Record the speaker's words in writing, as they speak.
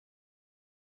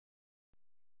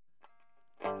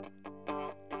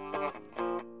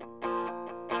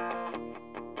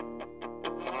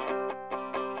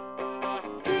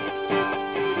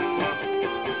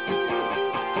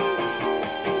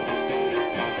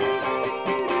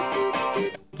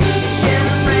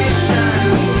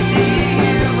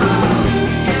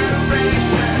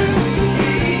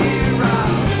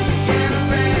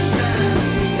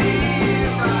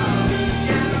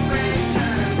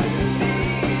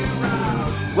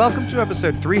Welcome to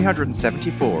episode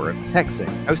 374 of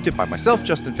TechSync, hosted by myself,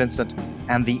 Justin Vincent,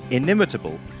 and the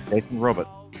inimitable Jason Robert.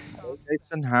 Hello,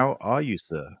 Jason. How are you,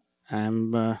 sir?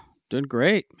 I'm doing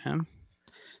great, man.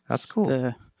 That's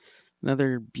cool.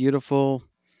 Another beautiful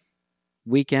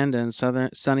weekend in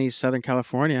sunny Southern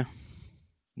California.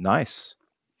 Nice.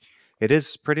 It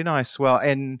is pretty nice. Well,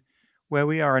 in where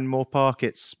we are in Moore Park,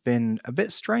 it's been a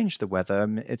bit strange, the weather.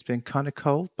 It's been kind of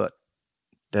cold, but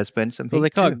there's been some heat. Well, they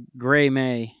call too. it Gray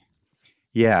May.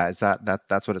 Yeah, is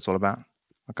that's what it's all about?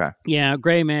 Okay. Yeah,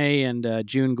 Gray May and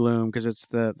June gloom, because it's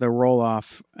the roll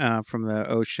off from the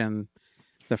ocean.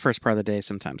 The first part of the day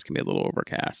sometimes can be a little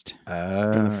overcast.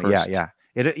 Yeah.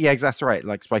 That's right.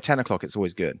 Like by 10 o'clock, it's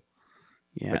always good.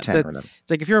 Yeah, it's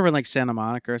like if you're over in like Santa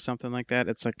Monica or something like that,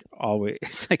 it's like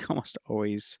almost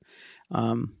always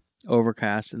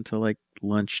overcast until like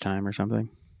lunchtime or something.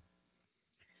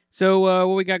 So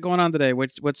what we got going on today?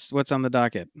 What's on the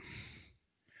docket?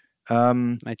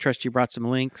 I trust you brought some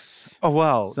links. Oh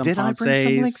well, did I bring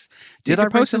some links? Did I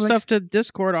post stuff to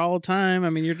Discord all the time? I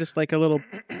mean, you're just like a little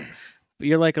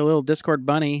Discord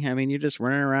bunny. I mean, you're just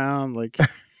running around like.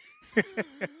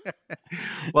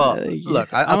 Well,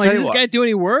 look, I'll tell you what. Does this guy do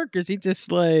any work? Or is he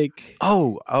just like?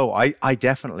 I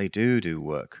definitely do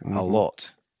work a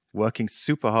lot, working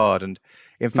super hard, and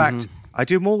in fact, I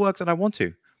do more work than I want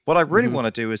to. What I really want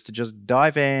to do is to just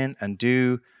dive in and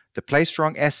do the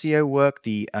PlayStrong SEO work,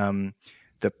 the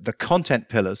content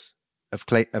pillars of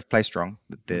PlayStrong,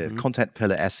 the content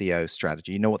pillar SEO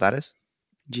strategy. You know what that is?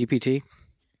 GPT?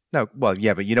 No, well,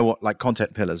 yeah, but you know what like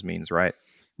content pillars means, right?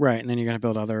 Right, and then you're going to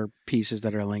build other pieces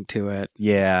that are linked to it.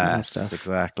 Yes,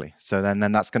 exactly. So then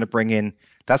that's going to bring in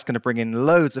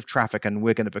loads of traffic, and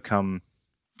we're going to become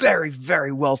very,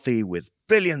 very wealthy with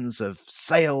billions of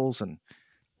sales, and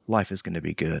life is going to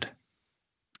be good.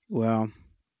 Well,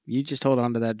 you just hold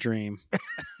on to that dream.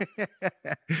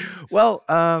 Well,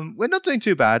 we're not doing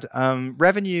too bad.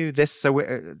 Revenue it's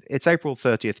April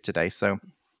 30th today, so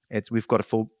we've got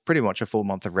pretty much a full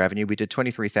month of revenue. We did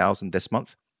 23,000 this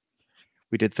month.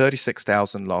 We did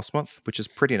 36,000 last month, which is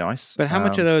pretty nice. But how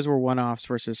much of those were one-offs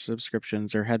versus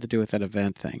subscriptions, or had to do with that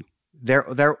event thing?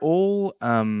 They're all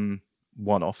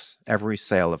one-offs. Every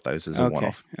sale of those is a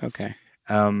one-off. Okay.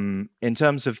 In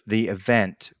terms of the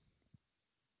event,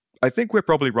 I think we're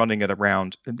probably running at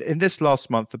around in this last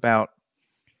month about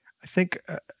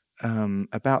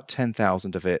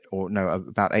 10,000 of it, or no,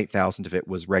 about 8,000 of it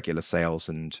was regular sales,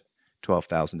 and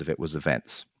 12,000 of it was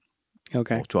events.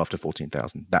 Okay. Or 12 to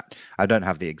 14,000. That I don't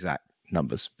have the exact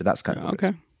numbers, but that's kind of what okay.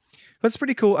 It is. But it's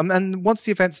pretty cool. And once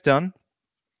the event's done,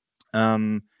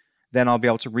 then I'll be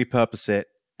able to repurpose it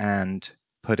and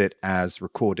put it as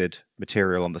recorded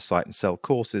material on the site and sell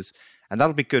courses. And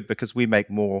that'll be good because we make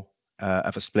more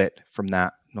of a split from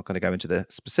that. I'm not going to go into the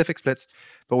specific splits,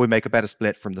 but we make a better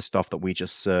split from the stuff that we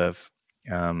just serve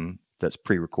that's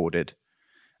pre-recorded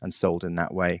and sold in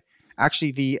that way.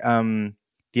 Actually, the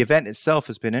event itself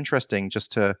has been interesting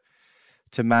just to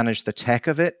manage the tech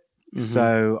of it.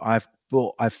 So I've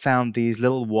found these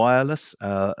little wireless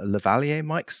lavalier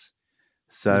mics.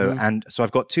 So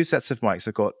I've got two sets of mics.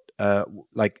 I've got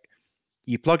like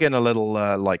you plug in a little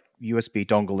like USB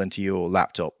dongle into your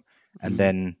laptop, and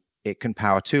then it can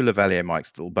power two lavalier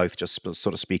mics that will both just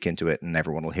sort of speak into it, and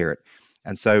everyone will hear it.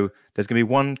 And so there's going to be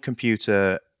one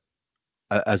computer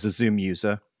as a Zoom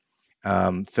user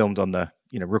filmed on the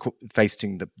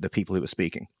facing the people who are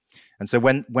speaking. And so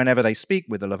whenever they speak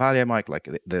with the lavalier mic, like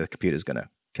the computer's going to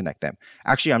connect them.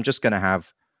 Actually, I'm just going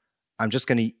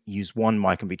to use one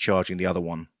mic and be charging the other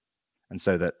one, and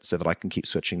so that I can keep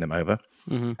switching them over.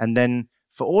 And then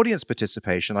for audience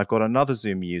participation, I've got another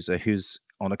Zoom user who's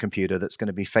on a computer that's going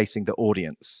to be facing the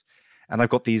audience. And I've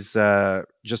got these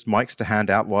just mics to hand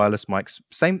out, wireless mics,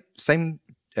 same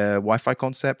Wi-Fi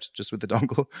concept, just with the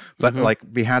dongle, but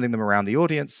like be handing them around the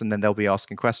audience, and then they'll be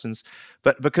asking questions.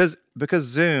 But because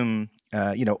Zoom,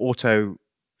 auto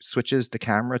switches the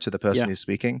camera to the person who's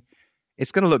speaking,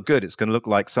 it's going to look good. It's going to look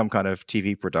like some kind of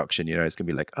TV production. It's going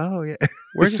to be like, oh yeah,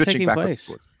 where's it taking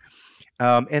place?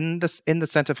 In the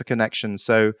Center for Connection.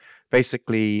 So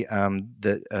basically,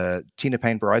 the Tina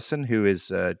Payne Bryson, who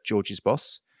is Georgie's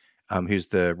boss, who's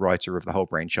the writer of The Whole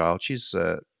Brain Child, she's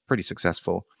pretty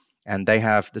successful. and they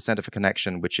have the Center for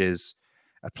Connection, which is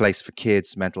a place for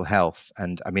kids' mental health.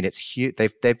 And I mean, it's huge.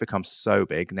 They've become so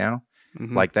big now.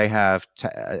 Mm-hmm. Like they have,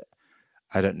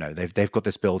 I don't know, they've got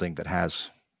this building that has,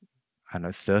 I don't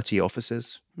know, 30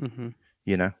 offices. Mm-hmm.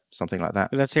 You know, something like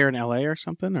that. That's here in LA or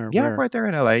something, or yeah, where? Right there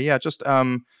in LA. Yeah, just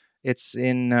it's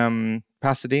in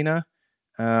Pasadena,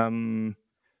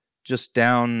 just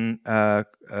down.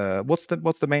 What's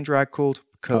the main drag called?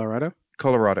 Colorado.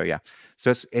 Colorado, yeah.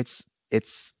 So it's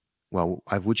well,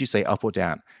 would you say up or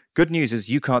down? Good news is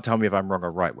you can't tell me if I'm wrong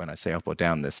or right when I say up or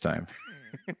down this time.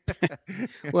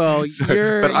 Well,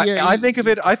 I think of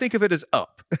it as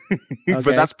up, okay.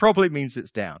 But that probably means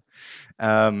it's down.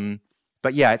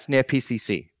 But yeah, it's near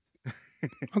PCC.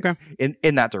 Okay.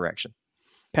 In that direction.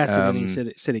 Pasadena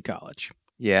City College.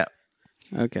 Yeah.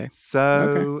 Okay.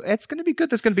 So it's going to be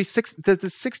good. There's going to be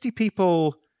there's 60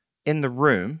 people in the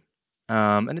room,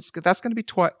 and that's going to be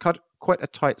quite a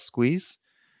tight squeeze.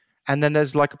 And then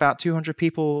there's like about 200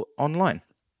 people online.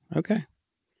 Okay.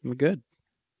 Good.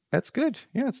 That's good.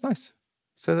 Yeah, it's nice.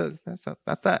 So that's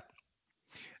that.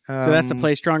 So that's the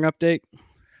Play Strong update.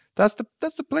 That's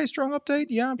the Play Strong update.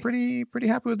 Yeah, I'm pretty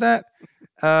happy with that.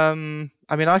 I mean,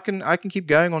 I can keep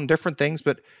going on different things,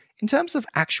 but in terms of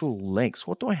actual links,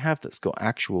 what do I have that's got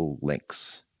actual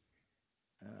links?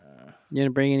 You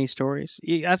didn't bring any stories?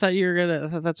 I thought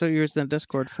that's what you were in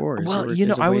Discord for. Well,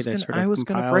 I was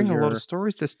gonna bring a lot of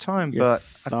stories this time, but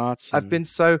I've been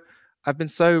so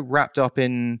wrapped up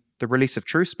in the release of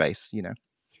TrueSpace,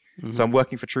 Mm-hmm. So I'm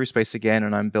working for TrueSpace again,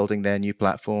 and I'm building their new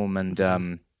platform,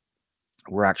 and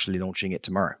we're actually launching it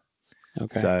tomorrow.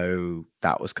 Okay. So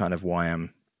that was kind of why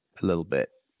I'm a little bit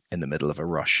in the middle of a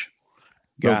rush.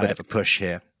 A little bit of a push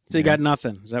here. So you got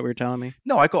nothing? Is that what you're telling me?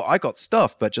 No, I got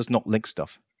stuff, but just not link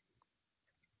stuff.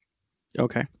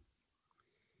 Okay.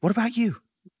 What about you?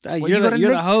 You're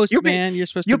the host, man. You're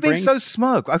supposed to. You're being so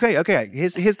smug. Okay.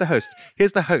 Here's the host.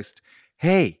 Here's the host.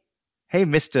 Hey,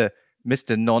 Mister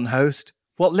Non-host.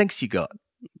 What links you got?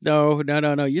 No.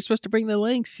 You're supposed to bring the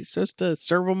links. You're supposed to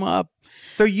serve them up.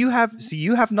 So you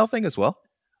have nothing as well.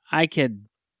 I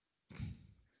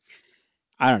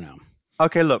don't know.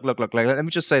 Okay, look. Let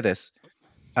me just say this.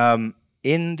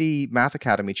 In the Math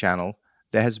Academy channel,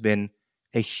 there has been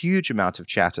a huge amount of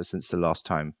chatter since the last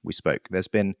time we spoke. There's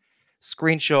been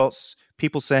screenshots,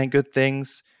 people saying good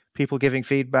things, people giving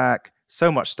feedback,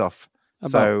 so much stuff.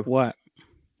 About what?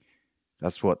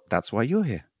 That's why you're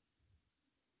here.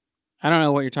 I don't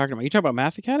know what you're talking about. You talking about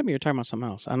Math Academy or you're talking about something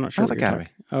else? I'm not sure. Math Academy.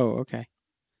 Oh, okay.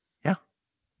 Yeah.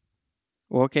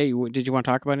 Well, okay. Did you want to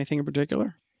talk about anything in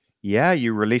particular? Yeah,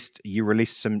 you released a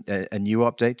new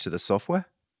update to the software,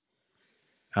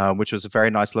 which was a very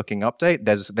nice looking update.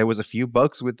 There was a few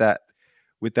bugs with that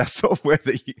software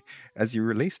as you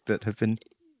released that have been.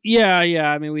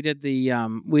 Yeah. I mean, we did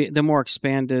the more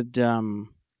expanded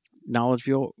knowledge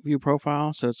view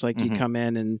profile. So it's like you come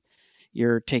in and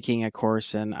you're taking a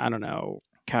course in, I don't know,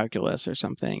 calculus or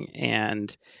something,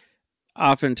 and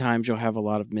oftentimes you'll have a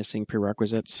lot of missing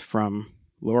prerequisites from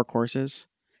lower courses,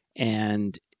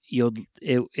 and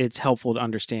it's helpful to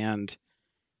understand,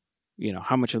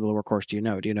 how much of the lower course do you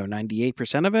know? Do you know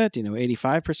 98% of it? Do you know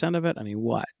 85% of it? I mean,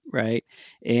 what, right?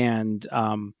 And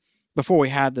before we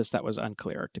had this, that was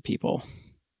unclear to people,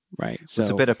 right? So it's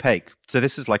a bit opaque. So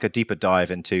this is like a deeper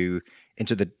dive into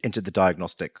the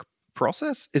diagnostic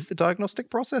process. Is the diagnostic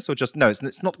process, or just no?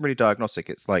 It's not really diagnostic.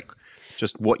 It's like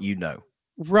just what you know.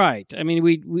 Right. I mean,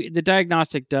 the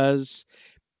diagnostic does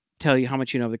tell you how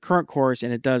much you know of the current course,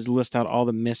 and it does list out all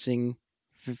the missing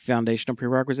foundational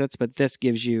prerequisites, but this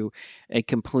gives you a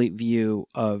complete view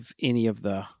of any of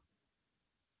your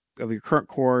current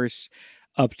course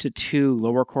up to 2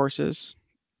 lower courses.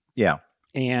 Yeah.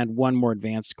 And 1 more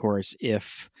advanced course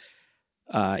if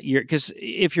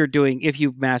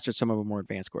you've mastered some of a more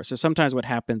advanced course. So sometimes what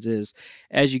happens is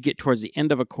as you get towards the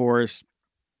end of a course,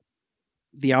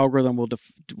 the algorithm will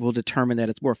determine that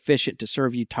it's more efficient to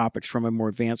serve you topics from a more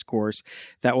advanced course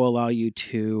that will allow you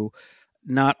to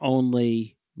not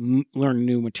only learn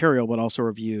new material, but also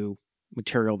review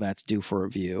material that's due for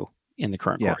review in the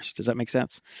current course. Does that make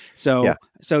sense? So,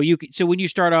 so when you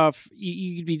start off,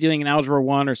 you could be doing an algebra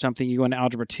 1 or something, you go into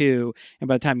algebra 2, and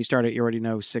by the time you start it, you already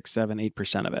know 6, 7,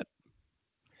 8% of it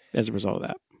as a result of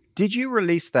that. Did you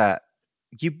release that?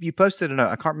 You posted a note.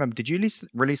 I can't remember. Did you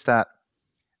release that?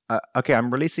 Okay,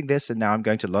 I'm releasing this and now I'm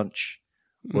going to lunch.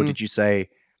 Or did you say,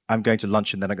 I'm going to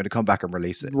lunch and then I'm going to come back and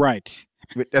release it? Right.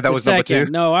 That was number 2?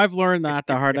 No, I've learned that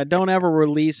the hard. I don't ever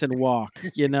release and walk,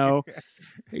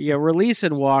 release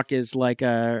and walk is like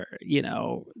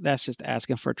that's just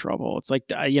asking for trouble. It's like,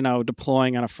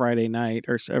 deploying on a Friday night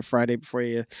or a Friday before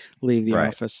you leave the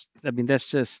office. I mean,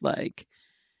 that's just like,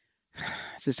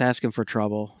 it's just asking for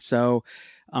trouble. So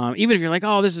even if you're like,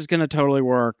 oh, this is going to totally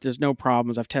work, there's no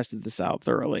problems, I've tested this out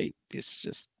thoroughly, it's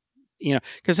just, because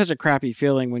it's such a crappy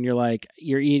feeling when you're like,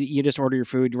 you just order your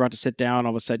food, you're about to sit down,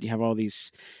 all of a sudden you have all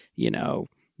these,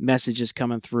 messages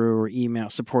coming through, or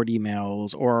support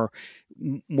emails, or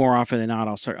more often than not,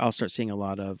 I'll start seeing a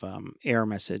lot of error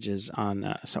messages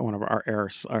on one of our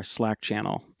Slack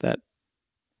channel that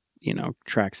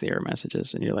tracks the error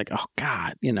messages, and you're like, oh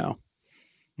God, I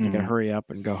gotta hurry up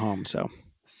and go home. So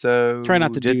try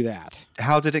not to do that.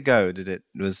 How did it go?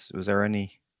 Was there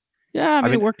any? Yeah, I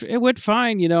mean, it worked. It went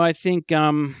fine. I think.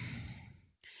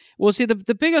 Well, see,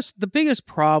 the biggest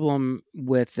problem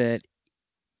with it,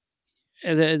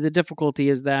 the difficulty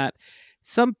is that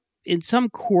in some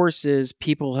courses,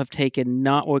 people have taken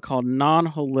not what we call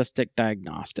non-holistic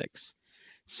diagnostics.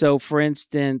 So, for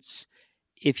instance,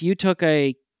 if you took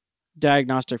a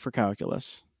diagnostic for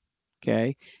calculus,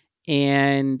 okay,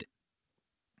 and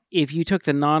if you took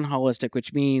the non-holistic,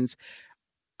 which means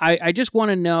I just want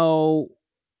to know,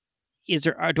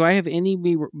 do I have any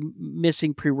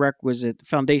missing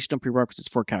foundational prerequisites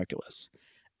for calculus?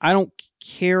 I don't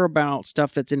care about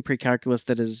stuff that's in pre-calculus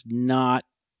that is not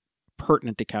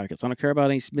pertinent to calculus. I don't care about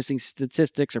any missing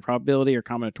statistics or probability or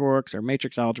combinatorics or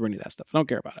matrix algebra, any of that stuff. I don't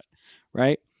care about it,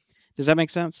 right? Does that make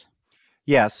sense?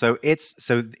 Yeah, so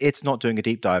it's not doing a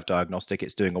deep dive diagnostic,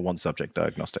 it's doing a one subject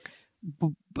diagnostic.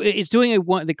 It's doing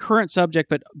the current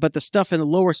subject, but the stuff in the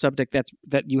lower subject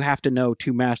that you have to know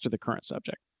to master the current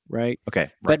subject, right? Okay.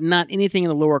 Right. But not anything in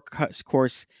the lower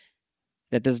course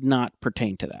that does not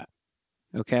pertain to that.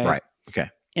 Okay. Right. Okay.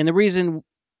 And the reason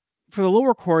for the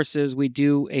lower courses we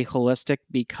do a holistic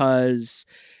because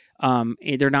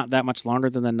they're not that much longer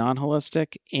than the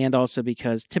non-holistic, and also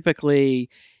because typically,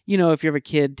 if you have a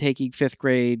kid taking 5th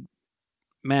grade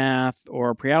math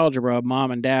or pre-algebra,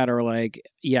 mom and dad are like,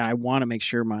 yeah, I want to make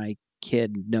sure my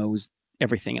kid knows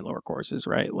everything in lower courses,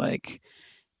 right? Like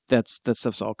that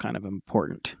stuff's all kind of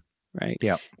important, right?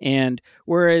 Yeah. And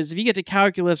whereas if you get to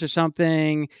calculus or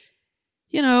something,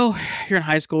 you're in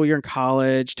high school, you're in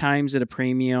college, time's at a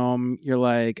premium. You're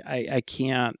like, I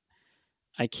can't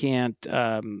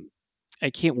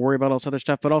worry about all this other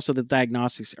stuff. But also the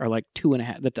diagnostics are like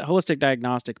 2.5. The holistic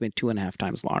diagnostic made 2.5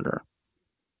 times longer.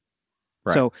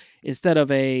 Right. So instead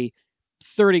of a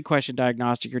 30 question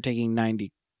diagnostic, you're taking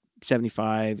 90,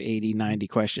 75, 80, 90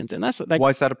 questions. And that's like, why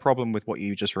is that a problem with what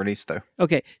you just released though?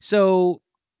 Okay. So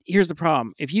here's the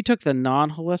problem. If you took the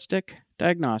non-holistic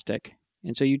diagnostic,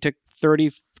 and so you took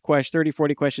 40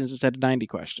 questions instead of 90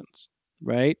 questions,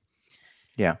 right?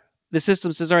 Yeah. The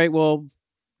system says, all right, well,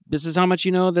 this is how much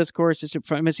you know this course is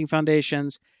missing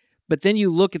foundations. But then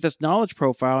you look at this knowledge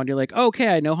profile and you're like, oh,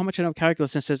 okay, I know how much I know of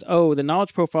calculus. And it says, oh, the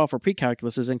knowledge profile for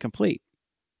pre-calculus is incomplete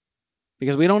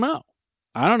because we don't know.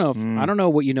 I don't know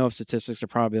what you know of statistics or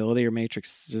probability or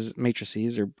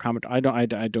matrices or comment. I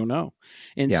don't know.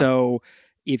 And so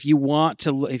if you want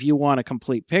a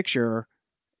complete picture,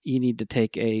 you need to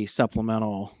take a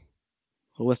supplemental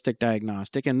holistic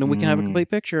diagnostic, and then we can have a complete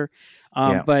picture.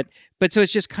 But so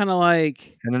it's just kind of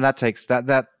like, and then that takes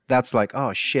that's like,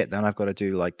 oh shit, then I've got to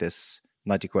do like this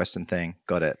 90 question thing.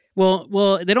 Got it.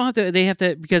 Well, they don't have to. They have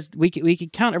to, because we can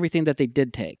count everything that they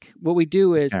did take. What we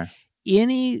do is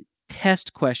any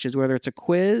test questions, whether it's a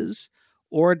quiz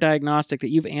or a diagnostic that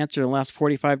you've answered in the last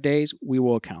 45 days, we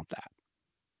will count that.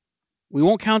 We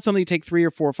won't count something you take 3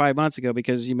 or 4 or 5 months ago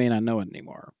because you may not know it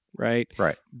anymore, right?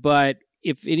 Right. But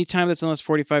if any time that's in the last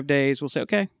 45 days, we'll say,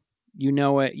 okay, you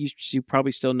know it. You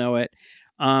probably still know it.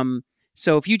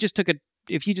 So if you just took a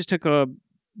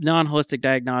non-holistic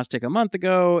diagnostic a month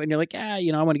ago and you're like, I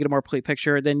want to get a more complete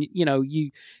picture, then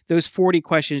those 40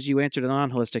 questions you answered in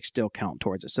non-holistic still count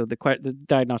towards it. So the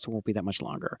diagnostic won't be that much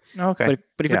longer. Okay.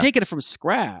 But if you're taking it from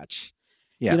scratch,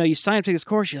 you sign up to this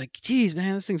course, you're like, geez,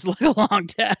 man, this thing's like a long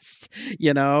test.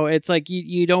 It's like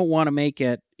you don't want to make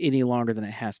it any longer than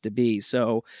it has to be.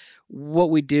 So what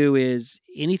we do is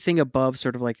anything above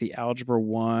sort of like the Algebra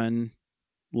 1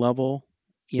 level,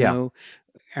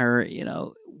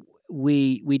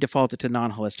 we default it to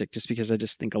non-holistic just because I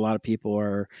just think a lot of people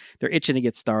they're itching to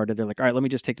get started. They're like, all right, let me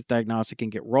just take this diagnostic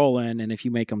and get rolling. And if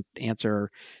you make them answer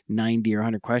 90 or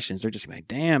 100 questions, they're just like,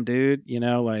 damn, dude,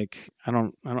 like I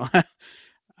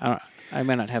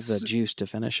may not have the juice to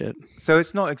finish it. So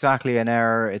it's not exactly an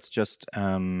error. It's just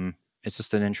an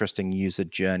interesting user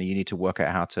journey. You need to work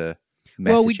out how to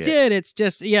message Well, we did. It's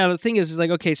just, the thing is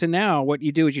like, okay, so now what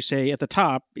you do is you say at the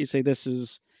top, you say this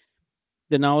is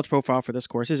the knowledge profile for this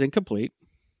course is incomplete.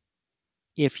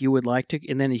 If you would like to,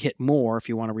 and then you hit more if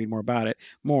you want to read more about it.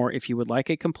 More if you would like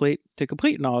to complete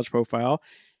knowledge profile,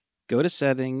 go to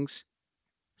settings,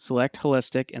 select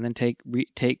holistic, and then take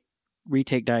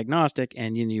retake diagnostic,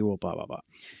 and you will blah blah blah.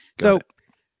 So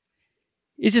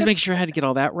it's just making sure I had to get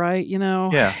all that right,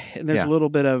 Yeah. And there's a little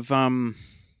bit of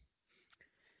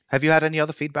Have you had any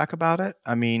other feedback about it?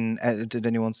 I mean, did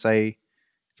anyone say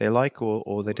they like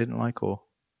or they didn't like or?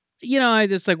 I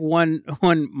just like one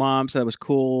mom said it was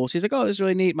cool. She's like, "Oh, this is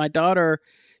really neat." My daughter,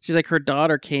 she's like, her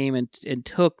daughter came and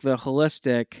took the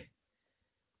holistic.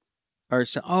 Or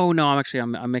so, oh no,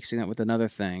 I'm mixing that with another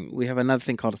thing. We have another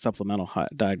thing called a supplemental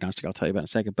diagnostic. I'll tell you about in a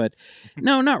second. But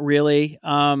no, not really.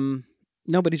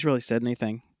 Nobody's really said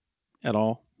anything at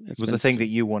all. It was the thing that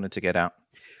you wanted to get out.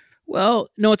 Well,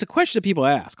 no, it's a question that people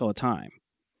ask all the time.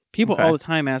 People all the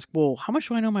time ask, "Well, how much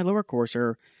do I know my lower course,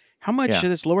 or how much of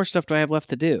this lower stuff do I have left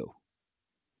to do?"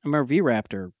 I remember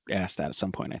V-Raptor asked that at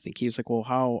some point. I think he was like, "Well,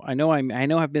 how I know I'm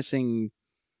missing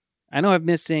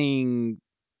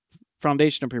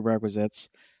foundational prerequisites,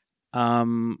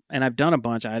 and I've done a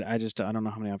bunch. I don't know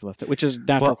how many I've left. Which is a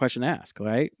natural question to ask,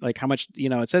 right? Like how much?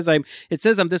 It says I'm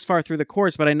this far through the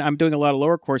course, but I'm doing a lot of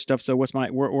lower course stuff. So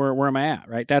where am I at?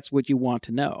 Right? That's what you want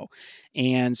to know,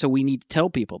 and so we need to tell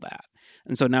people that.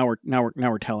 And so now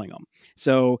we're telling them.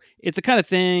 So it's a kind of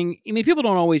thing. I mean, people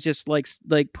don't always just like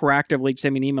proactively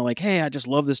send me an email like, "Hey, I just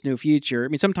love this new feature." I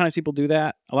mean, sometimes people do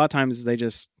that. A lot of times they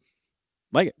just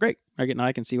like it. Great. Now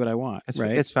I can see what I want.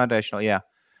 Right? It's foundational. Yeah.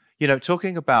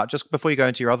 Talking about, just before you go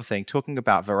into your other thing, talking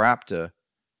about V-Raptor,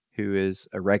 who is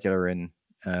a regular in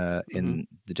the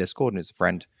Discord and is a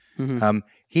friend. Mm-hmm.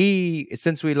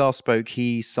 Since we last spoke,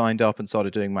 he signed up and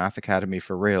started doing Math Academy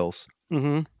for Reals.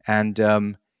 Mm-hmm.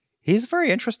 And he's a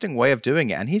very interesting way of doing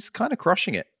it, and he's kind of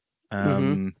crushing it.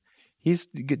 He's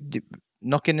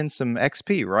knocking in some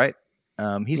XP, right?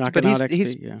 He's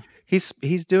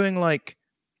doing like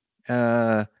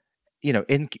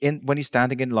in when he's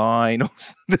standing in line or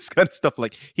this kind of stuff.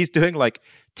 Like he's doing like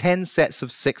 10 sets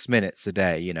of 6 minutes a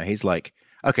day. He's like,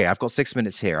 okay, I've got 6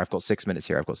 minutes here, I've got 6 minutes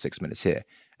here, I've got 6 minutes here,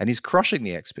 and he's crushing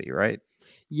the XP, right?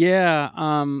 Yeah,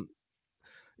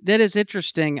 that is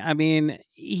interesting. I mean,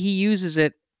 he uses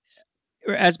it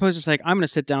as opposed to just like, I'm going to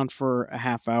sit down for a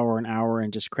half hour, an hour,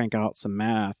 and just crank out some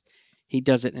math. He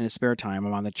does it in his spare time.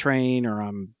 I'm on the train or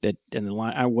I'm in the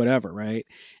line, whatever, right?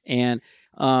 And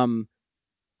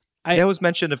there was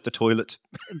mention of the toilet.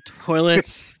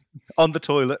 Toilets. On the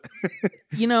toilet.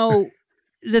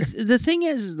 The thing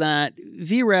is that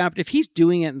V-Raptor, if he's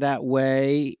doing it that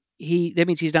way, that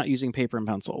means he's not using paper and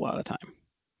pencil a lot of the time.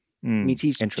 It means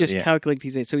he's just calculating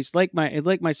these things. So he's like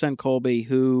my son Colby,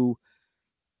 who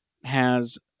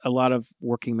has a lot of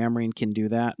working memory and can do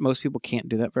that. Most people can't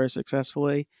do that very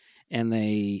successfully, and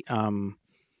they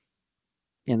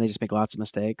just make lots of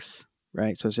mistakes,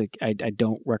 right? So it's like I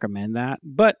don't recommend that.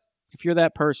 But if you're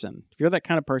that person, if you're that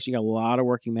kind of person, you got a lot of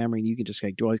working memory and you can just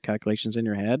like do all these calculations in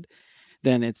your head,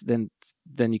 then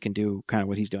you can do kind of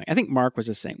what he's doing. I think Mark was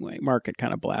the same way. Mark could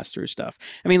kind of blast through stuff.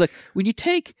 I mean, like when you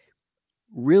take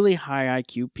really high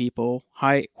IQ people,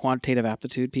 high quantitative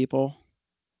aptitude people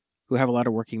who have a lot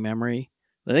of working memory,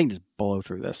 they can just blow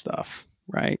through this stuff,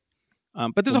 right?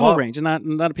 But there's a whole range, and not a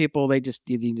lot of people. They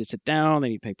need to sit down. They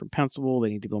need paper and pencil. They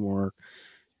need to be a little more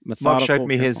methodical. Mark showed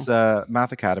me his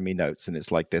Math Academy notes, and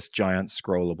it's like this giant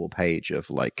scrollable page of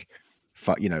like,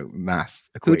 math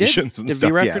equations and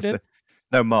stuff. Yeah.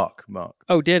 No, Mark.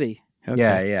 Oh, did he?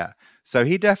 Okay. Yeah. So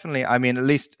he definitely, I mean, at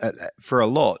least for a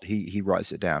lot, he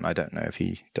writes it down. I don't know if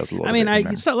he does a lot.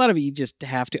 It's a lot of it you just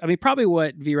have to. I mean, probably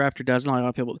what V-Raptor does, and a lot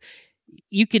of people,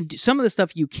 you can do some of the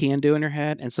stuff you can do in your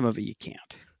head, and some of it you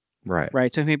can't.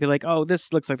 Right. So he may be like, oh,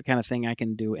 this looks like the kind of thing I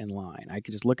can do in line. I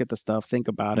could just look at the stuff, think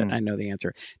about it, and I know the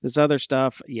answer. This other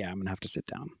stuff, I'm gonna have to sit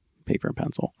down, paper and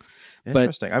pencil.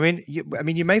 Interesting. But,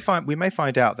 we may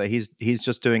find out that he's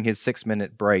just doing his 6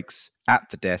 minute breaks at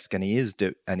the desk, and he is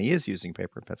using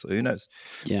paper and pencil. Who knows?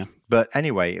 Yeah. But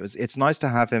anyway, it's nice to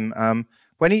have him.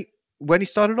 When he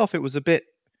started off, it was a bit.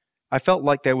 I felt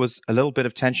like there was a little bit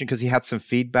of tension because he had some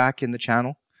feedback in the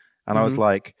channel, and I was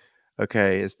like,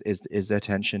 okay, is there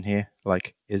tension here?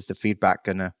 Like, is the feedback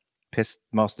gonna piss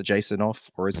Master Jason off,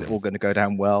 or is it all going to go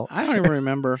down well? I don't even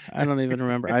remember. I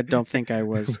don't think I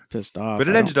was pissed off. But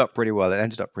it ended up pretty well.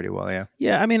 Yeah.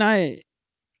 Yeah, I mean, I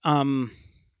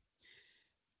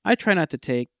try not to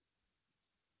take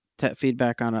that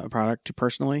feedback on a product too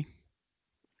personally.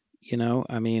 All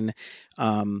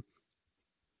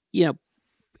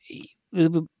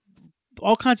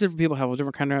kinds of different people have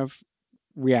different kind of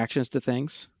reactions to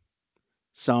things.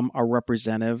 Some are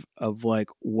representative of like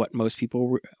what most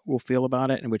people will feel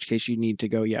about it, in which case you need to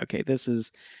go, okay,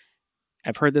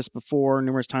 I've heard this before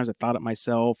numerous times. I thought it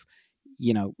myself,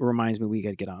 it reminds me we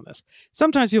got to get on this.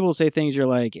 Sometimes people will say things you're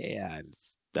like,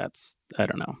 that's, I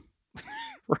don't know.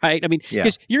 right? I mean,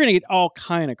 because you're going to get all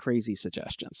kind of crazy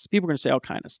suggestions. People are going to say all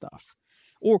kind of stuff,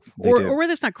 or where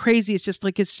that's not crazy. It's just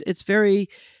like it's very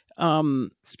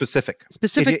specific to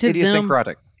them.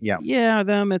 Idiosyncratic. Yeah. Yeah,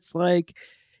 them. It's like,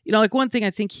 like one thing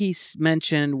I think he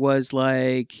mentioned was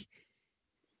like,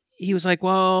 he was like,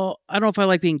 well, I don't know if I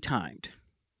like being timed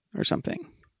or something,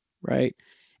 right?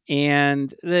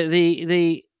 And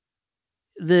the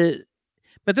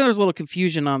but then there's a little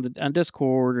confusion on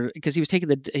Discord because he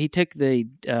took the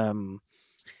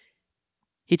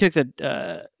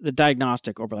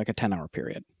diagnostic over like a 10-hour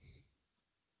period,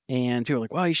 and people were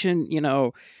like, well, you shouldn't,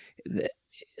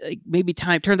 maybe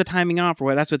turn the timing off or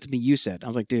what. That's what to me you said. I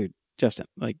was like, dude, Justin,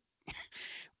 like,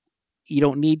 you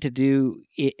don't need to do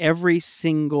it. Every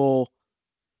single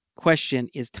question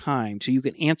is timed, so you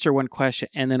can answer one question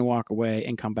and then walk away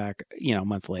and come back, a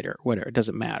month later, whatever. It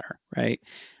doesn't matter, right?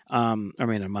 I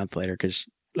mean, a month later, because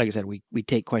like I said, we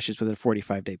take questions within a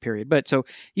 45-day period. But so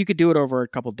you could do it over a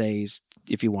couple days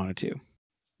if you wanted to.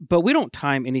 But we don't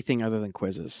time anything other than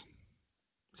quizzes.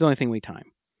 It's the only thing we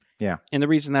time. Yeah. And the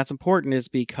reason that's important is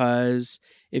because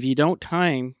if you don't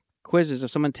time quizzes,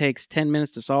 if someone takes 10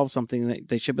 minutes to solve something,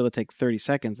 they should be able to take 30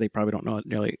 seconds. They probably don't know it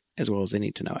nearly as well as they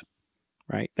need to know it.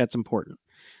 Right? That's important.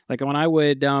 Like when I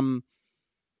would,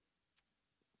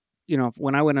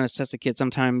 when I would assess a kid,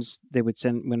 sometimes they would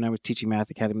send, when I was teaching Math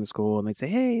Academy in the school, and they'd say,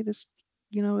 hey, this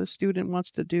student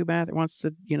wants to do math, wants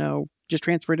to, just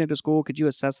transfer it into school. Could you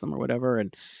assess them or whatever?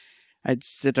 And I'd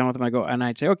sit down with them.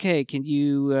 I'd say, okay, can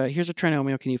you, here's a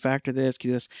trinomial. Can you factor this? Can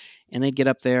you do this? And they'd get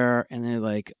up there and they're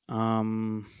like,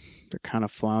 they're kind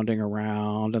of floundering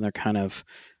around and they're kind of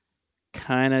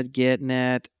getting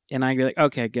it. And I'd be like,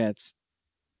 okay,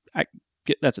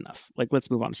 that's enough. Like,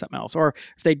 let's move on to something else. Or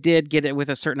if they did get it with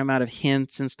a certain amount of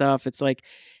hints and stuff, it's like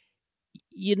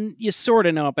you sort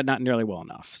of know it, but not nearly well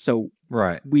enough. So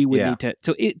we would need to.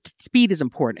 So speed is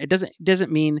important. It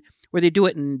doesn't mean whether you do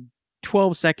it in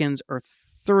 12 seconds or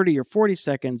 30 or 40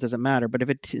 seconds doesn't matter. But if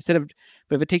it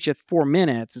takes you 4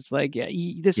 minutes, it's like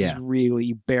this is really,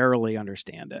 you barely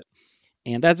understand it,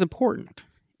 and that's important.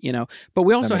 But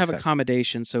we also have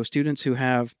accommodations. So students who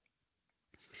have,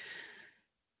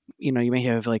 you may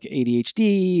have like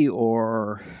ADHD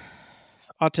or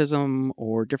autism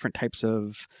or different types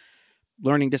of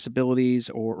learning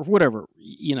disabilities or whatever,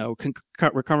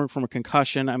 recovering from a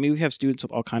concussion. I mean, we have students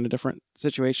with all kinds of different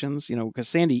situations, because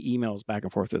Sandy emails back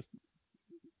and forth with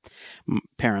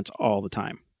parents all the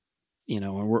time,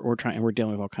 and we're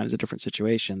dealing with all kinds of different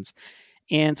situations.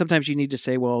 And sometimes you need to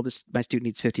say, well, my student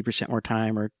needs 50% more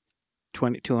time or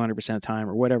 200% of time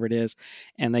or whatever it is,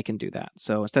 and they can do that.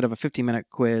 So instead of a 15-minute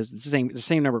quiz, it's the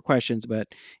same number of questions, but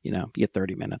you get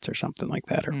 30 minutes or something like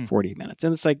that, or 40 minutes,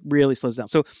 and it's like really slows down.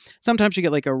 So sometimes you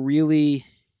get like a really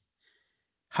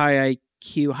high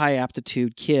IQ, high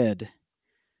aptitude kid,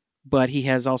 but he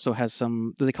also has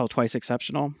some they call twice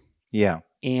exceptional. Yeah,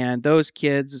 and those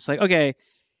kids, it's like, okay,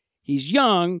 he's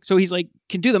young, so he's like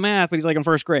can do the math, but he's like in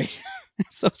first grade.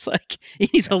 So it's like he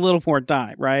needs a little more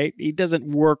time, right? He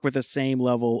doesn't work with the same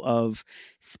level of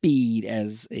speed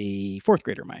as a fourth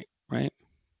grader might, right?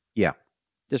 Yeah.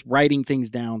 Just writing things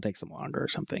down takes them longer or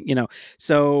something,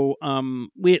 So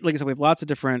like I said, we have lots of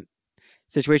different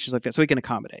situations like that, so we can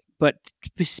accommodate. But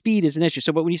speed is an issue.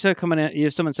 So, but when you start coming at,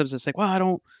 if someone says it's like, well, I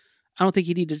don't think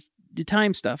you need to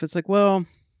time stuff. It's like, well,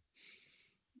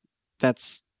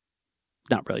 that's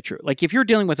not really true. Like if you're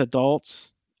dealing with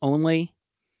adults only.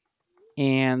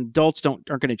 And adults aren't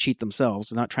going to cheat themselves.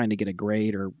 They're not trying to get a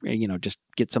grade or just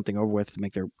get something over with to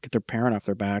get their parent off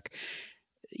their back.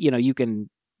 You can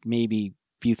maybe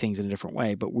view things in a different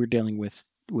way, but we're dealing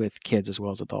with kids as well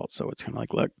as adults, so it's kind of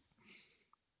like, look,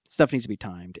 stuff needs to be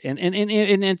timed, and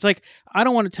it's like I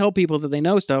don't want to tell people that they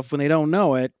know stuff when they don't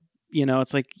know it.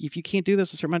 It's like if you can't do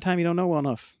this a certain amount of time, you don't know well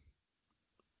enough.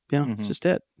 It's just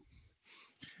it.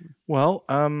 Well,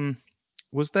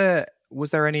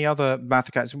 was there any other Math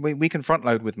Academy? We can front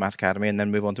load with Math Academy and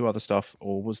then move on to other stuff,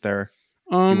 or was there?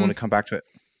 Do you want to come back to it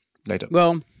later?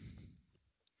 Well,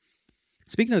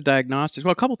 speaking of diagnostics,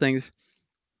 a couple things.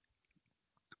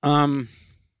 One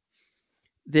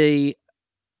of the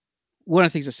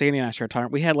things that Sandy and I started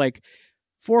talking, we had like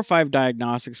 4 or 5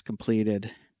 diagnostics completed,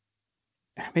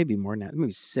 maybe more than that,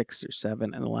 maybe 6 or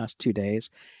 7 in the last 2 days.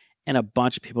 And a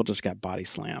bunch of people just got body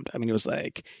slammed. I mean, it was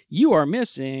like, you are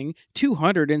missing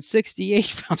 268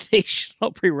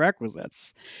 foundational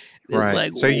prerequisites. It's right.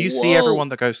 Like, so you see everyone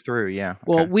that goes through, yeah.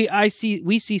 Well, we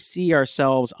see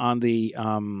ourselves on the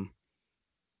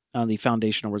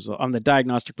foundational result, on the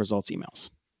diagnostic results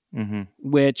emails,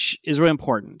 which is really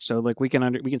important. So like we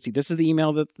can see this is the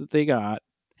email that they got.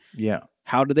 Yeah.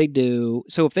 How do they do?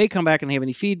 So if they come back and they have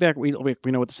any feedback, we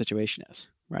know what the situation is,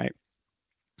 right?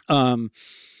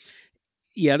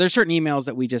 Yeah, there's certain emails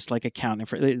that we just like account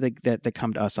for that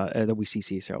come to us that we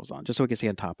CC ourselves on, just so we can stay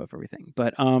on top of everything.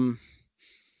 But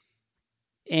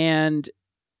and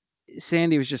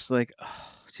Sandy was just like,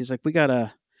 oh, she's like,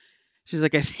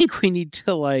 I think we need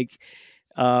to like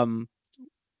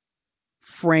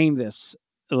frame this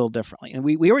a little differently. And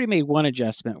we already made one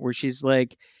adjustment where she's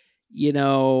like, you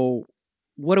know,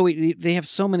 they have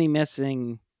so many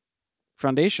missing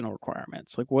foundational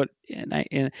requirements. Like what,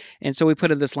 and so we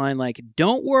put in this line like,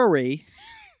 don't worry.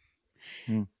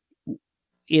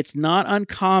 It's not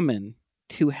uncommon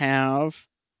to have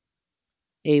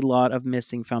a lot of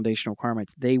missing foundational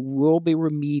requirements. They will be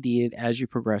remediated as you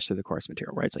progress through the course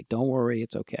material, right? It's like, don't worry,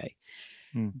 it's okay.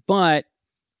 But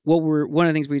one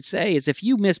of the things we'd say is if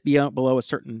you miss over a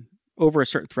certain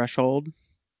threshold,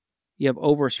 you have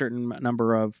over a certain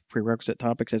number of prerequisite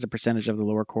topics as a percentage of the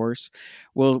lower course,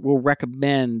 we'll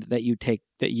recommend that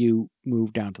you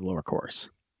move down to the lower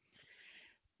course.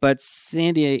 But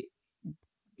Sandy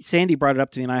brought it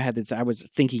up to me, and I was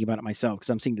thinking about it myself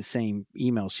because I'm seeing the same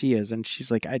email she is, and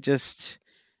she's like,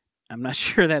 I'm not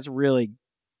sure that's really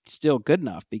still good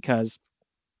enough, because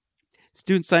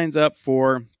student signs up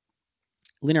for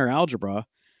linear algebra,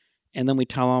 and then we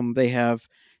tell them they have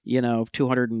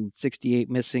 268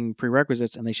 missing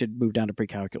prerequisites, and they should move down to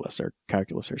pre-calculus or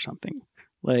calculus or something.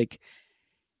 Like,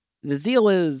 the deal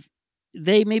is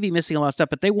they may be missing a lot of stuff,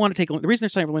 but they want to take the reason they're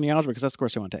signing for linear algebra because that's the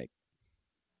course they want to take.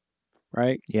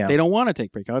 Right? Yeah. They don't want to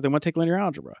take pre-calculus. They want to take linear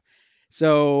algebra.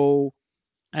 So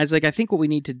I think what we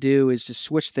need to do is to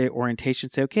switch the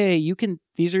orientation. Say, okay,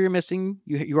 these are your missing.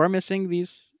 You are missing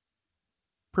these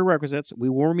prerequisites. We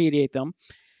will remediate them.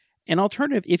 An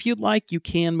alternative, if you'd like, you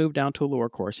can move down to a lower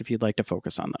course if you'd like to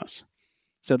focus on those.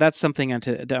 So that's something I'm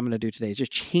going to do today, is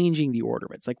just changing the order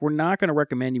of it. It's like, we're not going to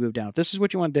recommend you move down. If this is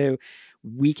what you want to do,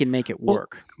 we can make it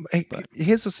work. Well,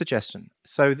 here's a suggestion.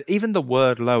 So even the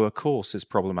word lower course is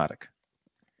problematic.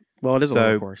 Well, it is a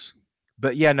lower course.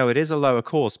 But yeah, no, it is a lower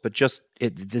course, but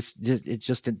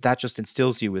that just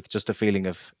instills you with just a feeling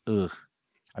of, ugh.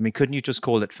 I mean, couldn't you just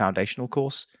call it foundational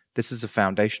course? This is a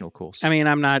foundational course. I mean,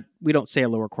 we don't say a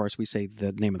lower course. We say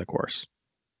the name of the course.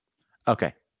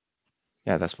 Okay.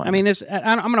 Yeah, that's fine. I mean,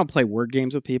 I'm going to play word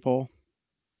games with people.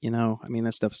 I mean,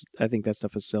 I think that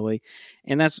stuff is silly.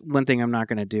 And that's one thing I'm not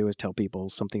going to do, is tell people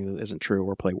something that isn't true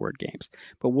or play word games.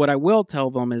 But what I will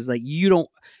tell them is that you don't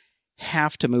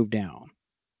have to move down.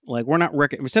 Like, we're not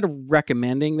instead of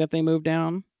recommending that they move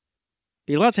down,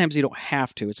 a lot of times you don't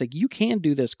have to. It's like, you can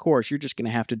do this course. You're just going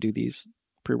to have to do these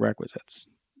prerequisites,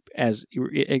 as you're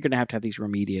going to have these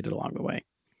remediated along the way.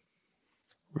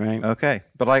 Right. Okay.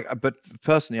 But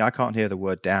personally, I can't hear the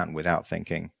word down without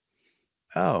thinking,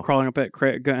 oh, crawling up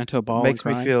going into a ball.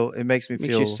 It makes me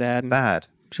feel sad. Bad.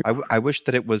 I wish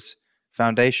that it was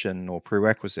foundation or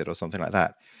prerequisite or something like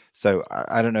that. So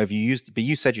I don't know if you but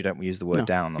you said you don't use the word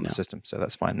down on the system, so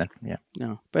that's fine then. Yeah.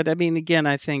 No, but I mean, again,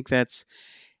 I think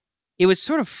it was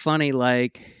sort of funny.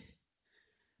 Like,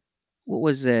 what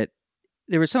was it?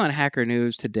 There was something on Hacker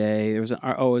News today. There was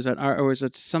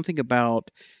something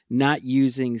about don't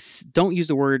use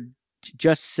the word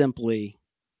just simply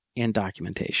in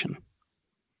documentation.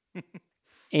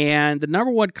 And the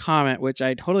number one comment, which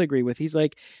I totally agree with, he's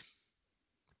like,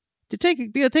 to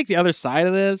take the other side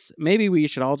of this, maybe we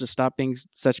should all just stop being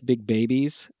such big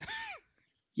babies.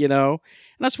 And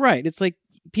that's right. It's like,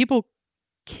 people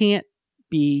can't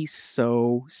be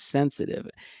so sensitive,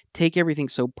 take everything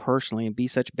so personally, and be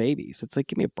such babies. It's like,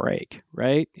 give me a break,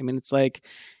 right? I mean, it's like,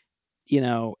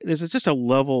 there's just a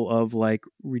level of like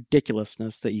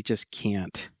ridiculousness that you just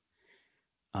can't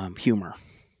humor.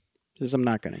 Because I'm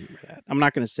not going to humor that. I'm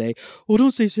not going to say, well,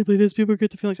 don't say simply this, people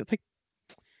get the feelings. It's like,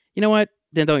 you know what?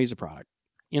 Then don't use the product.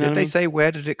 Did they say,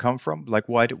 where did it come from? Like,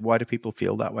 why do people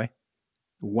feel that way?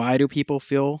 Why do people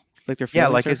feel like they're feeling?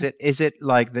 Yeah, like, is it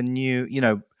like the new,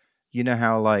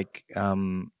 how like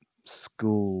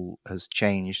school has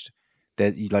changed,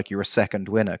 that like you're a second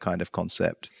winner kind of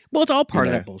concept? Well, it's all part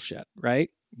of that bullshit, right?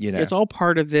 It's all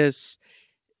part of this.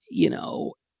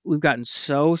 We've gotten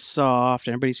so soft,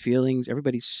 and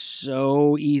everybody's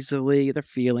so easily their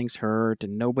feelings hurt,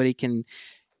 and nobody can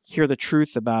hear the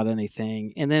truth about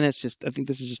anything. And then I think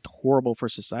this is just horrible for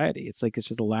society. It's like, it's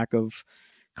just a lack of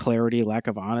clarity, lack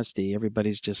of honesty.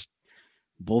 Everybody's just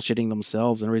bullshitting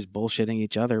themselves, and everybody's bullshitting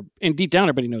each other. And deep down,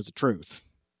 everybody knows the truth,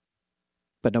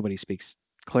 but nobody speaks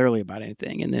clearly about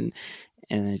anything. And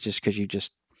it's just because you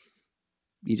just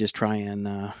try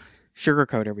and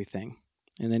sugarcoat everything,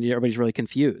 and then everybody's really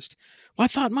confused. Well, I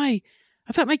thought my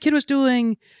kid was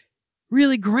doing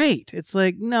really great. It's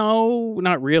like, no,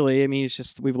 not really. I mean, it's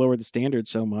just we've lowered the standard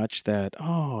so much that,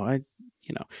 I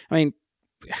mean,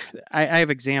 I have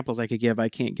examples I could give. I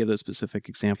can't give those specific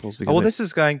examples. Because this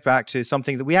is going back to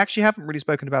something that we actually haven't really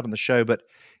spoken about on the show, but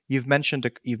you've mentioned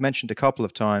a couple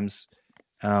of times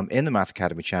in the Math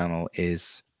Academy channel.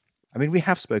 We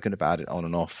have spoken about it on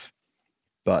and off,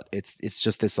 but it's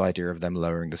just this idea of them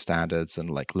lowering the standards and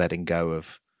like letting go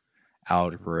of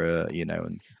algebra,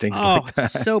 and things like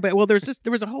that. So bad. Well, there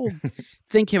was a whole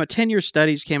thing came out. 10-year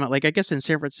studies came out. Like I guess in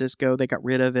San Francisco they got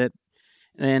rid of it,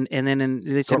 and then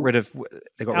they said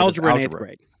they got algebra rid of in 8th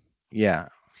grade. Yeah,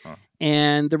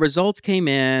 and the results came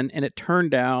in, and it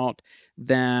turned out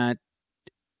that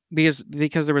because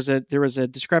there was a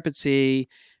discrepancy,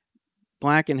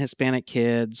 Black and Hispanic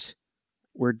kids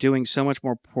were doing so much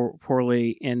more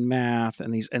poorly in math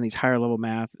and these higher level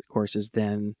math courses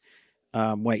than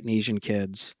white and Asian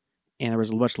kids, and there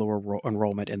was a much lower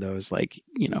enrollment in those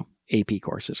AP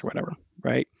courses or whatever,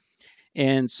 right?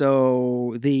 And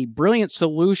so the brilliant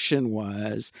solution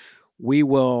was we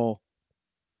will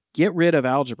get rid of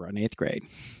algebra in 8th grade,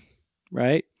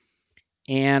 right?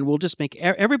 And we'll just make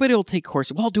everybody will take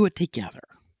courses. We'll all do it together,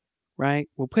 right?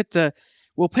 We'll put the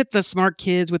smart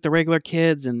kids with the regular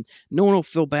kids, and no one will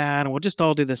feel bad, and we'll just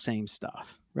all do the same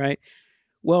stuff, right?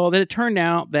 Well, then it turned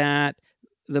out that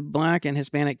the Black and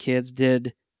Hispanic kids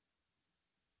did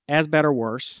as bad or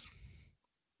worse.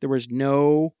 There was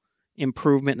no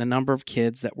improvement in the number of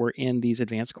kids that were in these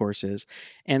advanced courses,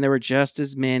 and there were just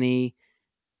as many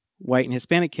white and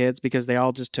Hispanic kids because they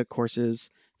all just took courses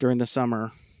during the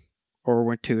summer or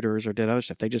were tutors or did other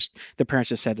stuff. The parents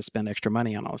just had to spend extra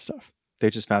money on all this stuff. They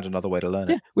just found another way to learn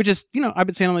it. Yeah, which is, I've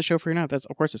been saying on the show for a year now,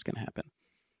 of course it's going to happen,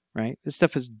 right? This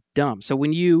stuff is dumb. So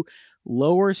when you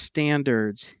lower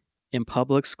standards in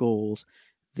public schools,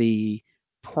 the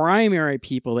primary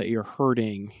people that you're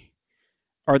hurting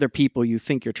are the people you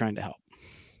think you're trying to help.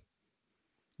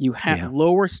 You have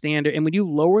lower standard, and when you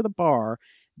lower the bar,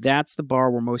 that's the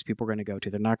bar where most people are going to go to.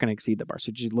 They're not going to exceed the bar.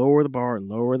 So you lower the bar and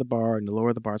lower the bar and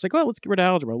lower the bar. It's like, well, let's get rid of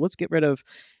algebra. Let's get rid of,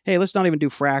 hey, let's not even do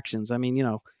fractions. I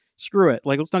mean, screw it.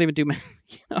 Like, let's not even do math.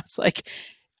 It's like,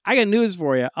 I got news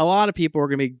for you. A lot of people are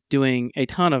going to be doing a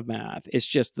ton of math. It's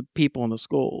just the people in the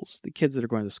schools, the kids that are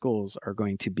going to the schools are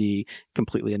going to be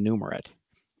completely enumerate.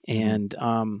 And,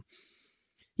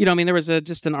 there was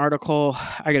just an article.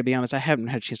 I got to be honest, I haven't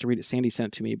had a chance to read it. Sandy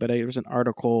sent it to me, but there was an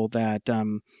article that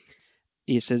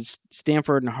it says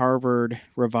Stanford and Harvard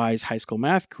revise high school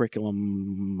math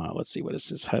curriculum. Let's see, what is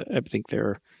this? I think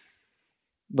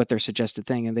what their suggested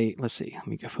thing. And let's see, let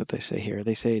me go what they say here.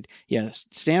 They say,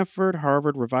 Stanford,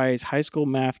 Harvard revise high school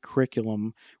math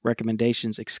curriculum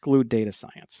recommendations exclude data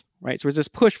science, right? So there's this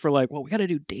push for we got to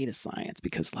do data science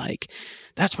because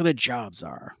that's where the jobs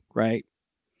are, right?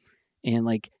 And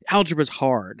algebra's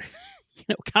hard.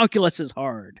 Calculus is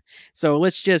hard. So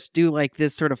let's just do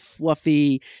this sort of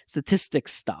fluffy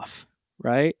statistics stuff,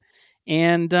 right?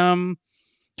 And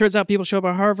turns out people show up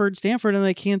at Harvard, Stanford, and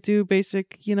they can't do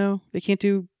basic, they can't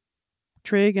do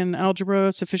trig and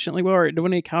algebra sufficiently well, or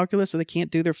doing any calculus, so they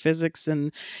can't do their physics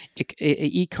and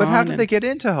econ. But how did they get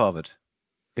into Harvard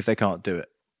if they can't do it?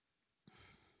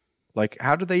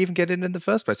 How did they even get in the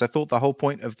first place? I thought the whole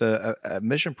point of the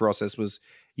admission process was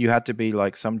you had to be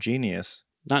some genius.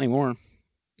 Not anymore.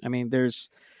 I mean,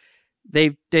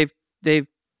 they've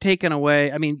taken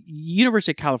away. I mean,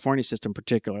 University of California system in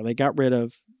particular, they got rid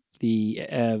of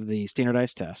the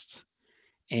standardized tests,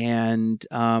 and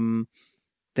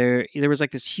there was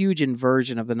this huge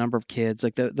inversion of the number of kids.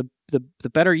 The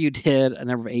better you did, a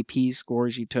number of AP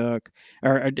scores you took,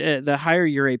 or the higher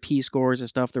your AP scores and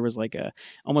stuff, there was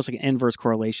almost an inverse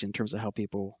correlation in terms of how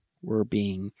people were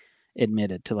being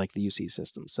admitted to the UC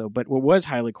system. So, but what was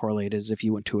highly correlated is if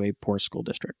you went to a poor school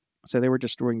district. So they were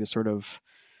just doing this sort of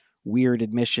weird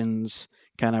admissions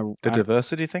kind of the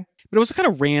diversity thing. But it was kind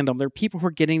of random. There were people who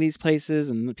were getting these places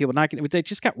and people not getting. They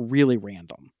just got really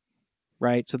random,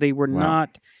 right? So they were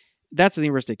not. That's the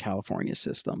University of California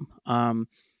system,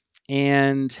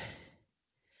 and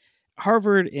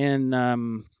Harvard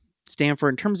and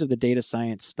Stanford in terms of the data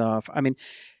science stuff. I mean,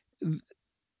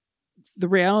 the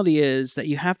reality is that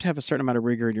you have to have a certain amount of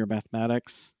rigor in your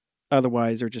mathematics.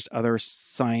 Otherwise, or just other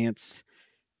science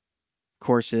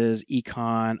courses,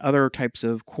 econ, other types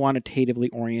of quantitatively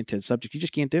oriented subjects, you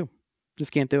just can't do.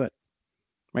 Just can't do it.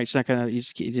 Right? It's not gonna. You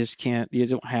just can't. You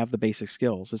don't have the basic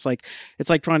skills. It's like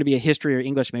trying to be a history or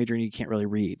English major and you can't really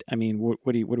read. I mean, what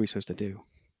are we supposed to do?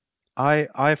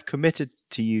 I've committed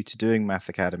to you to doing Math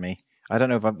Academy. I don't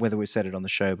know whether we said it on the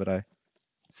show, but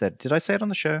did I say it on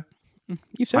the show?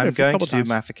 You've said I'm it going a couple to times.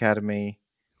 do Math Academy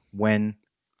when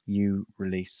you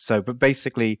release. So, but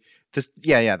basically, this,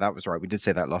 yeah, that was right. We did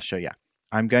say that last show. Yeah,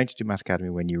 I'm going to do Math Academy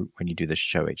when you do this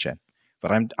show, HN.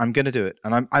 But I'm going to do it,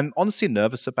 and I'm honestly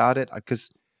nervous about it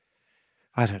because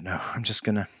I don't know.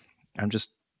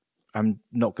 I'm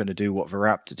not going to do what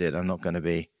Viraptor did. I'm not going to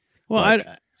be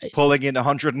pulling in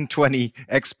 120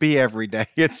 XP every day.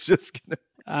 It's just going to.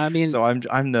 I mean, so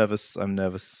I'm nervous. I'm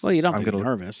nervous. Well, you don't have to be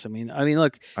nervous. I mean,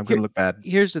 look. I'm going to look bad.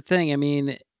 Here's the thing. I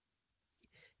mean,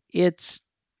 it's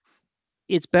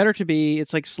better to be.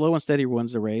 It's like slow and steady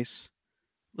wins the race.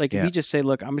 Like if you just say,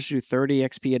 "Look, I'm going to do 30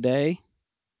 XP a day,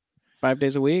 5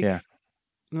 days a week,"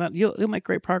 you'll make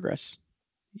great progress.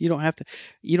 You don't have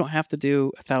to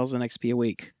do 1,000 XP a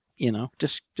week.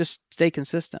 Just stay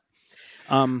consistent.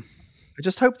 I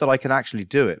just hope that I can actually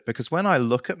do it, because when I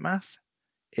look at math,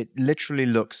 it literally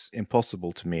looks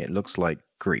impossible to me. It looks like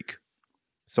Greek.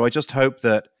 So I just hope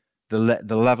that the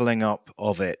leveling up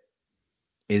of it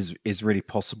is really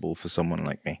possible for someone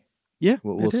like me. Yeah,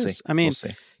 we'll see. I mean,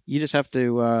 you just have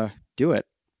to do it.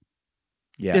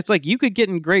 Yeah, it's like you could get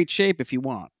in great shape if you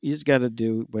want. You just got to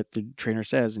do what the trainer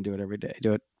says and do it every day.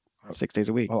 Do it 6 days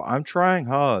a week. Well, I'm trying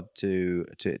hard to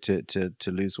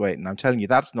lose weight, and I'm telling you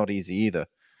that's not easy either.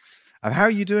 How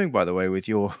are you doing, by the way, with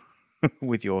your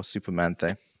with your Superman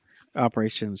thing?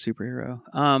 Operation Superhero.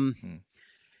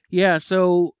 Yeah.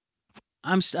 So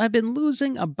I've been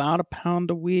losing about a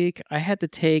pound a week. I had to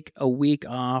take a week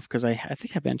off because I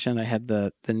think I mentioned I had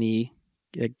the knee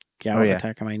gout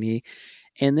attack on my knee,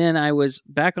 and then I was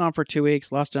back on for 2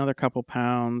 weeks, lost another couple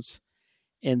pounds.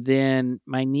 And then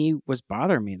my knee was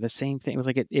bothering me. The same thing. It was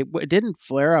like it didn't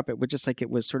flare up. It was just like it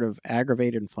was sort of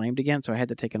aggravated and inflamed again. So I had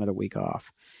to take another week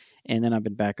off. And then I've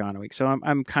been back on a week. So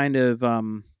I'm kind of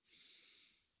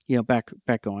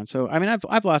back going. So I mean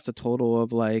I've lost a total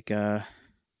of like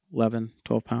 11,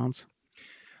 12 pounds.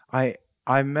 I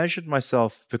measured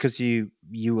myself because you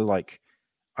were like,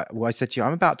 I said to you,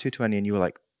 I'm about 220, and you were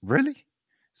like, really?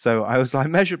 So I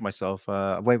measured myself,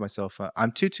 weighed myself.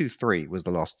 I'm 223 was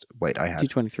the last weight I had.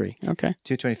 223. Okay.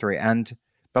 223.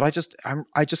 But I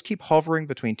just keep hovering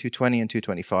between 220 and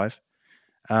 225.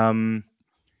 I'm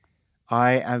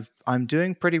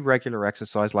doing pretty regular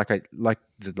exercise, like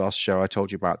the last show I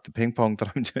told you about, the ping pong that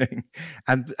I'm doing.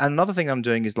 And another thing I'm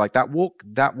doing is like that walk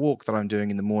that I'm doing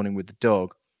in the morning with the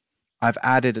dog. I've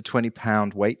added a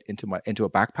 20-pound weight into a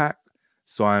backpack.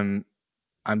 So I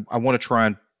want to try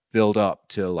and build up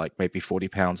to like maybe 40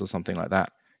 pounds or something like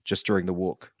that just during the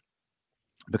walk,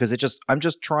 because I'm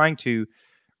just trying to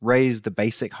raise the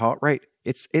basic heart rate.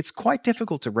 It's quite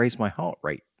difficult to raise my heart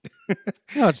rate.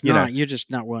 No, it's not. You're just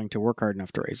not willing to work hard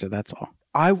enough to raise it. That's all.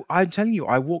 I'm telling you,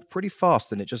 I walk pretty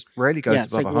fast, and it just rarely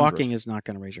goes above 100. Walking is not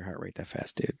going to raise your heart rate that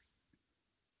fast, dude.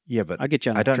 Yeah, but I'll get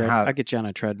you on I get you on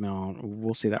a treadmill.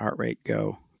 We'll see that heart rate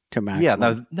go to maximum.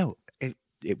 Yeah, no.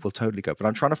 It will totally go, but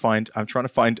I'm trying to find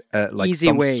like easy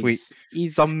some ways.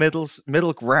 Some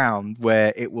middle ground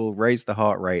where it will raise the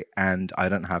heart rate and I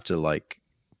don't have to like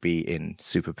be in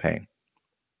super pain.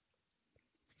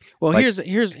 Well, like, here's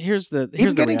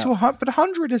getting to 100, but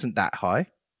 100 isn't that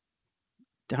high.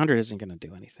 100 isn't going to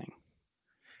do anything.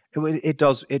 It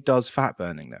does fat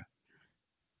burning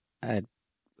though.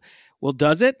 Well,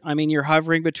 does it? I mean, you're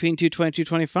hovering between 220 and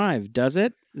 225. Does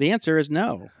it? The answer is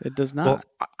no. It does not. Well,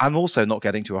 I'm also not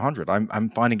getting to 100. I'm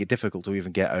finding it difficult to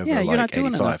even get over. Yeah, you're not doing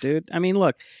 85. Enough, dude. I mean,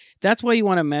 look, that's why you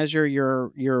want to measure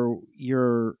your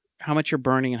how much you're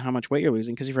burning and how much weight you're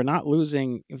losing. Because if you're not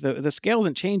losing, if the scale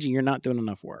isn't changing, you're not doing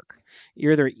enough work.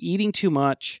 You're either eating too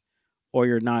much or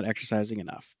you're not exercising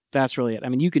enough. That's really it. I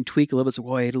mean, you can tweak a little bit. So,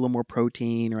 I ate a little more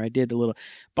protein, or I did a little.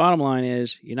 Bottom line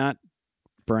is, you're not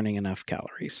burning enough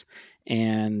calories.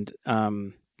 And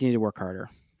you need to work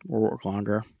harder or work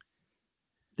longer.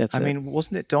 I mean,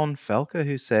 wasn't it Don Felker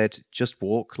who said just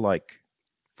walk like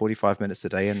 45 minutes a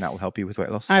day and that will help you with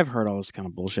weight loss? I've heard all this kind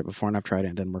of bullshit before, and I've tried it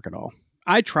and it didn't work at all.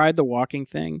 I tried the walking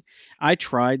thing. I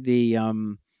tried the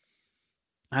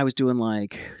I was doing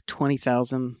like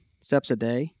 20,000 steps a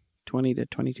day, 20 to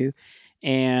 22,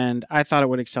 and I thought it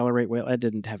would accelerate weight. It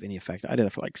didn't have any effect. I did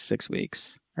it for like 6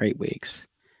 weeks or 8 weeks,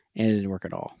 and it didn't work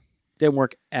at all. Didn't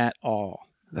work at all.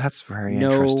 That's very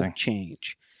interesting. No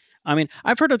change. I mean,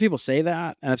 I've heard other people say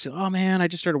that, and I've said, "Oh man, I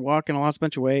just started walking, I lost a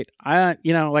bunch of weight." I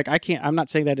can't. I'm not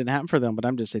saying that didn't happen for them, but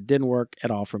I'm just saying it didn't work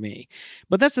at all for me.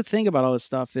 But that's the thing about all this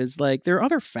stuff is like there are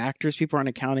other factors people aren't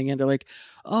accounting in. They're like,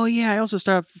 "Oh yeah, I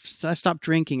stopped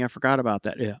drinking. I forgot about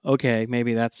that." Yeah, okay,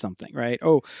 maybe that's something, right?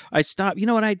 Oh, I stopped. You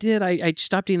know what I did? I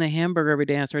stopped eating a hamburger every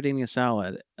day and I started eating a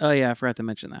salad. Oh yeah, I forgot to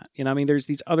mention that. I mean, there's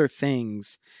these other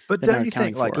things. But don't you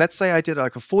think, like, let's say I did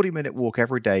like a 40-minute walk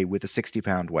every day with a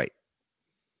 60-pound weight.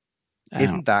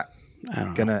 Isn't that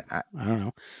gonna? I don't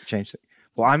know. Change things?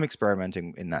 Well, I'm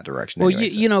experimenting in that direction. Well, anyway,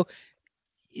 you know,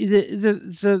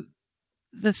 the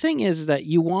thing is that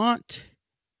you want.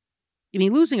 I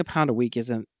mean, losing a pound a week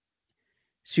isn't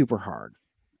super hard.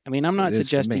 I mean, I'm not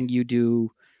suggesting you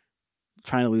do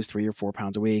trying to lose 3 or 4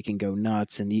 pounds a week and go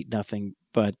nuts and eat nothing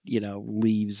but,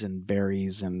 leaves and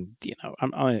berries. And,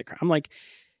 I'm like,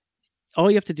 all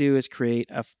you have to do is create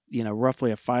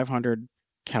roughly a 500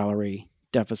 calorie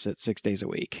deficit 6 days a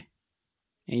week.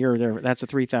 And you're there. That's a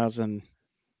 3,000,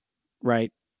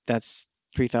 right? That's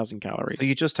 3,000 calories. So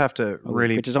you just have to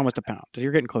really, which is almost a pound.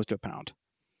 You're getting close to a pound.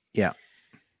 Yeah.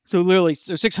 So literally,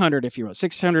 600, if you will,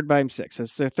 600 by 6. So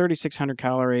it's a 3,600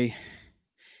 calorie.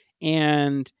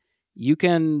 And you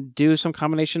can do some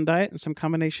combination diet and some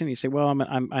combination. You say, well,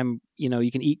 I'm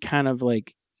you can eat kind of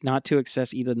like not to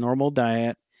excess, eat a normal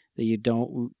diet that you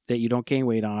don't gain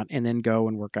weight on, and then go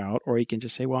and work out. Or you can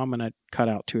just say, well, I'm going to cut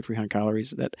out 200 or 300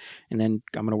 calories and then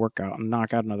I'm going to work out and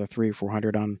knock out another 300 or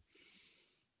 400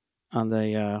 on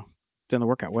the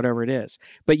workout, whatever it is.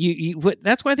 But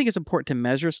that's why I think it's important to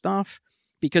measure stuff,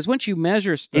 because once you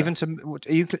measure stuff, even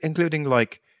are you including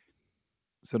like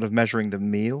sort of measuring the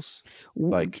meals,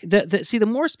 like the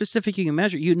more specific you can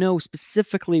measure,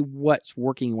 specifically what's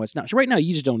working and what's not. So right now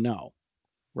you just don't know,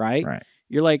 right? Right.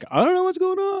 You're like, I don't know what's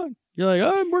going on. You're like,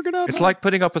 oh, I'm working out. It's like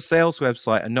putting up a sales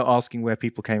website and not asking where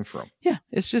people came from. Yeah,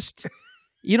 it's just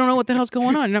you don't know what the hell's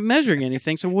going on. You're not measuring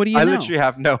anything. So what do you know? I literally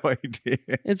have no idea.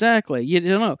 Exactly. You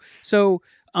don't know. So,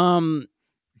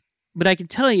 but I can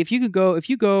tell you, if you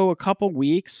go a couple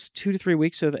weeks, 2 to 3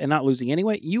 weeks, and not losing any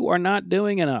weight, you are not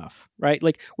doing enough, right?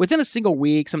 Like within a single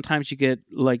week, sometimes you get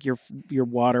like your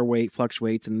water weight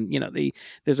fluctuates, and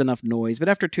there's enough noise. But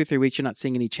after 2 or 3 weeks, you're not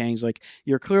seeing any change. Like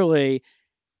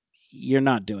you're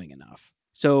not doing enough.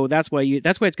 So that's why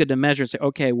it's good to measure and say,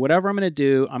 okay, whatever I'm going to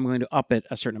do, I'm going to up it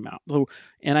a certain amount. So,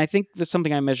 and I think that's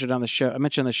something I measured on the show. I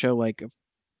mentioned on the show like a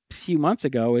few months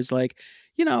ago is like,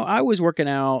 I was working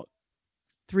out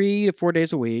 3 to 4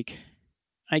 days a week.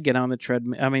 I get on the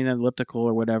treadmill, elliptical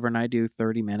or whatever, and I do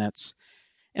 30 minutes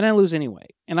and I lose any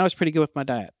weight. And I was pretty good with my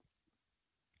diet.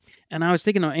 And I was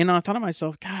thinking, I thought to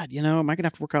myself, God, am I going to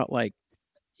have to work out like,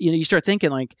 you start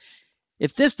thinking like,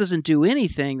 if this doesn't do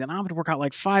anything, then I'm going to work out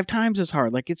like 5 times as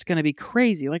hard. Like it's going to be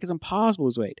crazy. Like it's impossible to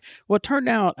lose weight. Well, it turned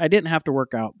out I didn't have to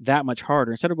work out that much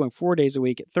harder. Instead of going 4 days a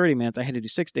week at 30 minutes, I had to do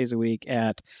 6 days a week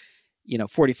at,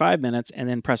 45 minutes. And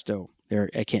then presto, there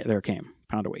came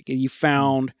pound a week. You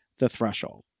found the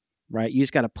threshold, right? You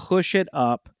just got to push it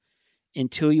up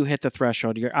until you hit the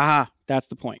threshold. You're, that's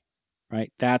the point,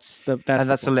 right? That's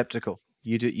elliptical.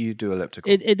 You do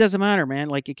elliptical. It doesn't matter, man.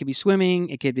 Like it could be swimming,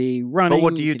 it could be running. But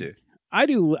what do you do? I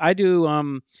do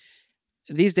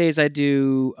these days I have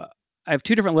 2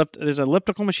 different there's an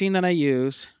elliptical machine that I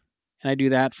use, and I do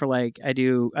that for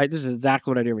this is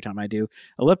exactly what I do every time. I do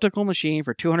elliptical machine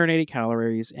for 280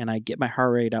 calories, and I get my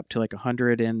heart rate up to like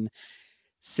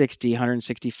 160,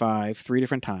 165 3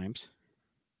 different times.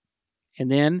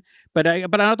 And then but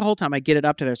not the whole time. I get it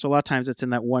up to there. So a lot of times it's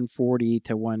in that 140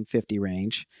 to 150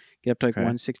 range. Get up to like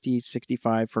 160,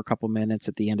 65 for a couple minutes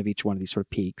at the end of each one of these sort of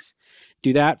peaks.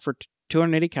 Do that for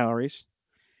 280 calories.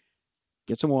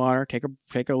 Get some water, take a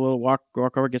little walk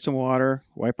over, get some water,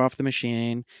 wipe off the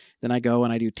machine. Then I go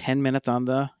and I do 10 minutes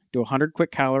do 100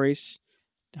 quick calories,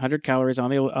 100 calories on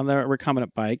the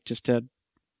recumbent bike just to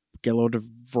get a little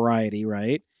variety,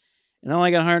 right? And then I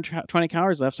only got 120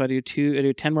 calories left, so I do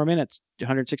 10 more minutes,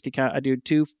 160. I do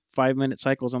 2 5-minute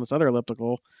cycles on this other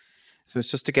elliptical. So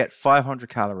it's just to get 500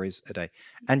 calories a day,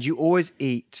 and you always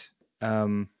eat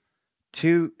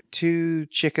two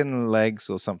chicken legs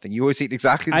or something. You always eat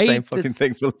exactly the same fucking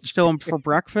thing for lunch. So for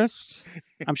breakfast,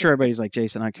 I'm sure everybody's like,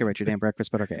 Jason, I don't care about your damn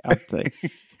breakfast, but okay. I'll tell you.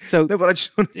 So no, but I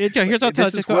just here's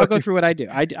I'll go through what I do.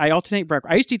 I alternate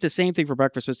breakfast. I used to eat the same thing for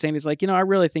breakfast, but Sandy's like, I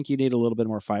really think you need a little bit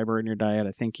more fiber in your diet.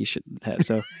 I think you should have.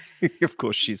 So of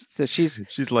course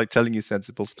she's like telling you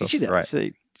sensible stuff. She does. Right. So,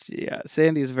 yeah,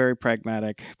 Sandy is a very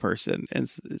pragmatic person, and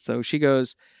so she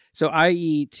goes. So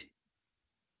I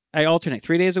alternate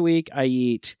 3 days a week. I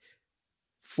eat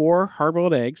 4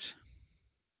 hard-boiled eggs,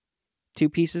 2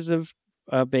 pieces of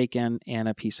bacon, and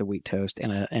a piece of wheat toast,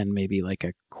 and maybe like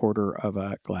a quarter of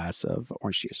a glass of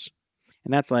orange juice.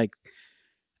 And that's like,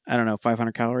 I don't know,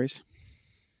 500 calories.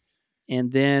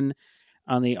 And then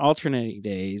on the alternating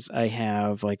days, I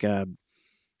have like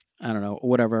I don't know,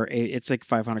 whatever. It's like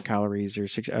 500 calories or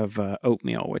 6 of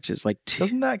oatmeal, which is like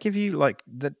Doesn't that give you like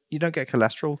that? You don't get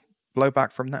cholesterol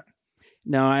blowback from that?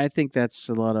 No, I think that's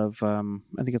a lot of. It's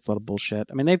a lot of bullshit.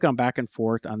 I mean, they've gone back and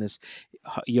forth on this.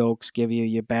 Yolks give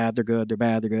you bad, they're good, they're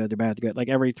bad, they're good, they're bad, they're good. Like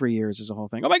every 3 years is a whole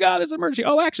thing. Oh my God, this is an emergency.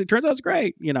 Oh, actually, turns out it's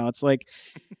great. It's like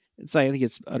It's like, I think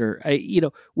it's utter.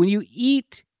 When you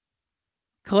eat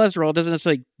cholesterol, it doesn't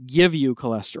necessarily give you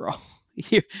cholesterol.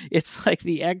 It's like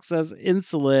the excess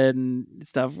insulin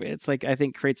stuff. It's like, I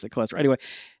think, creates the cholesterol. Anyway,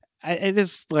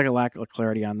 there's like a lack of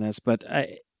clarity on this, but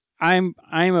I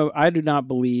do not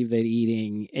believe that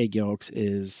eating egg yolks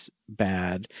is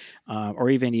bad, or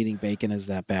even eating bacon is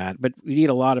that bad. But you eat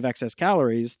a lot of excess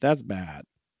calories, that's bad.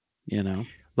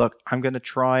 Look, I'm going to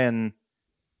try and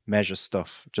measure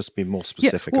stuff. Just be more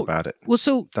specific about it. Well,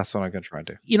 so that's what I'm going to try and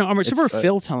do. I remember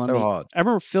Phil telling me. Hard. I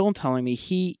remember Phil telling me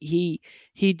he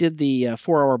did the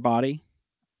 4-Hour Body,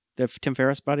 the Tim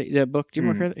Ferriss body, the book. Do you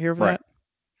remember hear of that?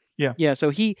 Yeah. Yeah. So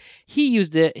he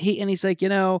used it. He's like,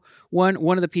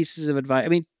 one of the pieces of advice. I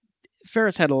mean,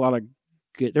 Ferriss had a lot of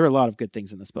good. There were a lot of good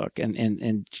things in this book,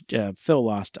 and Phil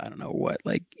lost, I don't know what,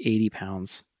 like 80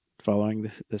 pounds following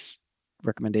this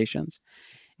recommendations,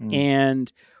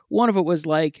 and one of it was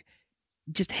like,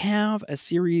 just have a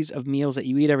series of meals that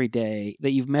you eat every day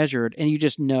that you've measured, and you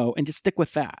just know, and just stick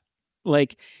with that.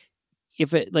 Like,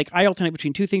 I alternate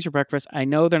between 2 things for breakfast. I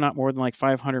know they're not more than like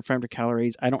 500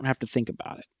 calories. I don't have to think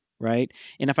about it. Right.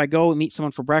 And if I go meet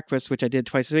someone for breakfast, which I did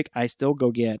twice a week, I still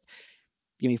go give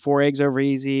me 4 eggs over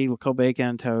easy, cold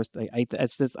bacon, toast.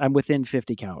 I'm within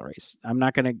 50 calories. I'm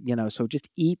not going to, so just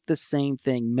eat the same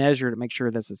thing, measure to make sure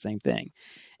that's the same thing.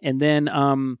 And then,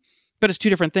 but it's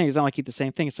 2 different things. It's not like eat the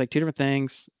same thing. It's like 2 different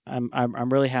things.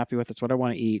 I'm really happy with it. It's what I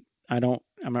want to eat. I'm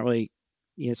not really,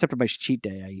 except for my cheat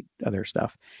day, I eat other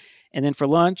stuff. And then for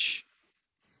lunch,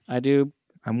 I do.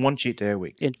 I'm 1 cheat day a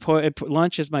week.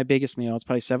 Lunch is my biggest meal. It's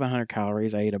probably 700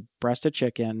 calories. I eat a breast of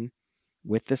chicken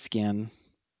with the skin,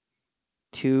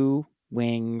 2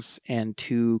 wings, and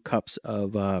 2 cups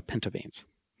of pinto beans.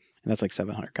 And that's like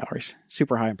 700 calories.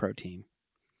 Super high in protein.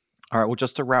 All right. Well,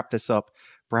 just to wrap this up,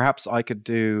 perhaps I could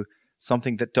do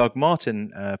something that Doug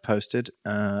Martin posted,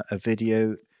 a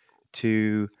video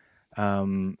to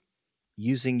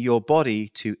using your body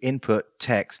to input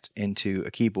text into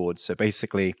a keyboard. So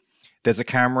basically, there's a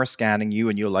camera scanning you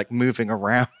and you're like moving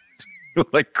around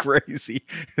like crazy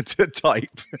to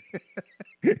type.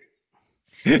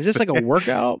 Is this like a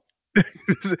workout?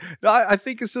 I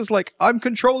think it's just like, I'm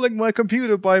controlling my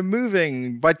computer by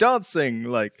moving, by dancing.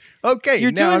 Like, okay,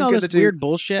 you're now doing I'm all this do... weird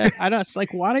bullshit. It's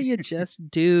like, why don't you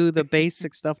just do the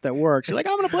basic stuff that works? You're like,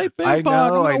 I'm going to play ping pong. I'm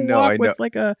going to walk with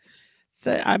like a...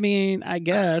 I mean, I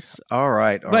guess. All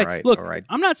right. Look,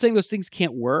 I'm not saying those things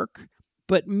can't work,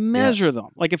 but measure them.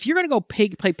 Like, if you're going to go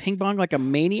play ping pong like a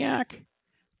maniac,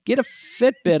 get a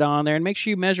Fitbit on there and make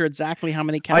sure you measure exactly how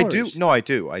many calories. I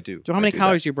do. So how many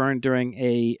calories you burn during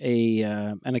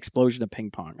an explosion of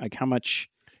ping pong? Like how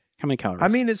many calories? I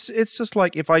mean, it's just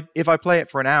like if I play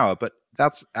it for an hour, but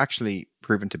that's actually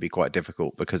proven to be quite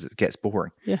difficult because it gets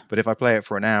boring. Yeah. But if I play it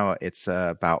for an hour, it's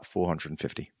about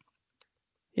 450.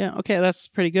 Yeah, okay, that's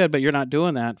pretty good, but you're not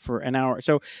doing that for an hour.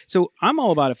 So I'm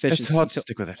all about efficiency. It's hard to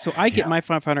stick with it. So I get my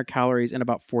 500 calories in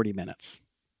about 40 minutes.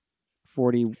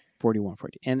 41,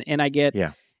 40. And I get,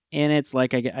 and it's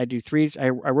like I do 3, I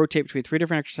rotate between 3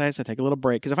 different exercises. I take a little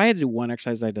break. Because if I had to do one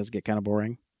exercise, that does get kind of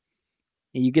boring.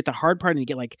 And you get the hard part and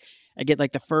I get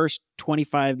like the first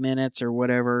 25 minutes or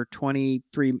whatever,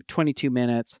 22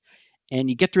 minutes. And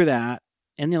you get through that.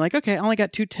 And you're like, okay, I only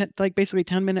got basically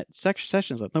 10-minute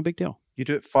sessions left. No big deal. You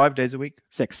do it 5 days a week?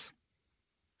 6.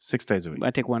 6 days a week.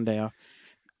 I take 1 day off.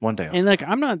 1 day off. And like,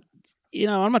 I'm not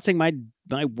saying my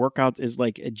workout is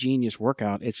like a genius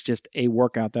workout. It's just a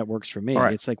workout that works for me.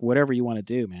 Right. It's like whatever you want to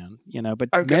do, man. But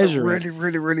I'm measure really,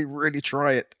 really, really, really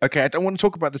try it. Okay, I don't want to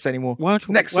talk about this anymore. Why don't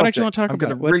you want to talk about it? I'm going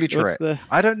to really try it.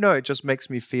 I don't know. It just makes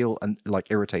me feel like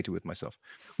irritated with myself.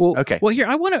 Well, okay. Well, here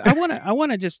I want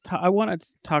to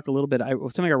talk a little bit.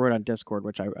 Something I wrote on Discord,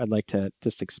 which I'd like to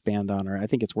just expand on, or I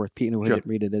think it's worth Pete who didn't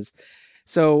read it is.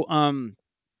 So,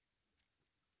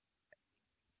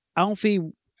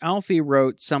 Alfie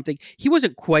wrote something. He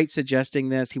wasn't quite suggesting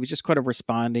this. He was just kind of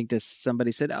responding to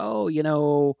somebody said, oh,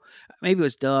 maybe it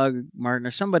was Doug Martin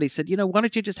or somebody said, why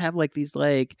don't you just have like these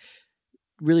like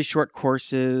really short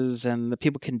courses and the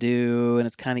people can do, and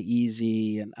it's kind of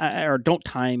easy, and or don't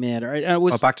time it. Or it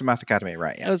was back to Math Academy,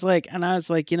 right? Yeah. I was like, I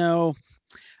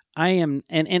am,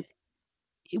 and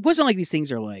it wasn't like these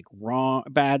things are like wrong,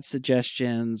 bad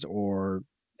suggestions, or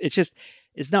it's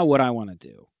not what I want to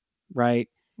do. Right.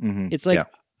 Mm-hmm. It's like,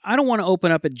 I don't want to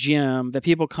open up a gym that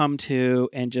people come to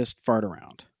and just fart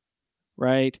around,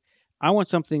 right? I want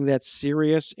something that's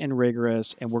serious and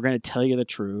rigorous, and we're going to tell you the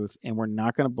truth, and we're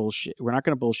not going to bullshit. We're not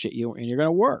going to bullshit you, and you're going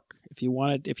to work if you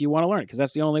want to learn it, because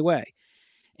that's the only way.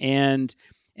 And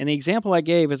the example I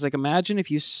gave is like, imagine if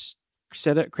you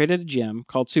created a gym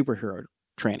called Superhero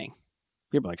Training,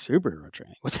 People are like, superhero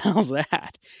training? What the hell's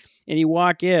that? And you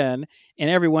walk in, and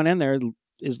everyone in there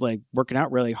is like working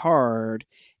out really hard.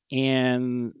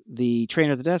 And the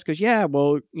trainer at the desk goes, yeah,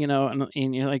 well,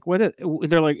 and you're like,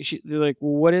 they're like,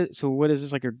 well, what is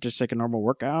this, like, just like a normal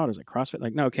workout? Is it CrossFit?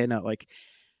 Like, no, okay, no, like,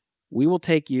 we will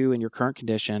take you in your current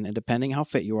condition, and depending how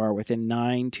fit you are, within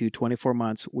 9 to 24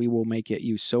 months, we will make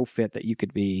you so fit that you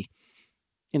could be,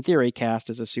 in theory, cast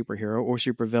as a superhero or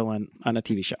supervillain on a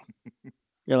TV show.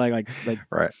 You're like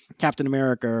right. Captain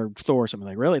America or Thor or something.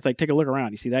 Like, really? It's like, take a look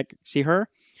around. You see that? See her?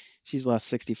 She's lost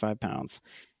 65 pounds.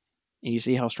 And you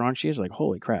see how strong she is? Like,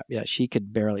 holy crap. Yeah, she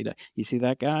could barely die. You see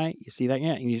that guy? You see that?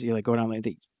 Yeah. And you see, like, go down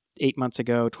like 8 months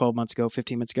ago, 12 months ago,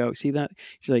 15 months ago. See that?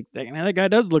 She's like, that guy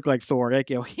does look like Thor. Like,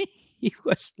 he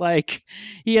was like,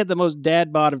 he had the most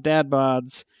dad bod of dad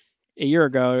bods a year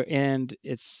ago, and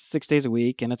it's 6 days a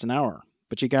week, and it's an hour.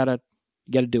 But you gotta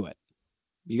do it.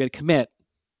 You gotta commit.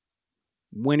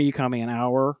 When are you coming? An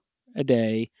hour a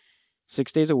day,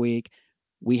 6 days a week.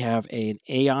 We have an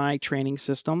AI training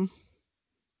system.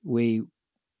 Which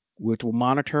will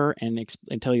monitor and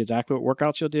tell you exactly what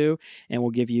workouts you'll do, and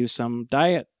we'll give you some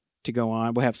diet to go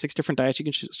on. We'll have 6 different diets you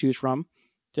can choose from.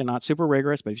 They're not super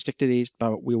rigorous, but if you stick to these,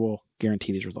 but we will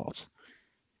guarantee these results.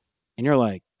 And you're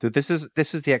like, so this is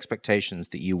the expectations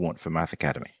that you want for Math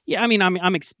Academy. Yeah, I mean, I'm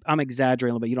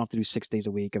exaggerating a little bit. You don't have to do 6 days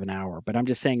a week of an hour, but I'm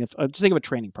just saying, just think of a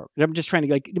training program. I'm just trying to,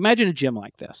 like, imagine a gym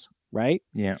like this, right?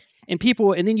 Yeah. And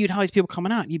then you'd have all these people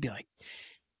coming out, and you'd be like,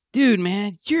 dude,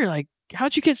 man, you're like,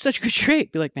 how'd you get such good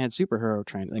shape? Be like, man, superhero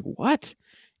training. Like, what?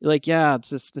 You're like, yeah, it's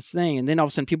this thing. And then all of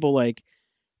a sudden people like,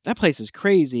 that place is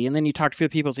crazy. And then you talk to a few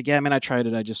people, it's like, yeah, man, I tried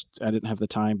it. I didn't have the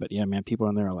time. But yeah, man, people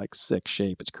in there are like sick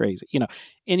shape. It's crazy.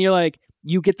 And you're like,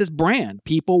 you get this brand.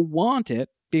 People want it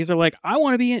because they're like, I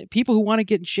want to be people who want to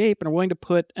get in shape and are willing to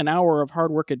put an hour of hard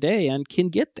work a day and can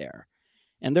get there.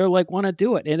 And they're like, want to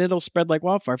do it. And it'll spread like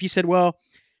wildfire. If you said, well,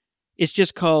 it's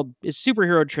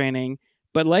superhero training,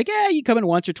 but like, you come in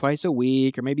once or twice a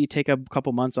week, or maybe you take a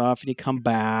couple months off and you come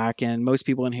back, and most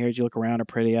people in here, as you look around, are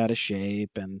pretty out of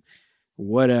shape and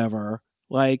whatever.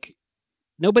 Like,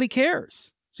 nobody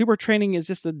cares. Super training is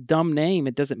just a dumb name.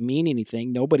 It doesn't mean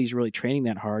anything. Nobody's really training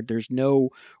that hard. There's no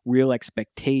real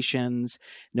expectations.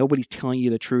 Nobody's telling you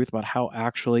the truth about how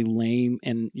actually lame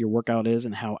and your workout is,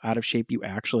 and how out of shape you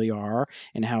actually are,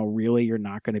 and how really you're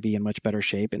not going to be in much better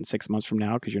shape in 6 months from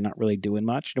now because you're not really doing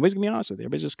much. Nobody's going to be honest with you.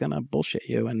 Everybody's just going to bullshit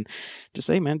you and just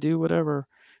say, man, do whatever.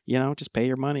 Just pay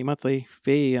your monthly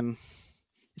fee. And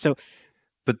so,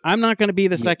 but I'm not going to be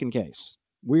the second case.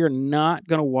 We are not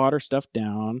going to water stuff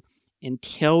down and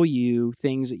tell you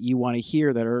things that you want to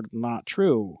hear that are not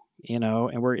true, and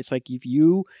it's like, if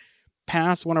you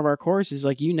pass one of our courses,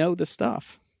 like, the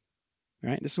stuff,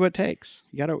 right? This is what it takes.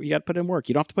 You gotta put in work.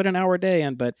 You don't have to put an hour a day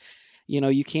in, but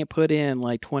you can't put in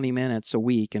like 20 minutes a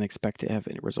week and expect to have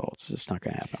any results. It's just not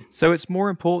going to happen. So it's more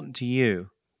important to you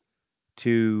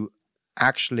to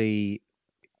actually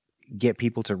get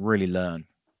people to really learn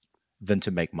than to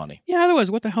make money. Yeah.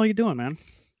 Otherwise, what the hell are you doing, man?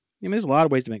 There's a lot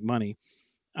of ways to make money.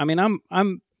 I mean, I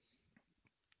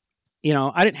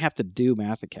didn't have to do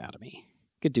Math Academy.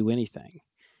 I could do anything.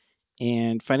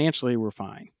 And financially, we're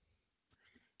fine.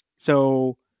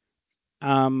 So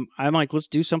I'm like, let's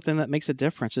do something that makes a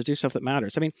difference. Let's do stuff that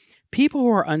matters. I mean, people who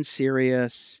are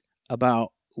unserious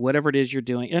about whatever it is you're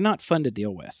doing, they're not fun to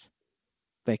deal with.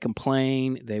 They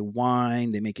complain, they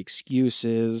whine, they make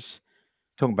excuses.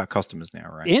 Talking about customers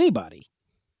now, right? Anybody.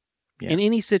 Yeah. In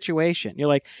any situation.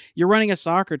 You're running a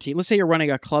soccer team. Let's say you're running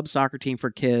a club soccer team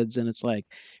for kids, and it's like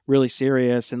really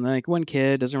serious. And like one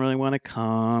kid doesn't really want to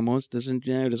come, doesn't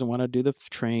want to do the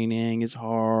training. It's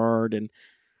hard. And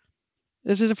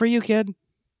this isn't for you, kid.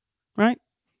 Right?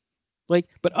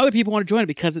 But other people want to join it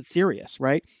because it's serious,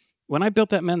 right? When I built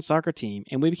that men's soccer team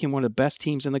and we became one of the best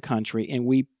teams in the country, and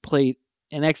we played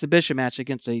an exhibition match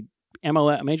against a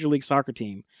Major League Soccer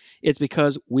team, it's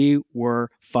because we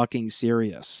were fucking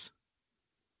serious.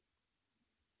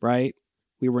 Right?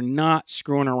 We were not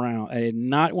screwing around. I did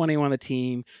not want anyone on the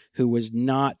team who was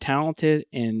not talented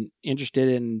and interested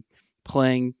in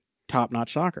playing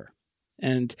top-notch soccer.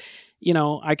 And,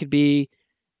 I could be,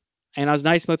 and I was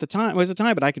nice most of the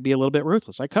time, but I could be a little bit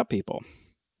ruthless. I cut people.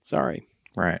 Sorry.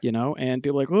 Right. And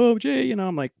people are like, oh, Jay,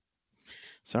 I'm like,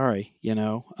 sorry, because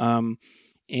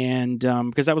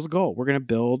that was the goal. We're going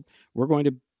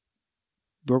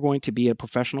to be a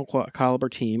professional caliber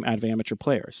team out of amateur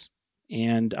players.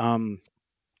 And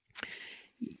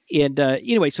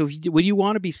anyway, so when you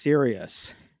want to be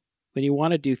serious, when you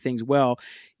want to do things well,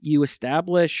 you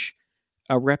establish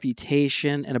a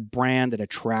reputation and a brand that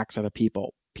attracts other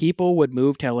people. People would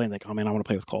move to LA and like, oh man, I want to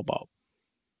play with Cobalt.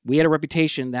 We had a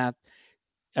reputation that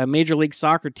a Major League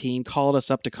Soccer team called us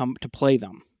up to come to play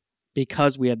them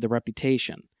because we had the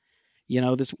reputation. You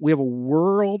know, we have a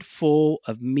world full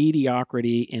of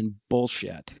mediocrity and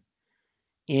bullshit.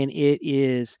 And it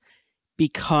is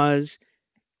because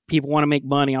people want to make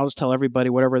money. I'll just tell everybody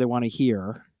whatever they want to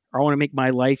hear. Or I want to make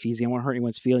my life easy. I don't want to hurt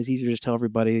anyone's feelings. It's easier to just tell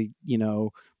everybody, you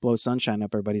know, blow sunshine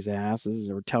up everybody's asses,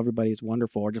 or tell everybody it's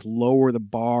wonderful, or just lower the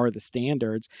bar, the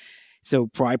standards. So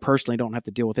I personally don't have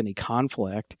to deal with any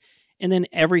conflict. And then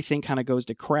everything kind of goes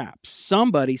to crap.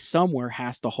 Somebody somewhere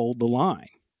has to hold the line,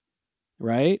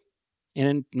 right? And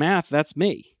in math, that's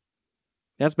me.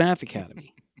 That's Math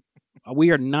Academy.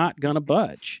 We are not going to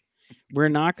budge. We're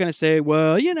not going to say,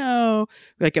 well, you know,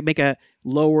 like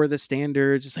lower the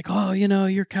standards. It's like, oh, you know,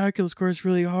 your calculus course is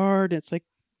really hard. It's like,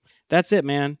 that's it,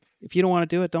 man. If you don't want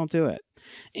to do it, don't do it.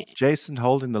 Jason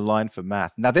holding the line for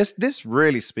math. Now, this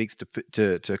really speaks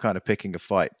to kind of picking a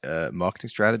fight marketing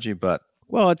strategy, but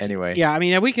anyway. Yeah, I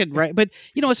mean, we could write, but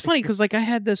you know, it's funny because like I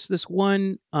had this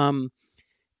one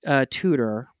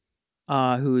tutor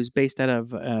who is based out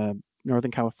of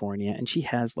Northern California, and she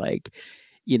has like,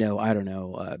 you know, I don't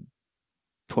know,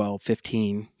 12,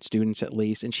 15 students at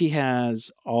least, and she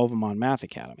has all of them on Math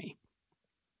Academy.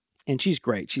 And she's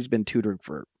great. She's been tutoring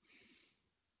for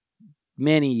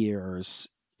many years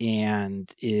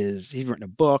and she's written a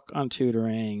book on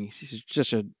tutoring. She's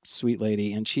just a sweet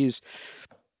lady. And she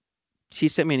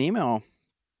sent me an email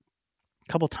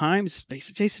a couple times. They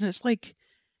said, Jason, it's like,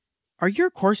 are your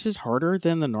courses harder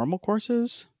than the normal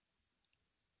courses?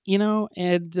 You know,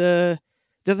 and have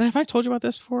I told you about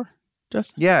this before,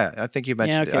 Justin? Yeah, I think you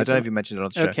mentioned it. I don't know if you mentioned it on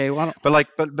the show. Okay, well,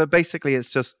 but basically,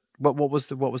 it's just what was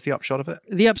the upshot of it?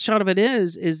 The upshot of it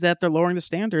is that they're lowering the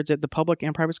standards at the public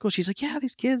and private schools. She's like, yeah,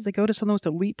 these kids, they go to some of the most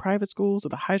elite private schools or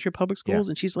the highest rate public schools,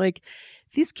 and she's like,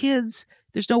 these kids,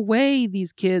 there's no way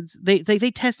these kids they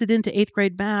tested into 8th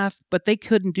grade math, but they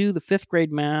couldn't do the 5th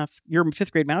grade math, your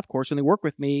 5th grade math course, and they work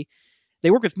with me.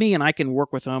 They work with me, and I can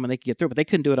work with them, and they can get through, but they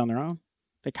couldn't do it on their own.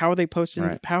 Like, how are they posting?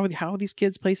 Right. How are these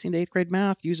kids placing to 8th grade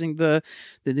math using the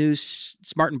new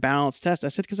Smart and Balanced test? I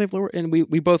said, because they've lowered, and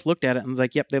we both looked at it and was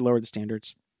like, yep, they lowered the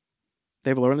standards.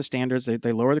 They've lowered the standards.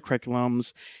 They lower the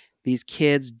curriculums. These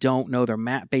kids don't know their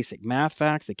basic math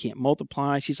facts. They can't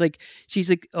multiply. She's like,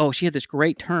 oh, she had this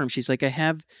great term. She's like,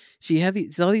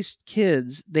 all these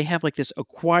kids, they have like this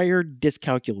acquired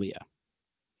dyscalculia.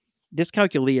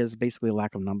 Dyscalculia is basically a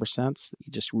lack of number sense.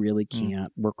 You just really can't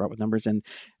work right with numbers. And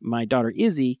my daughter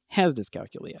Izzy has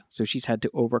dyscalculia, so she's had to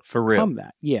overcome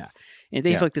that. Yeah, and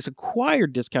they have like this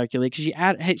acquired dyscalculia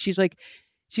because she's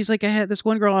like, I had this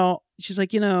one girl. She's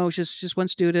like, you know, just one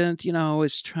student, you know,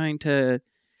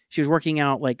 she was working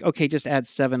out like, okay, just add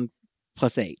 7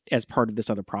 plus 8 as part of this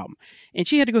other problem, and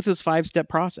she had to go through this 5-step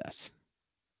process.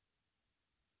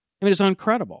 I mean, it's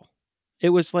incredible. It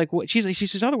was like what she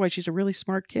says. Otherwise, she's a really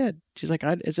smart kid. She's like,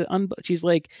 she's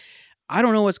like, I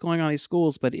don't know what's going on in these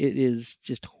schools, but it is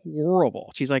just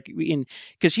horrible. She's like,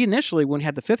 because she initially, when we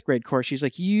had the 5th grade course, she's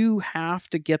like, you have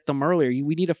to get them earlier.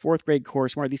 We need a 4th grade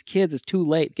course more. These kids, it's too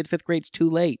late. Get 5th grade, it's too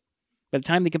late. By the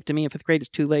time they come to me in 5th grade, it's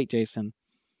too late, Jason.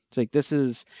 It's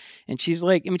like, and she's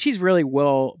like, I mean, she's really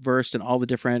well versed in all the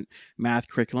different math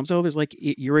curriculums. Oh, there's like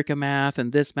Eureka math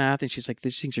and this math. And she's like,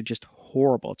 these things are just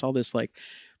horrible. It's all this like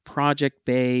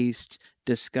project-based,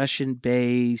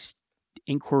 discussion-based,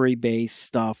 inquiry-based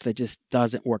stuff that just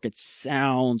doesn't work. It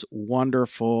sounds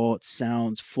wonderful. It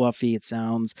sounds fluffy. It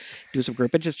sounds do some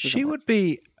great, but just she would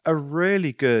be a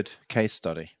really good case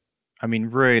study. I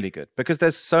mean, really good, because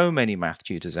there's so many math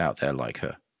tutors out there like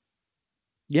her.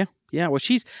 Yeah. Well,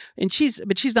 she's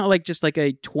not like just like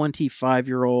a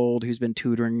 25-year-old who's been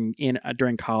tutoring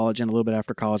during college and a little bit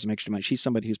after college and makes money. She's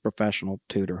somebody who's a professional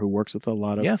tutor who works with a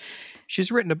lot of. Yeah,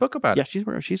 she's written a book about it. Yeah, she's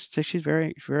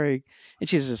very, very, and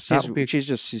she's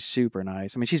super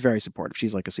nice. I mean, she's very supportive.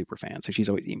 She's like a super fan, so she's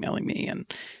always emailing me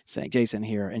and saying, "Jason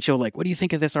here," and she'll like, "What do you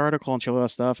think of this article?" and she'll all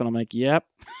stuff, and I'm like, "Yep,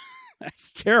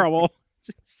 that's terrible."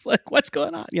 It's like, what's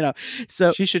going on? You know,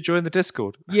 so she should join the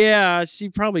Discord. Yeah, she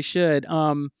probably should.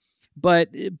 But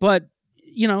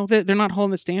you know, they're not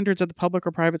holding the standards at the public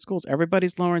or private schools.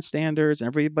 Everybody's lowering standards.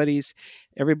 Everybody's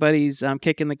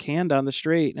kicking the can down the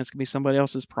street, and it's gonna be somebody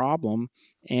else's problem.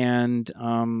 And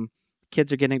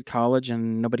kids are getting to college,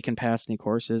 and nobody can pass any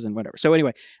courses and whatever. So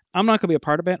anyway, I'm not gonna be a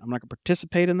part of it. I'm not gonna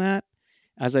participate in that.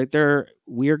 As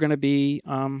we are going to be,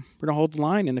 we're going to hold the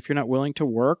line. And if you're not willing to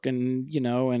work, and you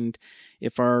know, and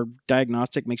if our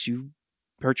diagnostic makes you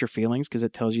hurt your feelings because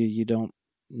it tells you don't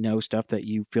know stuff that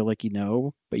you feel like you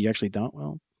know, but you actually don't,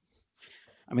 well,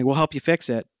 I mean, we'll help you fix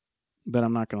it, but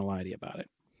I'm not going to lie to you about it.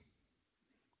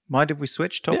 Mind if we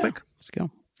switch topic? Yeah, let's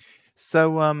go.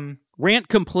 So, rant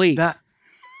complete.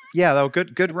 Yeah, though,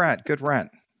 good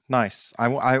rant. Nice.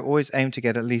 I always aim to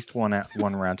get at least one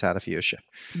rant out of your show.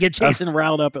 Get Jason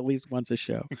riled up at least once a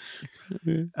show.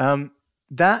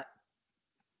 That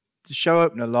show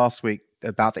opener last week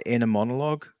about the inner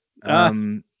monologue.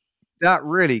 That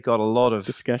really got a lot of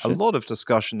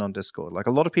discussion on Discord. Like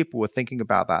a lot of people were thinking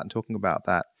about that and talking about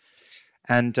that.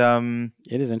 And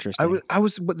it is interesting. I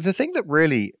was the thing that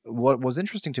really what was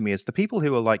interesting to me is the people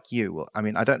who are like you. Well, I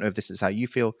mean, I don't know if this is how you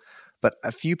feel, but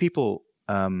a few people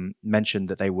mentioned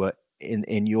that they were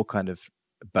in your kind of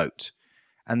boat,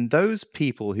 and those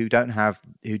people who don't have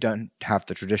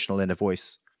the traditional inner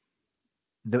voice,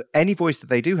 any voice that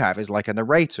they do have is like a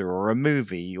narrator or a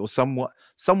movie or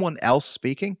someone else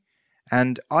speaking.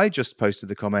 And I just posted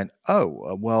the comment,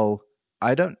 "Oh, well,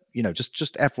 I don't,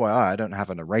 just FYI, I don't have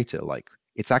a narrator. Like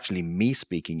it's actually me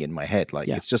speaking in my head. Like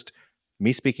it's just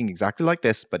me speaking exactly like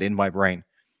this, but in my brain."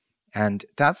 And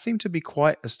that seemed to be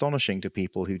quite astonishing to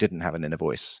people who didn't have an inner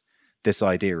voice. This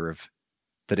idea of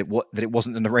that it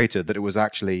wasn't a narrator, that it was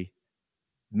actually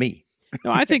me.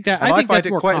 No, I think that's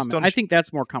more common. I think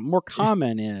that's more common. More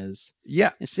common is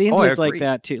it seems like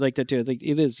that too. Like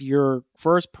it is your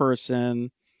first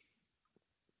person.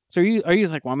 So are you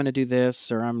like, well, I'm going to do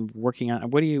this, or I'm working on.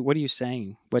 What are you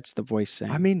saying? What's the voice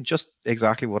saying? I mean, just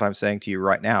exactly what I'm saying to you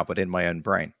right now, but in my own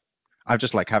brain. I'm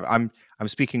just like I'm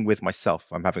speaking with myself.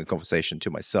 I'm having a conversation to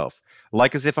myself,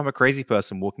 like as if I'm a crazy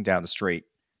person walking down the street,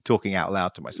 talking out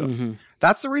loud to myself. Mm-hmm.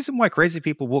 That's the reason why crazy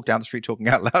people walk down the street talking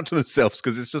out loud to themselves,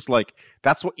 because it's just like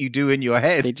that's what you do in your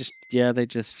head. They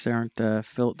just aren't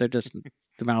filled. They're just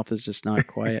the mouth is just not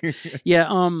quiet. Yeah.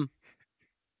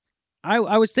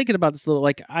 I was thinking about this a little.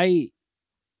 Like I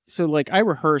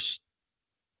rehearse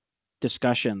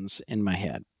discussions in my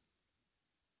head.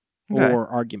 Okay. Or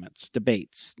arguments,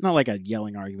 debates, not like a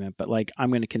yelling argument, but like I'm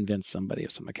going to convince somebody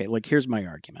of something. Okay, like here's my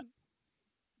argument.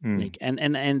 Like, and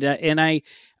I'm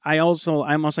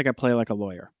almost like I play like a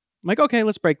lawyer. I'm like, okay,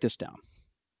 let's break this down.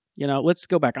 Let's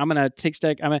go back. I'm going to take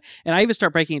step. And I even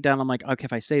start breaking it down. I'm like, okay,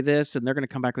 if I say this, and they're going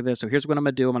to come back with this. So here's what I'm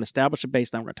going to do. I'm going to establish a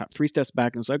baseline. I'm going to talk 3 steps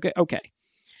back, and it's okay.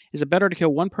 Is it better to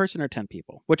kill 1 person or 10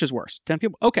 people? Which is worse? 10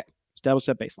 people. Okay, establish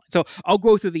that baseline. So I'll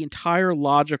go through the entire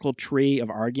logical tree of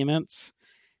arguments.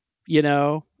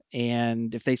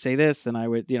 And if they say this, then I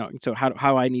would, so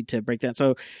how I need to break that.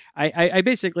 So I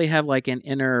basically have like an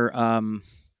inner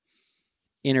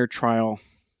trial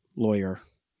lawyer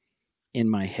in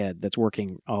my head that's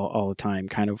working all the time,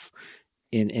 kind of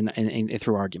in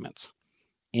through arguments.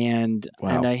 And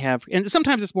and I have, and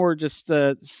sometimes it's more just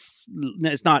it's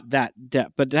not that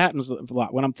depth, but it happens a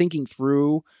lot when I'm thinking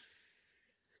through.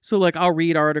 So like I'll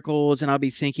read articles and I'll be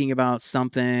thinking about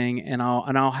something, and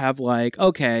I'll have like,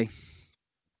 okay,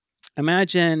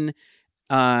 imagine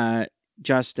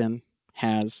Justin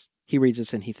he reads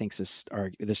this and he thinks this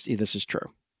is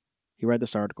true. He read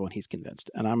this article and he's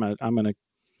convinced, and I'm gonna,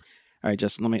 all right,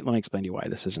 Justin, let me explain to you why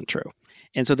this isn't true.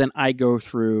 And so then I go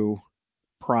through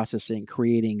processing,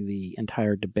 creating the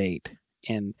entire debate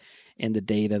and the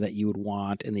data that you would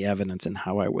want and the evidence and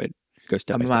how I would go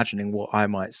step by step. I'm imagining what I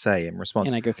might say in response.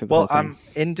 And I go through the whole thing.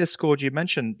 In Discord, you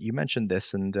mentioned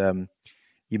this, and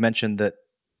you mentioned that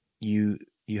you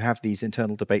have these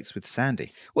internal debates with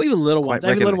Sandy. Well, even little ones. I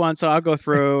have little ones, so I'll go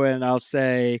through and I'll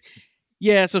say,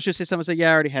 yeah. So she'll say something. Say, yeah,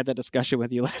 I already had that discussion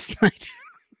with you last night.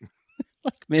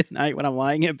 Like midnight when I'm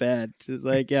lying in bed. She's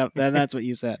like, yeah, that's what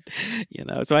you said.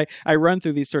 So I run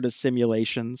through these sort of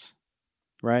simulations,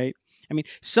 right? I mean,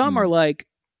 some are like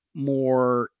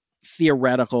more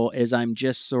theoretical, as I'm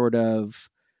just sort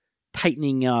of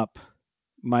tightening up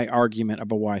my argument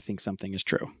about why I think something is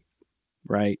true,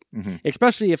 right? Mm-hmm.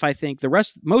 Especially if I think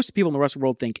most people in the rest of the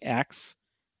world think X,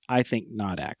 I think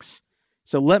not X.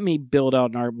 So let me build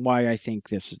out why I think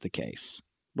this is the case.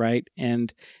 Right.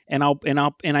 And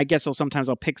I guess sometimes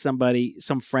I'll pick somebody,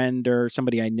 some friend or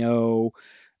somebody I know,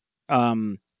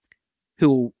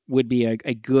 who would be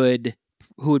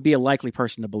who would be a likely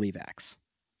person to believe X.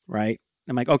 Right.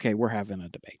 I'm like, okay, we're having a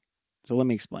debate. So let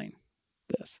me explain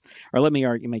this, or let me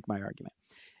make my argument.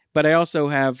 But I also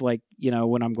have like,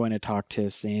 when I'm going to talk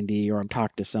to Sandy or I'm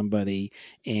talking to somebody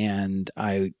and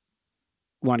I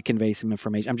want to convey some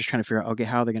information, I'm just trying to figure out, okay,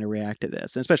 how they're going to react to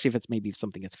this. And especially if it's maybe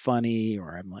something that's funny,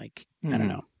 or I'm like, I don't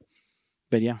know.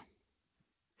 But yeah.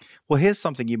 Well, here's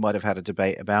something you might have had a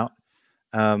debate about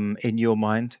in your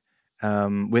mind,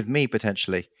 with me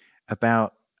potentially,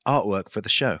 about artwork for the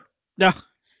show. No.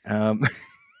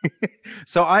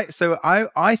 So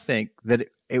I think that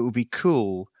it would be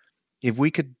cool if we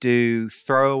could do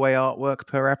throwaway artwork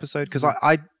per episode, because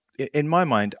I in my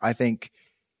mind, I think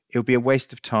it would be a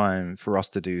waste of time for us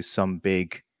to do some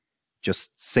big,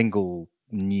 just single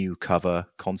new cover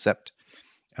concept.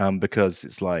 because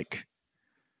it's like,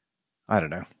 I don't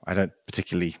know. I don't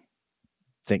particularly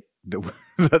think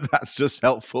that that's just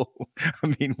helpful.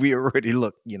 I mean, we already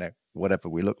look, whatever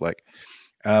we look like.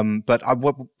 But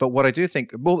what I do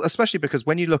think, well, especially because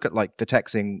when you look at like the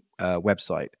Texing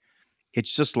website,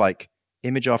 it's just like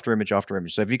image after image after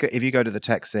image. So if you go to the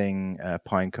Texing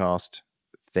Pinecast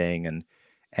thing and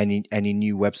any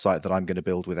new website that I'm going to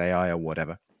build with AI or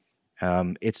whatever,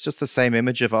 it's just the same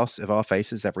image of our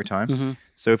faces every time. Mm-hmm.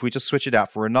 So if we just switch it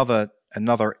out for another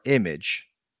image,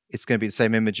 it's going to be the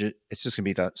same image. It's just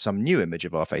going to be some new image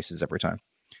of our faces every time.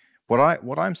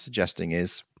 What I'm suggesting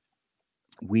is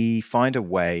we find a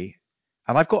way,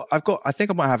 and I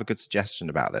think I might have a good suggestion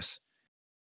about this.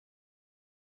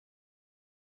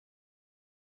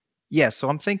 Yeah, so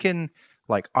I'm thinking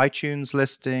like iTunes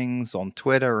listings on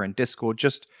Twitter and Discord,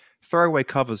 just throwaway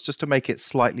covers just to make it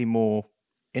slightly more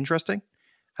interesting.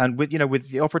 And with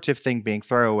the operative thing being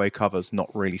throwaway covers, not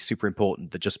really super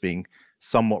important, they're just being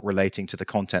somewhat relating to the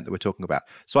content that we're talking about.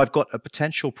 So I've got a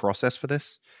potential process for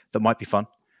this that might be fun,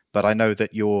 but I know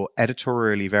that you're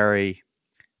editorially very,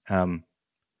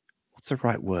 what's the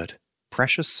right word?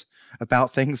 Precious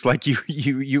about things. Like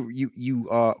you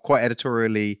are quite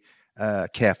editorially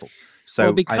careful.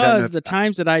 So because the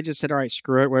times that I just said, all right,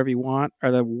 screw it, whatever you want,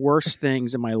 are the worst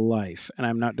things in my life, and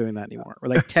I'm not doing that anymore. Or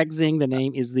like Texing, the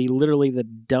name is literally the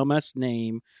dumbest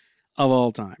name of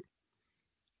all time.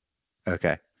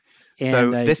 Okay.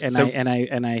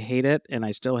 And I hate it, and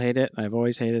I still hate it, and I've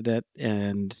always hated it.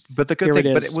 And but the good thing,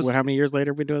 it is. How many years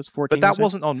later we do this? 14. But that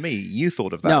wasn't on me. You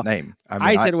thought of that name.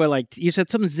 I said, well, like you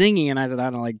said something zinging, and I said, I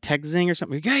don't know, like Texing or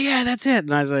something. Yeah, that's it.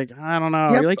 And I was like, I don't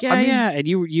know. You're like, yeah.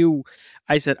 And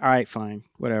I said, all right, fine,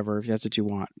 whatever, if that's what you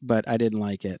want. But I didn't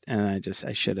like it, and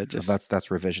I should have just. That's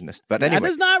revisionist. But anyway, that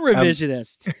is not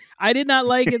revisionist. I did not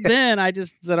like it then. I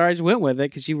just said, I just went with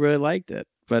it because you really liked it.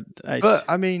 But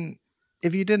I mean.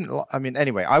 If you didn't, I mean,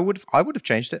 anyway, I would have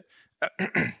changed it.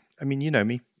 I mean, you know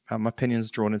me, my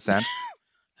opinions drawn in sand.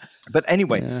 But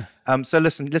anyway, so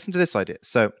listen to this idea.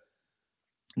 So,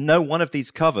 no one of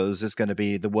these covers is going to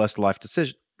be the worst life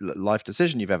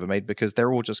decision you've ever made, because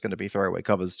they're all just going to be throwaway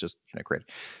covers, just created.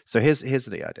 So here's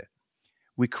the idea: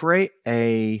 we create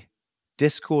a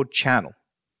Discord channel,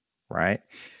 right?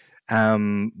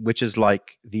 Which is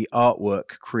like the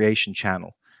artwork creation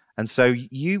channel. And so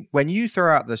when you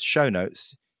throw out the show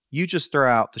notes, you just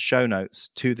throw out the show notes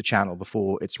to the channel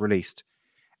before it's released.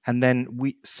 And then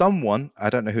someone, I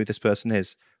don't know who this person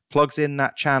is, plugs in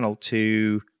that channel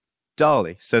to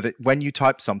DALL-E so that when you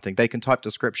type something, they can type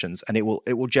descriptions and it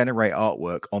will generate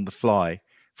artwork on the fly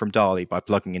from DALL-E by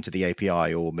plugging into the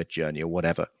API or Midjourney or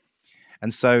whatever.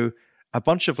 And so a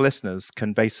bunch of listeners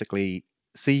can basically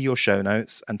see your show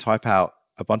notes and type out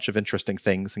a bunch of interesting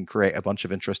things and create a bunch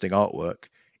of interesting artwork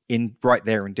right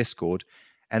there in Discord,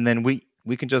 and then we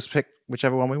can just pick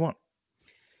whichever one we want.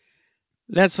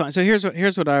 That's fine. So here's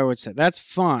what I would say. That's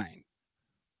fine.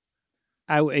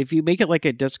 If you make it like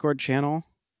a Discord channel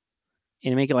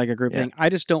and make it like a group thing, I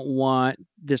just don't want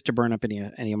this to burn up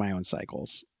any of my own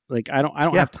cycles. Like I don't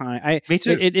have time. Me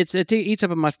too. It eats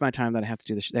up much of my time that I have to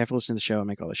do this. I have to listen to the show and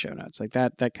make all the show notes. Like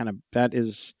that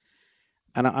is.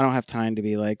 I don't have time to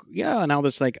be like, now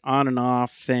this like on and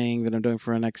off thing that I'm doing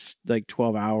for the next like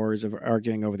 12 hours of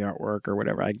arguing over the artwork or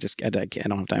whatever. I don't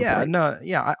have time for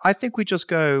it. I think we just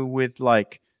go with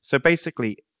like, so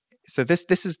basically, so this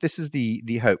is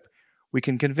the hope. We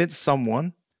can convince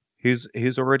someone who's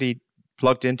already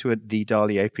plugged into the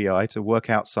DALL-E API to work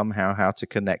out somehow how to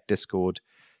connect Discord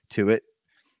to it.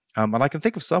 And I can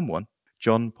think of someone,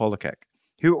 John Polakek,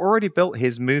 who already built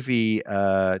his movie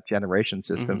generation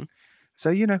system. Mm-hmm.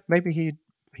 So, maybe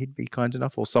he'd be kind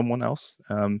enough, or someone else,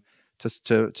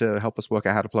 to help us work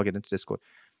out how to plug it into Discord.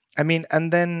 I mean,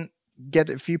 and then get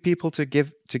a few people to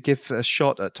give a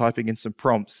shot at typing in some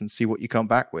prompts and see what you come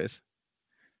back with.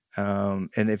 And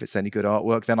if it's any good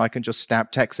artwork, then I can just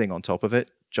stamp Texing on top of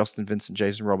it. Justin Vincent,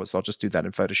 Jason Roberts. I'll just do that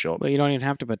in Photoshop. Well, you don't even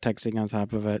have to put Texing on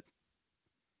top of it.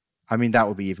 I mean, that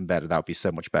would be even better. That would be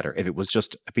so much better if it was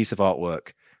just a piece of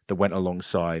artwork that went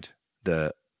alongside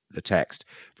the text,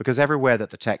 because everywhere that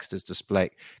the text is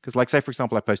displayed, because like say for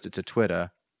example I posted to Twitter,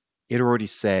 it already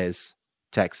says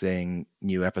Texing,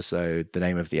 new episode, the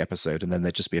name of the episode, and then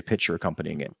there'd just be a picture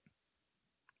accompanying it.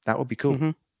 That would be cool.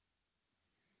 Mm-hmm.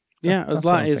 Yeah,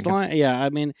 I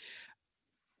mean,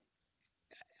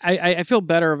 I feel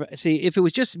better. See, if it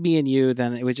was just me and you,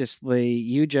 then it was just like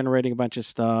you generating a bunch of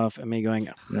stuff and me going,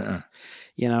 and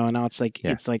now it's like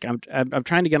I'm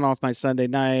trying to get off my Sunday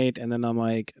night, and then I'm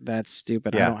like, that's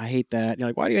stupid. I hate that. And you're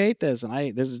like, why do you hate this? And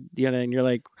and you're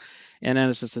like, and then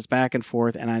it's just this back and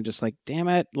forth, and I'm just like, damn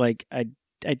it, like I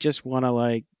just want to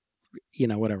like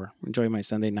whatever, enjoying my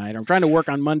Sunday night. Or I'm trying to work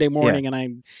on Monday morning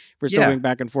and we're still going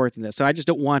back and forth in this. So I just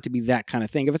don't want it to be that kind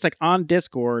of thing. If it's like on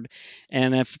Discord,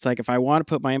 and if it's like, if I want to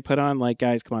put my input on, like,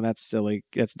 guys, come on, that's silly.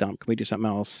 That's dumb. Can we do something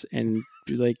else? And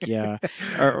be like, yeah.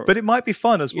 But it might be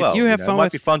fun as well. You have fun. It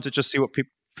might be fun to just see what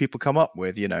people come up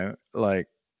with, like,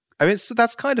 I mean, so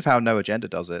that's kind of how No Agenda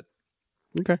does it.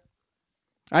 Okay.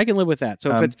 I can live with that.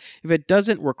 So if it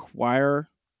doesn't require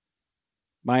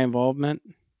my involvement,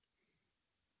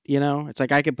 it's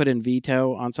like I could put in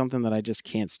veto on something that I just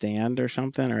can't stand or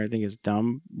something, or I think is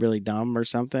dumb, really dumb or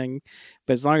something.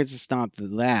 But as long as it's not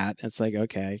that, it's like,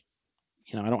 okay,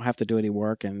 I don't have to do any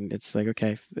work, and it's like,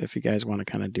 okay, if you guys want to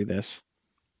kind of do this,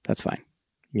 that's fine.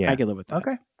 Yeah, I can live with that.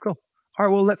 Okay, cool. All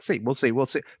right, well, let's see. We'll see.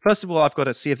 First of all, I've got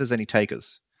to see if there's any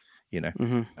takers.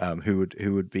 Who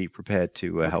would be prepared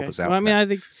to help us out. Well, I mean, I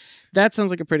think that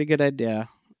sounds like a pretty good idea.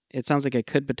 It sounds like it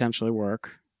could potentially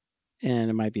work, and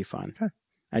it might be fun. Okay.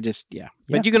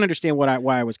 But you can understand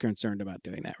why I was concerned about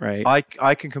doing that, right?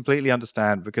 I can completely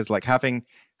understand, because like having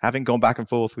gone back and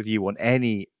forth with you on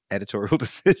any editorial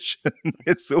decision,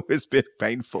 it's always been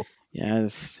painful.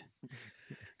 Yes.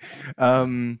 All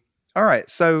right,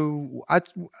 so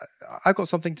I've got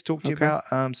something to talk to you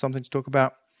about. Something to talk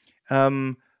about.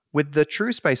 With the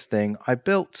TrueSpace thing, I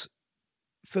built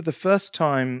for the first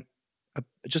time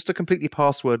just a completely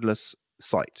passwordless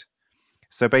site.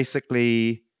 So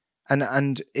basically,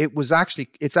 and it's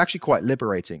actually quite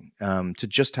liberating to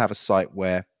just have a site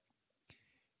where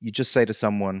you just say to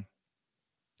someone,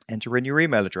 enter in your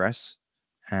email address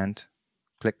and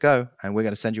click go, and we're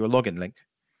going to send you a login link.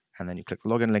 And then you click the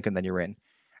login link, and then you're in.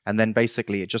 And then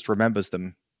basically it just remembers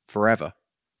them forever.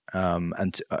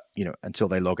 Until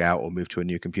they log out or move to a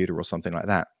new computer or something like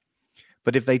that.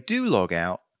 But if they do log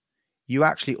out, you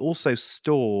actually also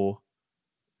store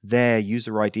their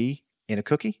user ID in a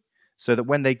cookie, so that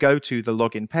when they go to the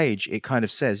login page, it kind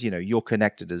of says, you're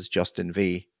connected as Justin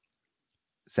V.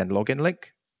 Send login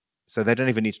link. So they don't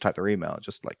even need to type their email.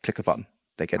 Just like click a button.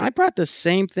 They get it. I brought the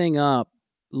same thing up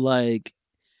like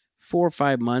 4 or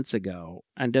 5 months ago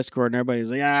on Discord, and everybody's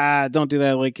like, don't do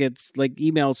that. Like, it's like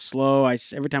email's slow.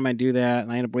 Every time I do that,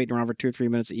 and I end up waiting around for 2 or 3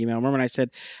 minutes of email. Remember when I said,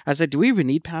 do we even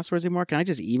need passwords anymore? Can I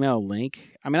just email a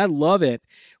link? I mean, I love it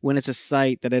when it's a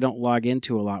site that I don't log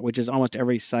into a lot, which is almost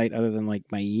every site other than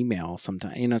like my email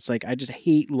sometimes. It's like, I just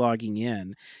hate logging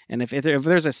in. And if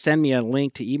there's a send me a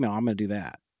link to email, I'm going to do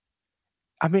that.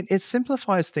 I mean, it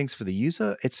simplifies things for the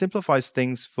user. It simplifies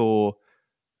things for...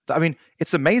 I mean,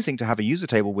 it's amazing to have a user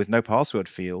table with no password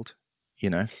field,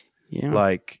 Yeah.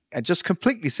 Like, it just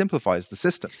completely simplifies the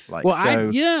system. Like,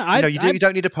 you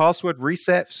don't need a password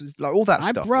reset, like all that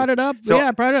stuff. I brought it up.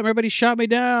 Everybody shot me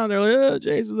down. They're like, "Oh,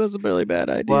 Jason, that's a really bad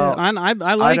idea." Well,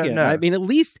 I like it. Know. I mean, at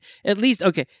least,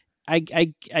 okay. I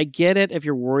get it if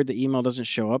you're worried the email doesn't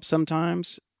show up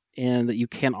sometimes, and that you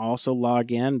can also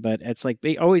log in, but it's like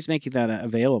always making that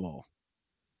available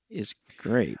is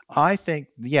great. I think,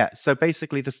 so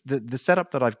basically the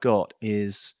setup that I've got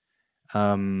is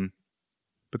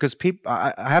because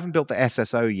I haven't built the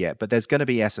SSO yet, but there's going to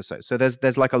be SSO. So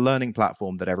there's like a learning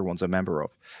platform that everyone's a member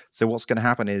of. So what's going to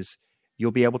happen is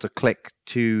you'll be able to click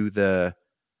to the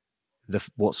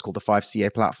what's called the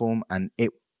 5CA platform, and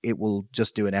it will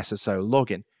just do an SSO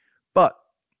login. But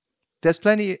there's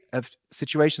plenty of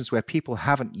situations where people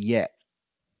haven't yet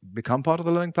become part of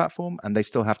the learning platform, and they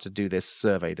still have to do this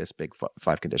survey, this big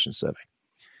 5 condition survey.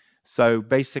 So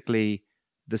basically,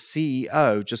 the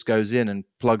CEO just goes in and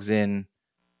plugs in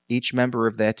each member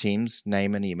of their team's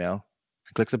name and email,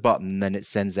 and clicks a button, and then it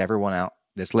sends everyone out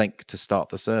this link to start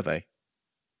the survey.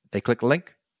 They click the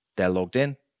link, they're logged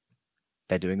in,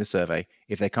 they're doing the survey.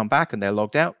 If they come back and they're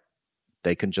logged out,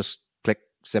 they can just click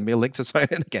send me a link to sign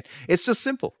in again. It's just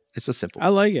simple. I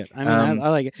like it. I mean, I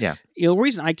like it. Yeah. The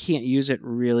reason I can't use it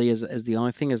really is the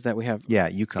only thing is that we have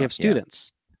you have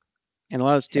students, and a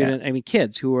lot of students. I mean,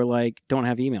 kids who are like don't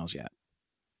have emails yet,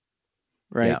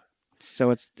 right? Yeah.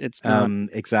 So it's not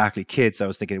exactly kids. I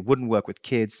was thinking it wouldn't work with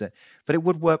kids, but it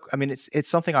would work. I mean, it's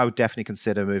something I would definitely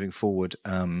consider moving forward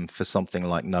for something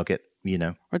like Nugget.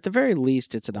 Or at the very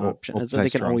least, it's an option. They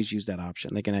can always use that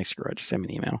option. They can screw it. Just send me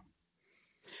an email.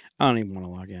 I don't even want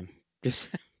to log in.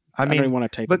 Just. I don't even want to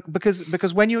type. But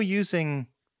because when you're using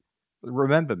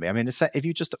Remember Me, I mean, if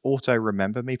you just auto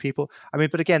remember me people, I mean,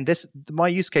 but again, my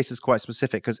use case is quite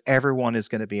specific because everyone is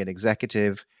going to be an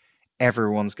executive,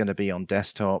 everyone's going to be on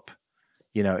desktop.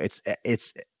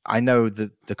 It's I know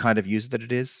the kind of user that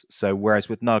it is. So whereas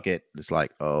with Nugget, it's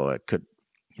like, oh, it could,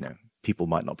 people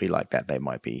might not be like that. They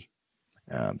might be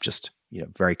just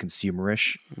very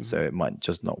consumerish, so it might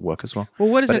just not work as well. Well,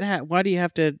 what does it have? Why do you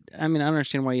have to? I mean, I don't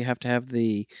understand why you have to have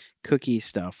the cookie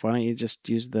stuff. Why don't you just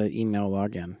use the email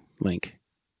login link?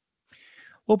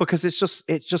 Well, because it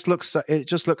just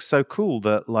looks so cool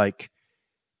that like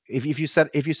if you set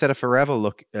a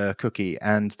forever cookie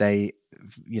and they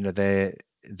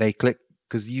click,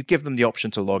 because you give them the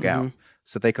option to log out,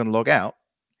 so they can log out.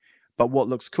 But what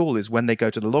looks cool is when they go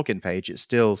to the login page, it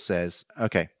still says,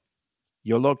 okay,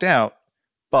 you're logged out,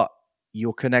 but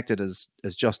you're connected as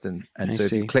Justin. And so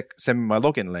if you click send me my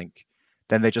login link,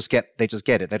 then they just get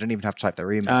it. They don't even have to type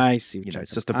their email. I see.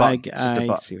 It's just a button. I see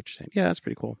what you're saying. Yeah, that's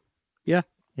pretty cool. Yeah.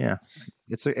 Yeah.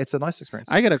 It's a nice experience.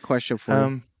 I got a question for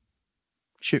you.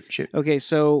 Shoot. Okay,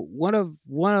 so one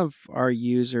of our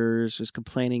users was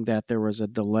complaining that there was a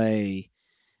delay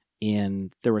in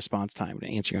the response time to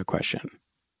answering a question.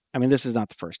 I mean, this is not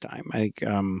the first time.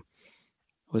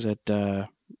 Was it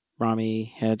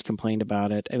Rami had complained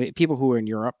about it? I mean, people who are in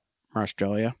Europe or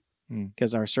Australia,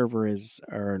 because our server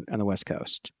are on the West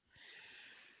Coast.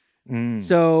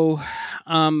 So,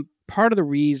 part of the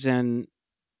reason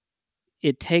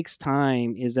it takes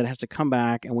time is that it has to come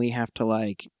back, and we have to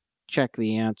like check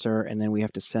the answer, and then we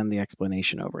have to send the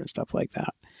explanation over and stuff like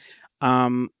that.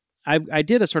 I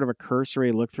did a sort of a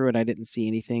cursory look through it. I didn't see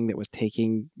anything that was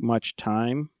taking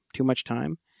too much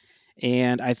time.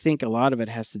 And I think a lot of it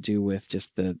has to do with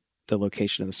just the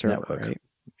location of the server, network. Right?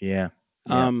 Yeah.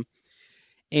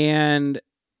 And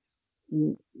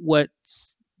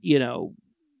what's,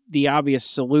 the obvious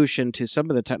solution to some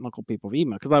of the technical people of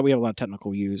email, because we have a lot of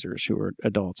technical users who are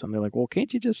adults, and they're like, well,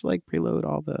 can't you just like preload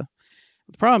all the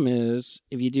problem is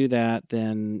if you do that,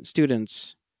 then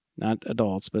students, not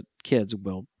adults, but kids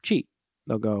will cheat.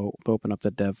 They'll open up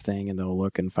the dev thing and they'll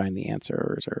look and find the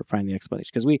answers or find the explanation.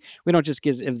 Because we don't just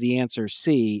give if the answer is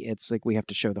C, it's like we have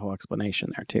to show the whole explanation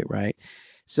there too, right?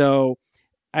 So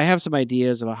I have some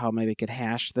ideas about how maybe I could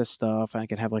hash this stuff. I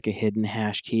could have like a hidden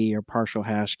hash key or partial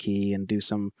hash key and do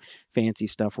some fancy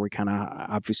stuff where we kind of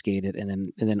obfuscate it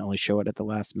and then only show it at the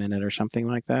last minute or something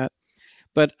like that.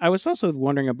 But I was also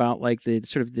wondering about like the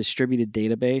sort of distributed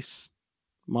database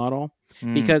model,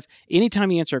 because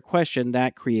anytime you answer a question,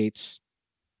 that creates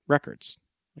records.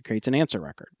 It creates an answer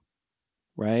record,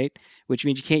 right? Which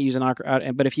means you can't use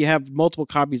but if you have multiple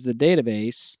copies of the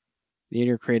database, then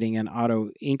you're creating an auto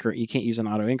increment. You can't use an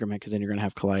auto increment because then you're going to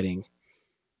have colliding,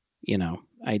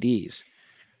 IDs.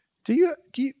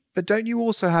 But don't you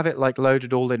also have it like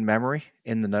loaded all in memory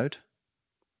in the node?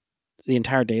 The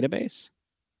entire database?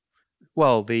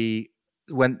 Well,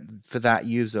 for that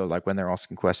user, like when they're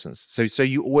asking questions. So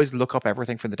you always look up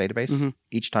everything from the database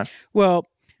each time? Well,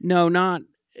 no, not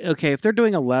okay. If they're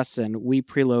doing a lesson, we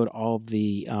preload all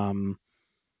the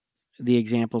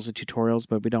examples and tutorials,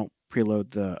 but we don't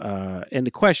preload and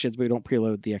the questions, but we don't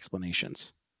preload the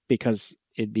explanations because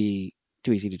it'd be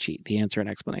too easy to cheat, the answer and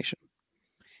explanation.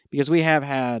 Because we have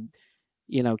had,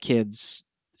 kids,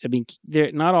 I mean,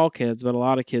 they're not all kids, but a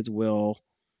lot of kids will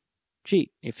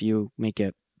cheat if you make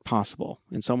it possible.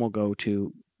 And some will go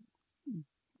to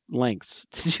lengths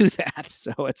to do that.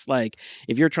 So it's like,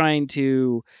 if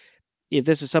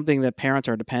this is something that parents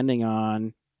are depending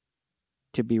on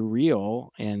to be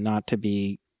real and not to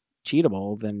be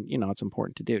cheatable, then, it's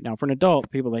important to do. Now, for an adult,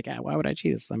 people are like, why would I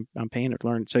cheat this? I'm paying to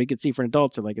learn. So you can see for an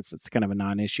adult, so like it's kind of a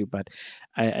non-issue, but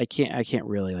I can't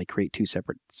really like create two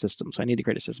separate systems. I need to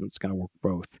create a system that's going to work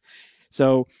both.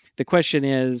 So the question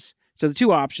is, so the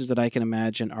two options that I can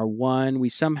imagine are, one, we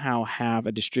somehow have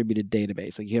a distributed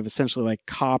database. Like you have essentially like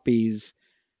copies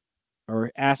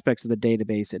or aspects of the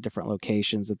database at different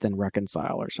locations that then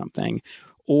reconcile or something.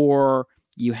 Or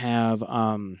you have,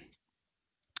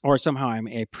 or somehow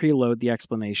I preload the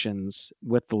explanations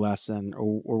with the lesson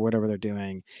or whatever they're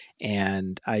doing,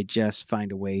 and I just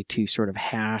find a way to sort of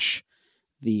hash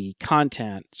the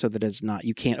content so that it's not,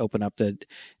 you can't open up the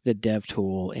dev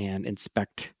tool and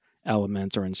inspect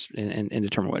elements or and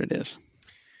determine what it is.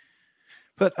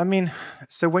 But I mean,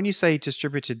 so when you say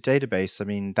distributed database, I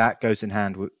mean that goes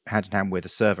hand in hand with a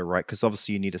server, right? Because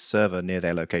obviously you need a server near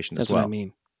their location as well. That's what I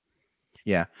mean.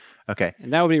 Yeah. Okay.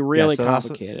 And that would be really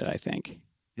complicated, I think.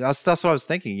 Yeah, that's what I was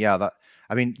thinking. Yeah.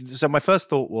 So my first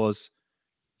thought was,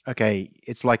 okay,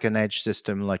 it's like an edge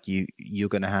system. Like you're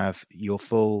going to have your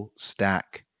full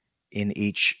stack in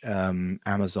each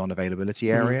Amazon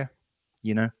availability area,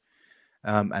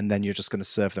 and then you're just going to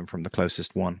serve them from the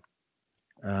closest one.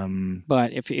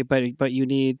 But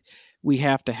we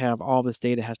have to have all this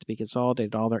data has to be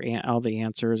consolidated, all the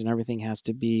answers and everything has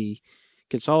to be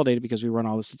consolidated because we run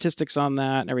all the statistics on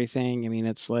that and everything. I mean,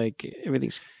 it's like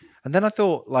everything's. And then I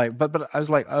thought, like, but I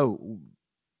was like, oh,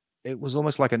 it was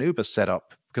almost like an Uber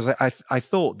setup, because I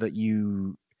thought that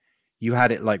you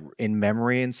had it like in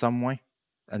memory in some way,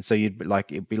 and so it'd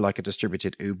be like a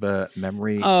distributed Uber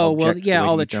memory. Oh, well, object, yeah, way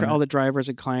all you've done all it. the drivers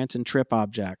and clients and trip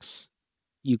objects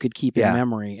you could keep in Yeah,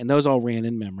 memory, and those all ran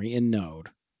in memory in Node,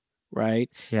 right?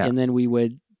 yeah, And then we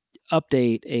would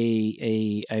update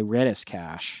a Redis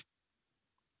cache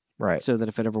right. so that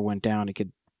if it ever went down, it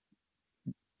could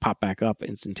pop back up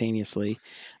instantaneously.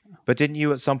 But didn't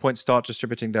you at some point start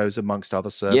distributing those amongst other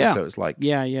servers? Yeah. So it was like,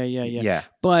 Yeah.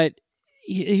 But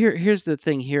here's the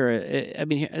thing here. I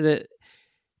mean,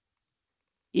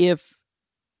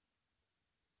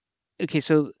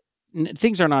 so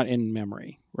things are not in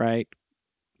memory, right?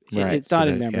 Right. It's not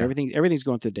in memory. Yeah. Everything's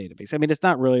going through the database. I mean, it's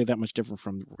not really that much different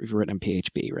from if you're written in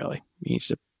PHP, really. You need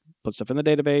to put stuff in the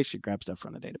database, you grab stuff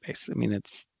from the database. I mean,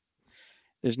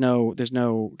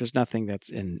 there's nothing that's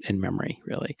in memory,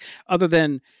 really. Other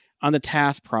than on the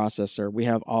task processor, we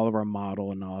have all of our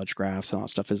model and knowledge graphs and all that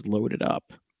stuff is loaded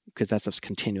up because that stuff's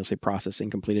continuously processing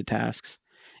completed tasks.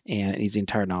 And it needs the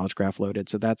entire knowledge graph loaded.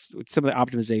 So that's some of the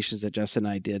optimizations that Justin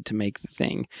and I did to make the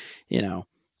thing,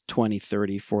 20,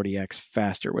 30, 40x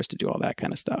faster, was to do all that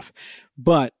kind of stuff.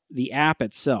 But the app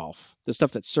itself, the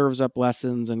stuff that serves up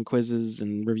lessons and quizzes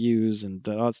and reviews and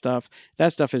all that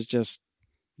stuff is just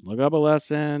look up a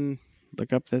lesson,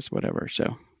 look up this, whatever.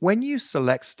 So when you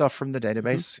select stuff from the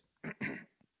database,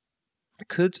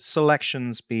 could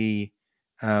selections be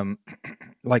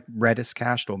like Redis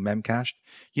cached or mem cached?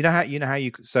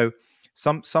 So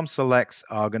some selects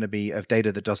are going to be of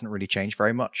data that doesn't really change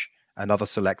very much, and other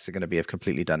selects are going to be of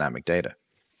completely dynamic data.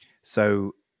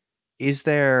 So is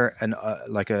there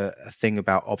a thing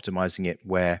about optimizing it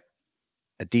where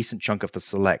a decent chunk of the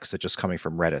selects are just coming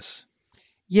from Redis?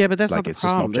 Yeah, but that's not the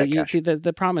problem.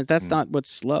 The problem is that's not what's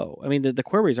slow. I mean, the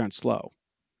queries aren't slow.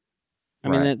 I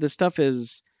mean, the stuff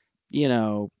is,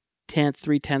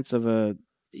 3/10 of a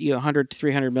 100 to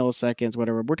 300 milliseconds,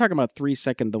 whatever. We're talking about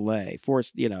 3-second delay for,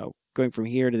 going from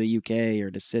here to the UK or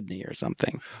to Sydney or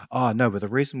something. Oh, no, but the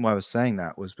reason why I was saying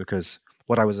that was because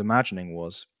what I was imagining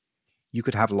was you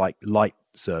could have like light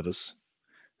servers,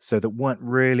 so that weren't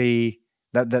really,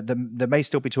 that they may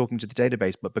still be talking to the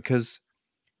database, but because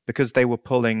they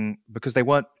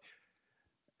weren't,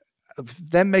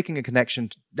 them making a connection.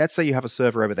 Let's say you have a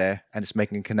server over there and it's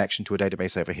making a connection to a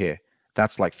database over here.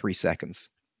 That's like 3 seconds.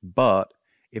 But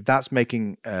if that's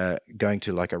going to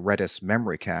like a Redis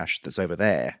memory cache that's over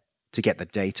there to get the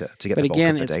data, to get the bulk of the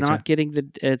data. But again, it's not getting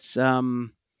it's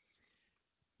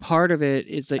part of it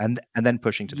is like, and then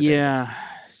pushing to the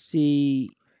database.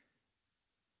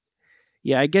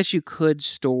 I guess you could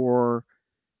store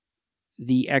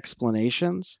the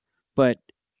explanations, but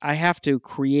I have to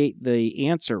create the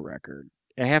answer record.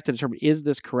 I have to determine, is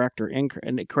this correct or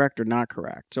incorrect, correct or not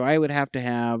correct? So I would have to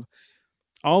have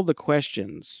all the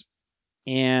questions,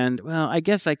 and well, I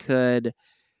guess I could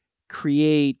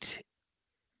pre-create.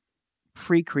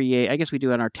 I guess we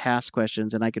do on our task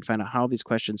questions, and I could find out how these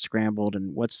questions scrambled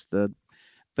and but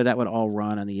that would all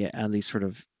run on these sort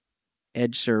of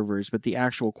edge servers. But the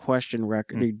actual question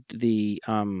record, the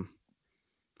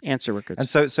answer records. And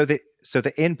so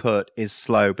the input is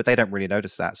slow, but they don't really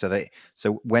notice that.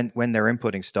 So when they're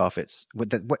inputting stuff, it's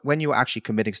when you're actually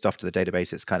committing stuff to the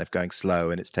database, it's kind of going slow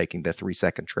and it's taking the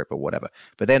 3-second trip or whatever.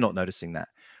 But they're not noticing that.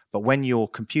 But when you're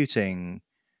computing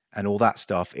and all that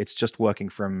stuff, it's just working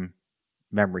from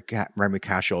memory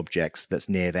cache objects that's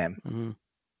near them. Mm-hmm.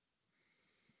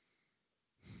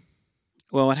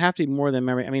 Well, it'd have to be more than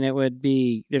memory. I mean, it'd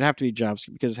have to be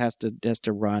JavaScript because it has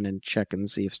to run and check and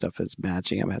see if stuff is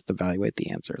matching. It has to evaluate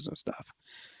the answers and stuff.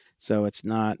 So it's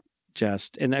not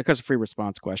just, and because free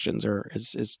response questions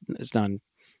is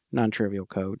non-trivial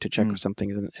code to check if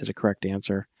something is a correct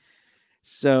answer.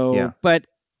 So, but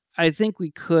I think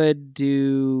we could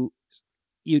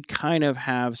you'd kind of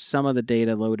have some of the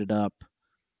data loaded up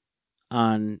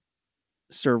on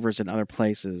servers in other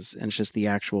places, and it's just the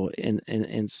actual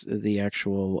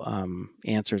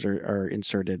answers are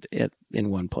inserted in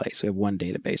one place. We have one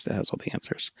database that has all the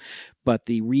answers, but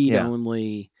the read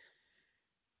only.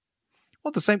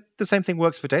 Well, the same thing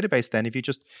works for database. Then, if you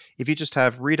just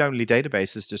have read only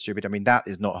databases distributed, I mean, that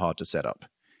is not hard to set up.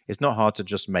 It's not hard to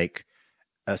just make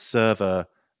a server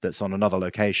that's on another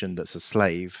location that's a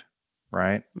slave,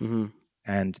 right? Mm-hmm.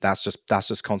 And that's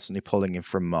just constantly pulling in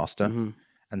from master. Mm-hmm.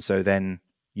 And so then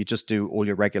you just do all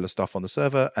your regular stuff on the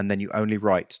server, and then you only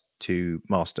write to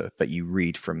master, but you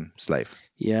read from slave.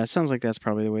 Yeah, it sounds like that's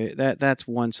probably the way. That's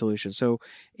one solution. So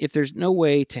if there's no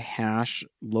way to hash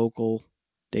local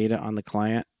data on the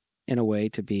client in a way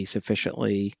to be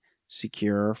sufficiently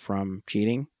secure from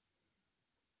cheating,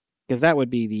 because that would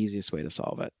be the easiest way to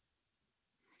solve it.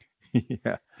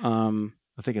 Yeah. I'm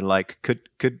thinking like,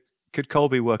 could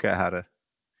Colby work out how to?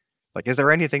 Like, is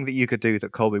there anything that you could do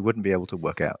that Colby wouldn't be able to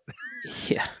work out?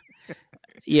 Yeah.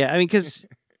 Yeah. I mean, because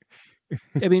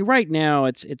right now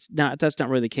it's not, that's not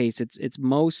really the case. It's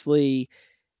mostly,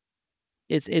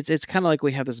 it's kind of like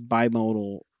we have this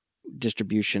bimodal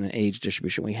distribution and age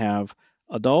distribution. We have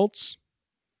adults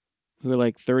who are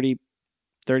like 33%,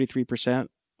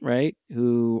 right?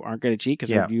 Who aren't going to cheat because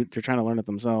they're trying to learn it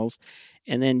themselves.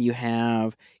 And then you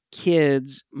have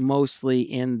kids mostly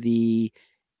in the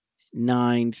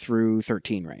 9 through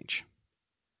 13 range.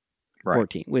 Right.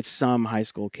 14, with some high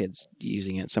school kids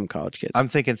using it, some college kids. I'm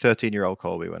thinking 13-year-old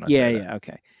Colby when I say that. Yeah,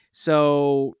 okay.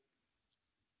 So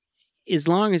as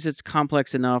long as it's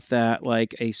complex enough that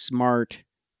like a smart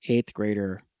 8th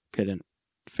grader couldn't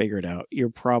figure it out,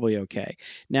 you're probably okay.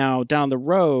 Now, down the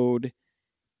road,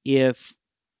 if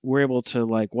we're able to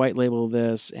like white label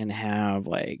this and have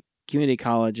like community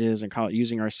colleges and college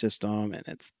using our system, and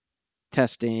it's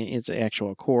testing, it's an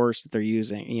actual course that they're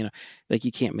using, like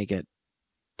you can't make it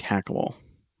hackable,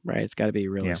 right? It's got to be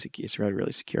really secure. It's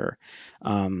really secure.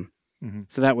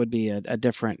 So that would be a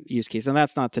different use case, and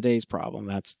that's not today's problem.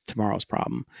 That's tomorrow's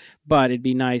problem. But it'd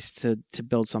be nice to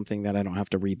build something that I don't have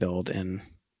to rebuild in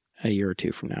a year or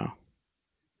two from now.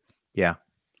 Yeah.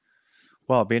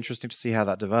 Well, it'd be interesting to see how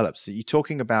that develops. So you're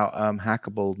talking about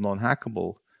hackable,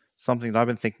 non-hackable. Something that I've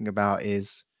been thinking about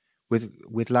is with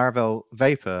Laravel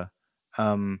Vapor.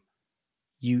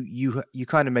 You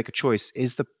kind of make a choice.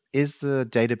 Is the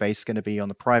database going to be on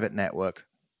the private network,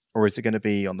 or is it going to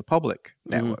be on the public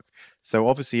network? So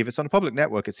obviously, if it's on a public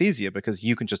network, it's easier because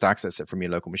you can just access it from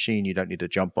your local machine. You don't need a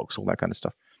jump box, all that kind of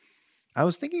stuff. I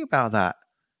was thinking about that,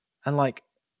 and like,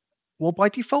 well, by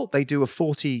default, they do a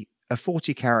 40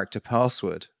 character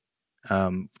password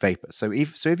Vapor. So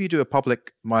if you do a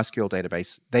public MySQL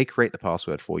database, they create the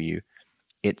password for you.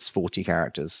 It's 40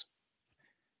 characters.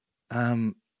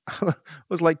 I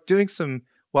was like doing some.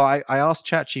 Well, I asked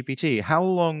ChatGPT, how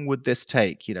long would this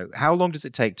take? How long does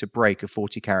it take to break a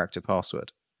 40 character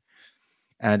password?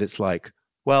 And it's like,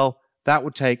 well, that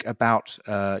would take about,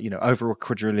 over a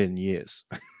quadrillion years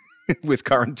with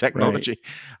current technology. Right.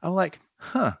 I'm like,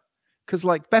 huh. Because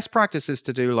like best practice is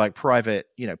to do like private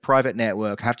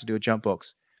network, have to do a jump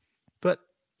box. But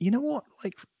you know what?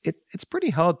 Like it's pretty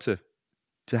hard to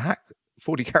hack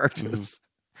 40 characters.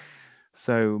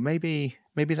 So maybe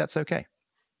that's okay.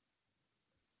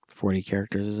 40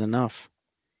 characters is enough.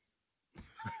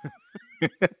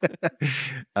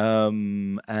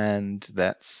 And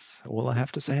that's all I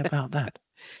have to say about that.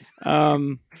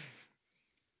 So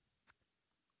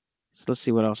let's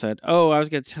see what else I had. Oh, I was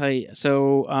going to tell you.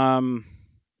 So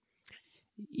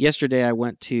yesterday I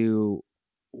went to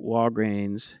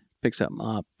Walgreens, pick something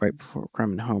up right before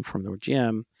coming home from the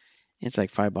gym. It's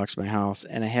like $5 my house,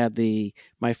 and I had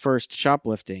my first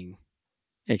shoplifting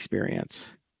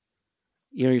experience.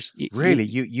 Really?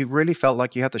 You really felt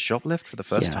like you had to shoplift for the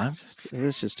first time?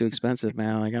 It's just too expensive,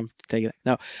 man. Like I'm taking it.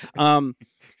 No.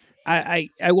 I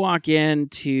walk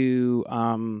into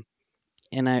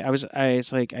and I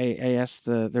asked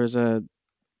there was a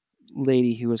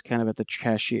lady who was kind of at the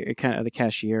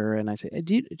cashier, and I said,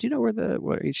 do you know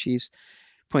where she's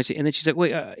points to, and then she's like,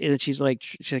 wait, and then she's like,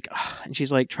 oh, and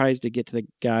she's like tries to get to the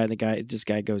guy, and this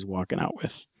guy goes walking out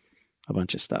with a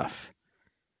bunch of stuff.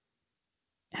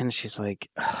 And she's like,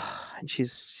 and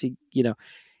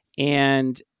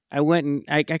and I went and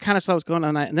I kind of saw what's going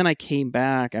on. And then I came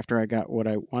back after I got what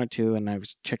I wanted to, and I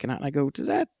was checking out, and I go, does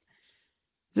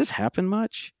this happen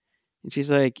much? And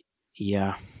she's like,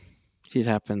 yeah, it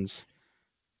happens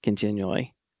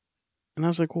continually. And I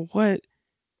was like, well, what?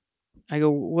 I go,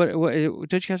 what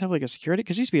don't you guys have like a security?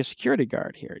 Because there used to be a security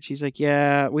guard here. And she's like,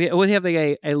 yeah, we have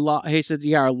like he said,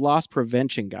 yeah, our loss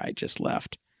prevention guy just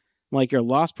left. I'm like, your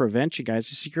loss prevention guy is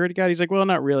a security guard? He's like, well,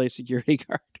 not really a security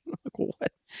guard. I'm like,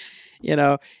 what?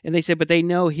 And they said, but they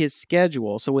know his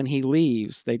schedule. So when he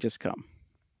leaves, they just come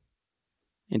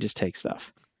and just take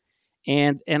stuff.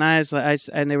 And I was like,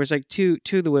 and there was like two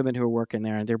of the women who were working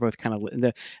there, and they're both kind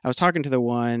of. I was talking to the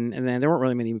one, and then there weren't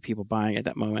really many people buying at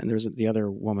that moment. And there was the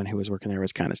other woman who was working there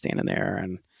was kind of standing there,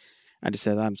 and I just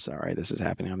said, "I'm sorry, this is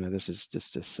happening. I mean, this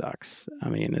sucks. I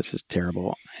mean, this is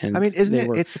terrible." And I mean, isn't it?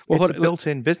 It's a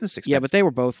built-in business expense. Yeah, but they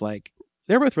were both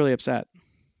really upset,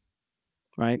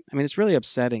 right? I mean, it's really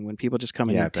upsetting when people just come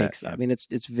in and take stuff. I mean,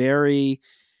 it's very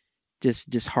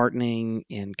disheartening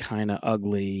and kind of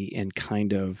ugly and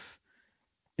kind of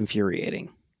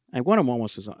infuriating. Like one of them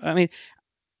almost was. I mean,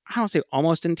 I don't say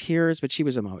almost in tears, but she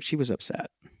was upset.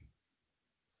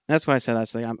 That's why I said,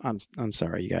 I'm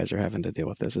sorry you guys are having to deal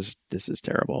with this. This is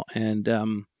terrible. And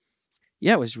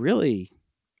it was really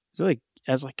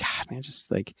I was like, God, man,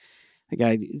 just like the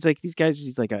guy. It's like these guys.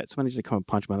 He's like somebody's like come and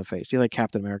punch him on the face. He like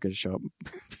Captain America to show up,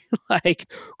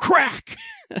 like crack.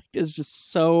 It's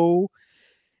just so.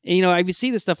 You know, I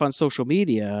see this stuff on social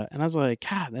media, and I was like,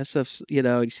 God, that stuff's, you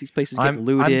know, you see places getting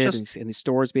looted and these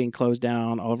stores being closed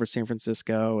down all over San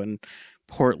Francisco and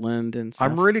Portland and stuff.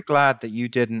 I'm really glad that you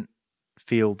didn't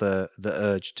feel the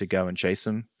urge to go and chase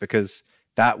them, because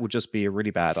that would just be a really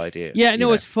bad idea. Yeah,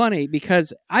 no, it's funny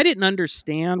because I didn't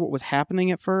understand what was happening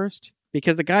at first,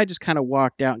 because the guy just kind of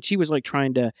walked out and she was like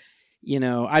trying to, you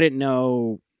know, I didn't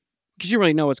know, because you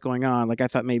really know what's going on. Like I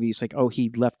thought maybe it's like, oh, he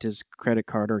left his credit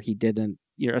card or he didn't.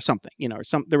 You know, or something, you know, or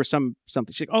there was something.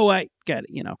 She's like, oh, I get it,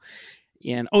 you know,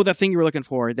 and oh, that thing you were looking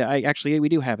for, that we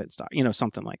do have it in stock, you know,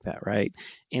 something like that, right?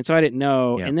 And so I didn't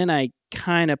know, and then I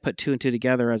kind of put two and two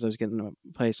together as I was getting to a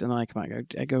place, and then I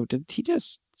go, did he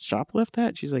just shoplift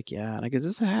that? She's like, yeah, and I go, is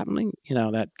this happening? You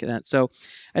know, that. So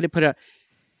I did put out,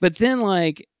 but then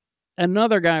like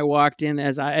another guy walked in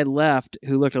as I had left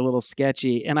who looked a little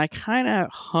sketchy, and I kind of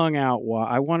hung out while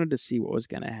I wanted to see what was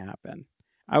going to happen.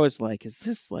 I was like, is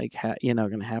this like, you know,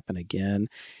 going to happen again?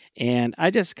 And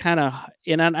I just kind of,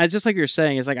 and I just like you're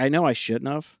saying, it's like, I know I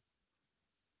shouldn't have,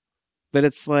 but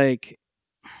it's like,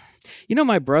 you know,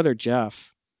 my brother,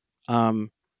 Jeff, it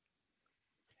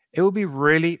would be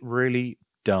really, really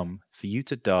dumb for you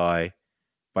to die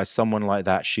by someone like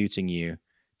that shooting you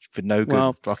for no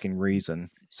good fucking reason.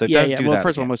 So don't do that. Well,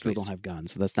 first of all, most people don't have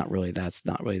guns, so that's not really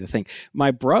the thing.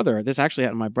 My brother, this actually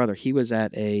happened to my brother. He was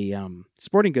at a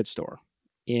sporting goods store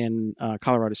in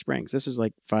Colorado Springs. This is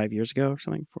like 5 years ago or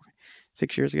something,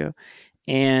 6 years ago.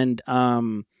 And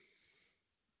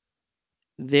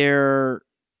there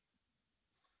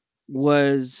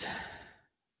was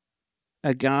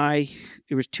a guy,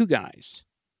 there was two guys.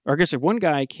 Or I guess one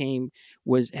guy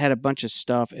had a bunch of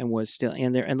stuff and was still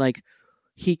in there. And like,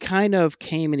 he kind of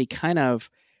came and I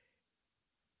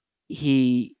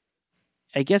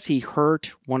guess he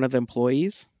hurt one of the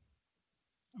employees,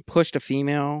 pushed a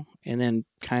female, and then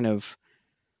kind of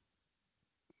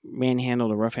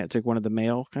manhandled a rough hand, took one of the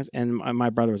male guys. And my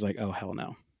brother was like, oh, hell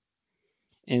no.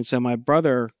 And so my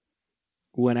brother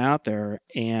went out there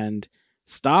and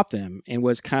stopped him and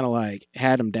was kind of like,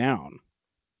 had him down,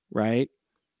 right?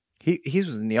 He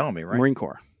was in the Army, right? Marine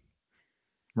Corps,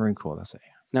 that's it.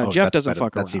 No, Jeff doesn't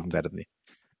fuck around. That's even better than me.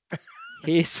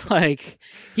 He's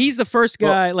the first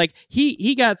guy, well, like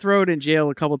he got thrown in jail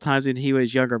a couple times when he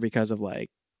was younger because of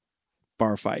like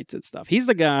bar fights and stuff. He's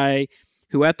the guy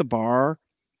who at the bar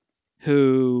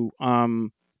who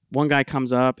one guy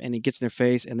comes up and he gets in their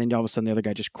face, and then all of a sudden the other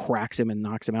guy just cracks him and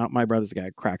knocks him out. My brother's the guy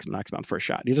who cracks him, knocks him out for a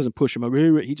shot. He doesn't push him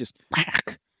over. He just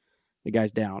whack. The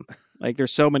guy's down. Like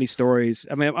there's so many stories.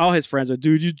 I mean, all his friends are,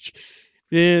 dude,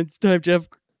 man, it's time Jeff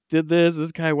did this.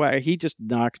 This guy, why? He just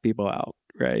knocks people out,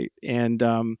 right? And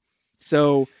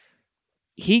so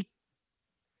he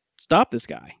stopped this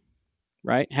guy,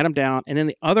 right? Had him down, and then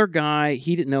the other guy,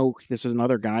 he didn't know this was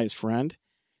another guy's friend.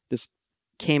 This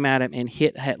came at him and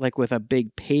hit like with a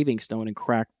big paving stone and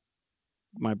cracked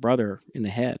my brother in the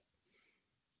head.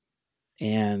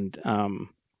 And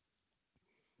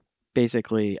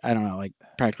basically, I don't know, like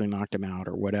practically knocked him out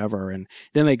or whatever. And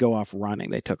then they go off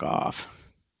running. They took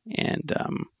off. And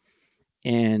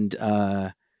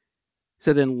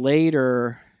so then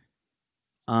later,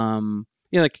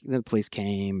 like the police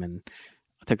came and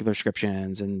took their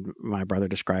descriptions, and my brother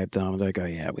described them. They're like, oh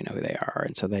yeah, we know who they are.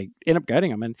 And so they end up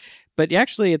getting them. But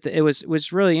actually it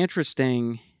was really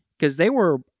interesting because they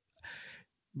were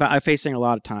facing a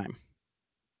lot of time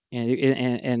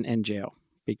in jail,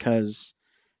 because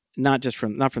not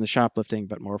from the shoplifting,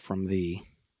 but more from the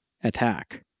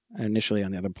attack initially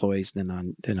on the other employees, then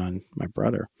on my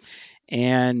brother.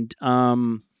 And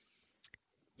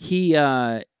he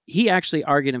actually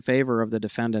argued in favor of the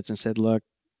defendants and said, look,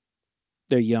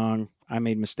 they're young. I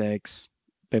made mistakes.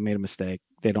 They made a mistake.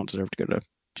 They don't deserve to go to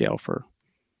jail for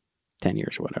 10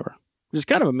 years or whatever, which is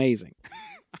kind of amazing.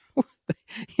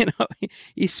 You know,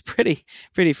 he's pretty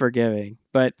forgiving.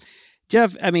 But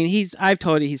Jeff, I mean, I've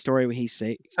told you his story when he's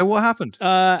safe. So what happened?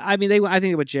 I mean, I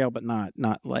think they went to jail, but not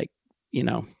like, you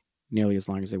know, nearly as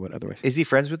long as they would otherwise. Is he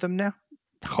friends with them now?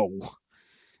 Oh,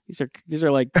 these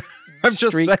are like. I'm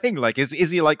just saying, like, is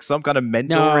he like some kind of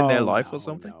mentor in their life or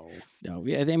something? No.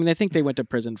 I mean, I think they went to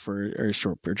prison or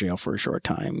jail for a short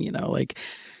time. You know, like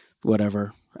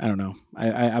whatever. I don't know.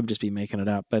 I'd just be making it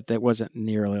up, but that wasn't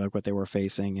nearly like what they were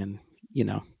facing, and you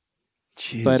know.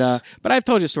 Jeez. But I've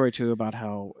told you a story too about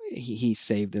how he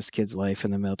saved this kid's life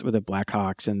in the military with the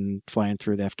Blackhawks and flying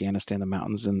through the Afghanistan, the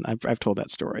mountains, and I've told that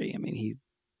story. I mean,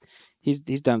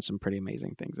 he's done some pretty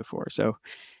amazing things before. So,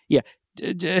 yeah,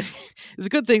 it's a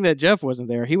good thing that Jeff wasn't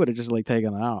there. He would have just like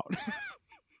taken it out.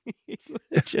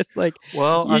 Just like,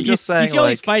 well, I'm just saying, you see all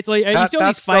these fights, like you see all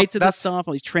these fights and stuff,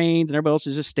 all these trains, and everybody else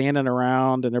is just standing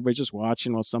around, and everybody's just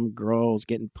watching while some girl's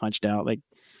getting punched out. Like,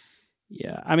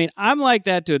 yeah, I mean, I'm like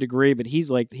that to a degree, but he's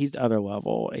the other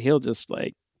level. He'll just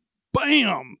like,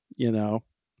 bam, you know.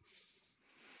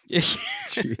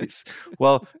 Jeez.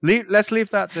 Well, let's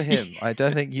leave that to him. I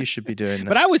don't think you should be doing that.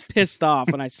 But I was pissed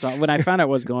off when I found out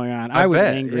what was going on. I was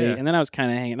angry, and then I was kind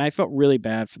of hanging. And I felt really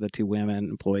bad for the two women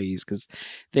employees because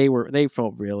they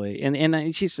felt really.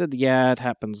 And she said, "Yeah, it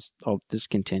happens this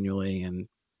continually, and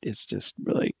it's just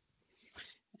really,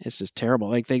 it's just terrible.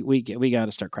 Like we got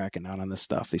to start cracking down on this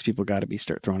stuff. These people got to be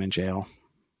thrown in jail.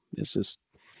 It's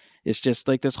just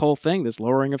like this whole thing, this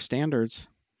lowering of standards."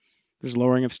 There's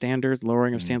lowering of standards,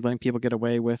 letting people get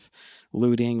away with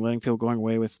looting, letting people going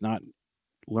away with not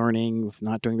learning, with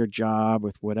not doing their job,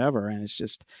 with whatever. And it's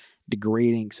just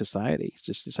degrading society. It's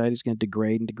just society's going to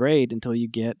degrade and degrade until you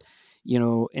get,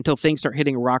 until things start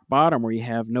hitting rock bottom where you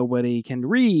have nobody can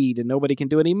read and nobody can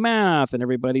do any math and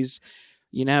everybody's,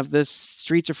 have this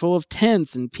streets are full of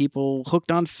tents and people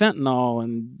hooked on fentanyl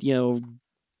and,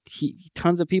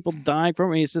 tons of people die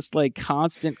from it. It's just like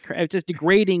constant, it's just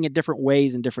degrading in different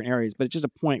ways in different areas. But it's just a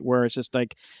point where it's just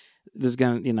like there's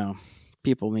gonna,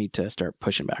 people need to start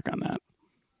pushing back on that.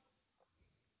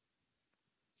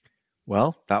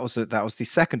 Well, that was the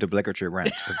second obligatory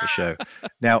rant of the show.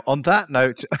 Now, on that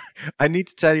note, I need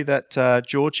to tell you that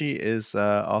Georgie is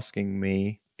asking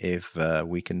me if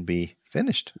we can be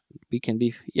finished. We can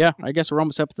be, yeah. I guess we're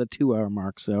almost up to the 2-hour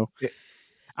mark. So.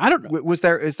 I don't know. Was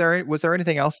there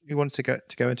anything else you wanted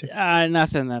to go into?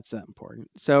 Nothing that's that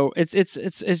important. So it's I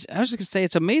was just gonna say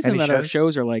it's amazing that our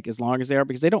shows are like as long as they are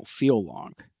because they don't feel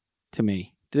long to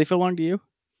me. Do they feel long to you?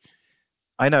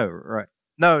 I know, right?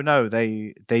 No,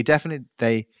 they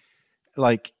definitely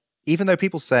like, even though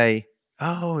people say,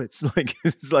 oh, it's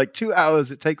like 2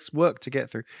 hours, it takes work to get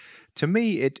through. To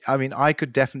me, I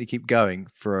could definitely keep going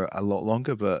for a lot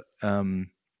longer, but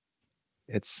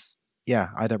it's. Yeah,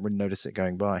 I don't really notice it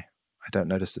going by. I don't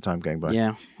notice the time going by.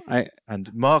 Yeah,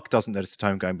 and Mark doesn't notice the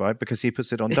time going by because he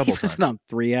puts it on double time. He puts it on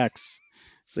 3x.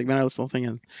 It's like, man, I was still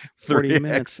thinking 40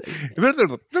 minutes. Yeah,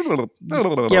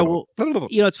 well,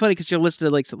 it's funny because you're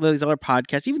listening to like some of these other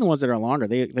podcasts, even the ones that are longer,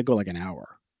 they go like an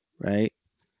hour, right?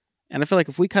 And I feel like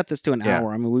if we cut this to an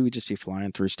hour, we would just be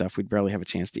flying through stuff. We'd barely have a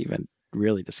chance to even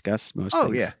really discuss most things.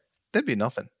 Oh, yeah. There'd be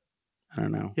nothing. I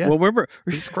don't know. Yeah. Well, remember,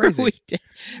 it's crazy.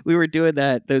 we were doing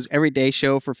those everyday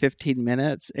show for 15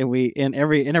 minutes, and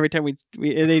every time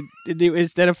they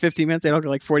instead of 15 minutes, they don't go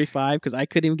like 45 because I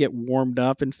couldn't even get warmed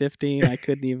up in 15. I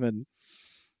couldn't even.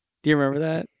 Do you remember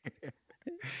that?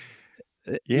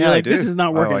 Yeah, like, I do. This is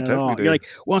not working at totally all. Do. You're like,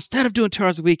 well, instead of doing 2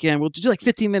 hours a weekend, we'll do like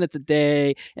 15 minutes a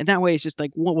day, and that way it's just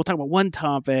like we'll talk about one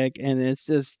topic, and it's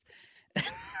just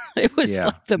it was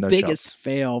like the biggest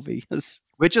fail because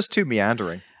we're just too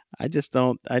meandering. I just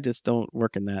don't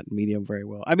work in that medium very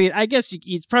well. I mean, I guess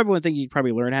it's probably one thing you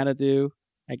probably learn how to do.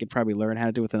 I could probably learn how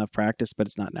to do with enough practice, but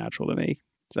it's not natural to me.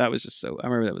 So that was just I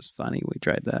remember that was funny. We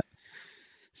tried that.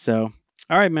 So,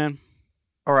 all right, man.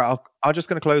 All right. I'm just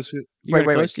going to close with,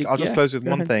 wait. I'll just close with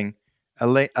one thing. A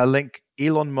link,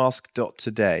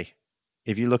 elonmusk.today.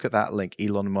 If you look at that link,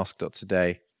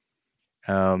 elonmusk.today,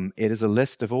 it is a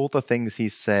list of all the things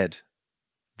he's said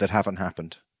that haven't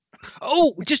happened.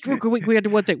 Oh, just real quick, we had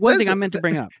one thing I meant to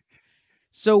bring up.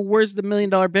 So where's the $1 million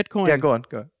Bitcoin? Yeah, go on.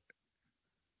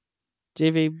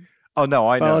 JV. Oh, no,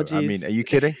 I apologies. know. I mean, are you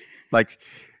kidding? Like,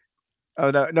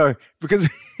 oh, no, because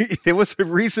there was a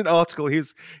recent article.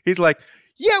 He's like,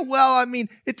 yeah, well, I mean,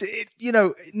 it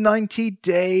 90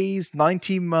 days,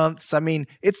 90 months. I mean,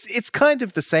 it's kind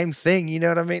of the same thing. You know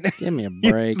what I mean? Give me a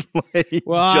break.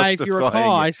 Well, if you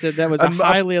recall, I said that was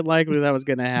highly unlikely that was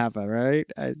going to happen, right?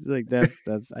 I like that's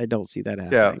I don't see that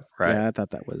happening. Yeah, right. Yeah, I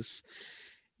thought that was.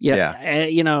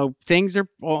 Yeah. Things are,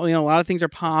 a lot of things are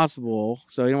possible.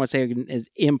 So you don't want to say it's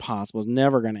impossible. It's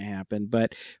never going to happen.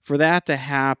 But for that to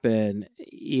happen,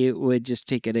 it would just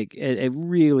take a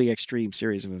really extreme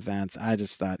series of events. I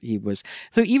just thought he was.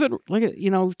 So even, look at,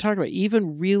 we've talked about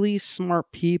even really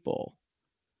smart people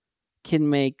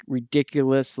can make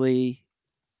ridiculously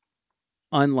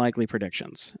unlikely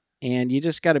predictions. And you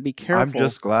just got to be careful. I'm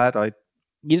just glad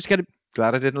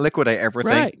Glad I didn't liquidate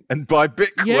everything and buy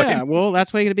Bitcoin. Yeah, well,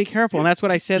 that's why you got to be careful. And that's what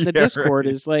I said in the Discord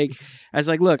is like, I was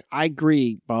like, look, I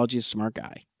agree. Balaji is a smart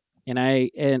guy. And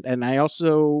I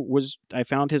also I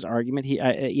found his argument,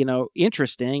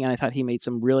 interesting. And I thought he made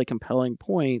some really compelling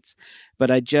points. But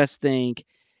I just think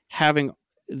having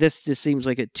this seems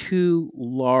like a too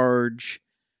large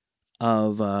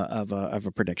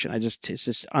a prediction. It's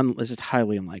just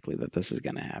highly unlikely that this is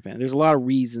going to happen. There's a lot of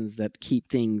reasons that keep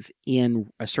things in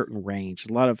a certain range.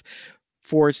 A lot of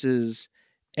forces,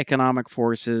 economic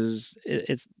forces,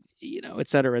 it's et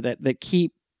cetera,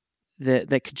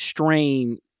 that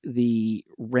constrain the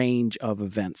range of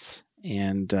events,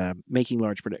 and making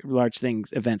large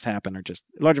events happening are just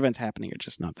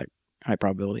not that high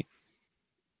probability.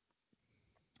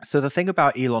 So the thing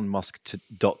about Elon Musk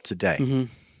today Mm-hmm.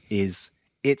 is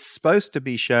it's supposed to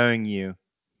be showing you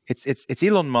it's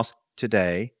Elon Musk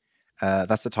today.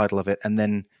 That's the title of it, and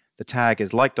then the tag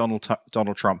is like Donald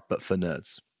Trump but for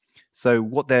nerds. So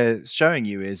what they're showing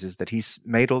you is that he's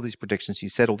made all these predictions, he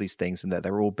said all these things, and that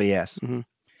they're all BS, Mm-hmm.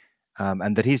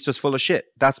 And that he's just full of shit.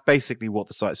 That's basically what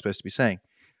the site is supposed to be saying.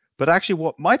 But actually,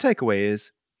 what my takeaway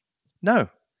is, no,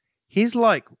 he's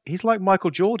like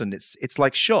Michael Jordan. It's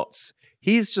like shots.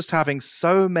 He's just having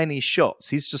so many shots.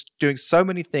 He's just doing so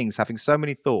many things, having so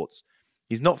many thoughts.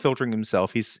 He's not filtering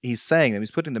himself. He's saying them. He's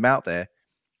putting them out there,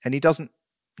 and he's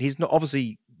not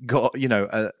obviously got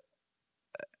a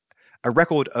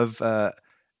record of a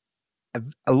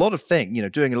lot of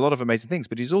things, doing a lot of amazing things.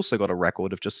 But he's also got a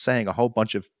record of just saying a whole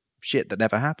bunch of shit that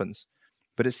never happens.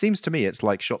 But it seems to me it's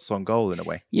like shots on goal in a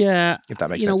way. Yeah, if that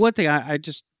makes sense. One thing I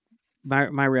just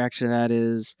my reaction to that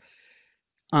is,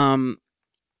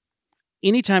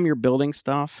 anytime you're building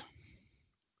stuff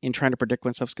and trying to predict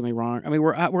when stuff's going to be wrong, I mean,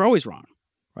 we're always wrong,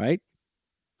 right?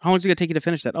 How long is it going to take you to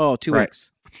finish that? Oh, 2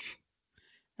 weeks.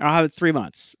 I'll have it 3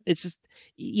 months. It's just,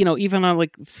 even on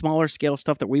like smaller scale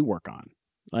stuff that we work on,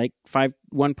 like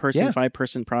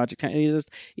 5-person project.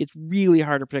 It's really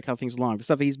hard to predict how things are along. The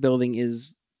stuff he's building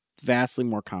is vastly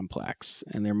more complex,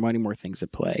 and there are many more things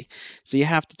at play. So you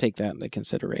have to take that into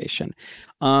consideration.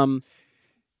 But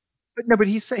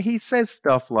he says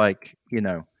stuff like,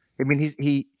 I mean,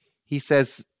 he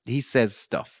says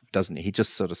stuff, doesn't he? He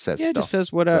just sort of says stuff. Yeah, just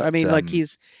says what I mean, like he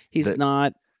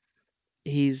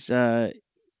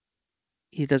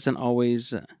doesn't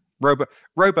always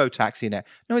Robo taxi net.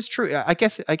 No, it's true. I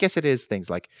guess it is things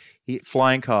like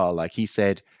flying car. Like he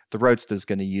said, the Roadster's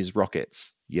going to use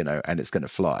rockets, and it's going to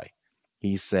fly.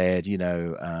 He said,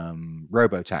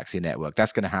 robo taxi network.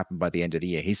 That's going to happen by the end of the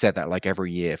year. He said that like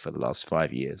every year for the last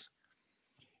 5 years.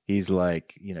 He's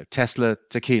like, Tesla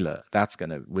tequila.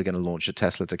 We're going to launch a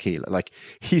Tesla tequila. Like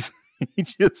he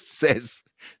just says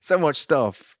so much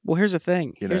stuff. Well, here's the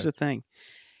thing.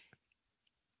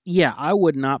 Yeah, I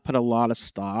would not put a lot of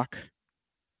stock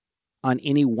on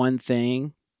any one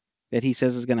thing that he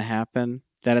says is going to happen,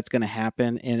 that it's going to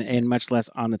happen, and much less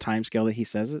on the time scale that he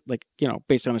says it, like,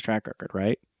 based on his track record,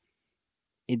 right?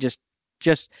 It just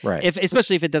right.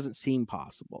 Especially if it doesn't seem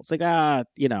possible. It's like, I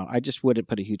just wouldn't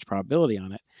put a huge probability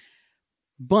on it.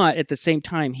 But at the same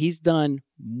time, he's done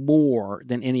more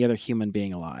than any other human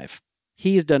being alive.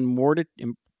 He has done more to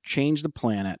change the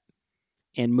planet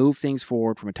and move things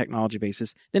forward from a technology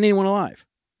basis than anyone alive.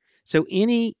 So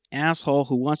any asshole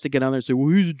who wants to get on there and say, well,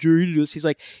 he's a genius,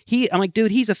 I'm like,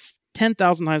 dude, he's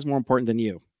 10,000 times more important than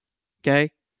you.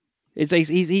 Okay? He's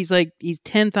 10,000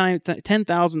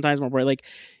 times more important. Like,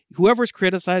 whoever's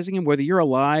criticizing him, whether you're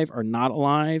alive or not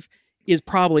alive, is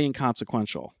probably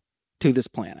inconsequential to this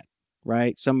planet,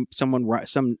 right? Some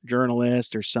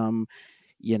journalist or some,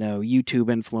 YouTube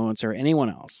influencer, anyone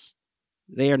else.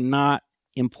 They are not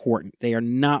important. They are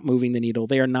not moving the needle.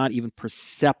 They are not even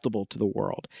perceptible to the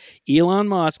world. Elon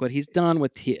Musk, what he's done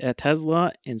with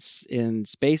Tesla and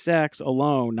SpaceX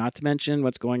alone, not to mention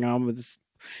what's going on with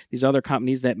these other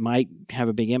companies that might have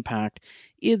a big impact,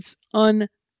 it's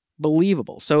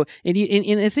unbelievable. So, and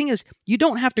the thing is, you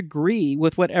don't have to agree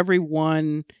with what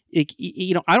everyone, I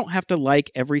don't have to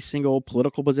like every single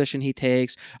political position he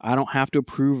takes. I don't have to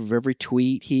approve of every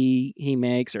tweet he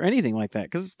makes or anything like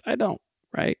that, because I don't,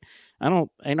 right?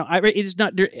 It's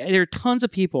not, there are tons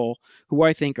of people who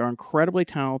I think are incredibly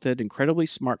talented, incredibly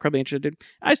smart, incredibly interested.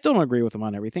 I still don't agree with them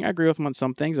on everything. I agree with them on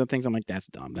some things, and things I'm like, that's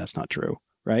dumb. That's not true.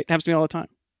 Right? It happens to me all the time.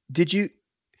 Did you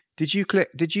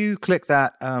click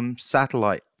that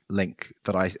satellite link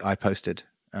that I posted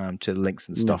to links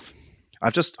and stuff?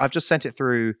 I've just sent it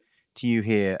through to you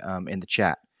here in the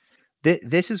chat.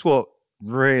 This is what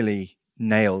really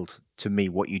nailed to me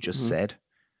what you just said.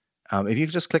 If you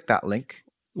could just click that link.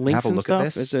 Links have a look and stuff? At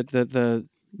this. Is it the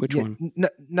which one?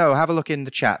 No, have a look in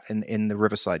the chat, in the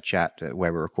Riverside chat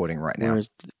where we're recording right now.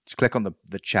 Just click on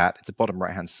the chat at the bottom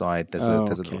right hand side. There's a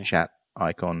little chat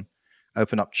icon.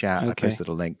 Open up chat. I posted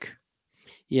a link.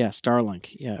 Yeah,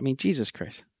 Starlink. Yeah, I mean, Jesus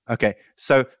Christ. Okay,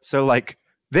 so I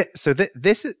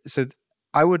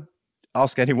would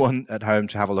ask anyone at home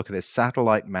to have a look at this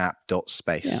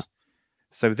satellitemap.space. Yeah.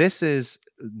 So these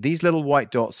little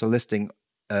white dots are listing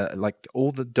like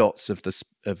all the dots of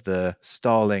the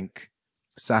Starlink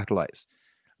satellites.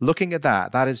 Looking at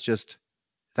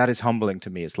that is humbling to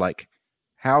me. It's like,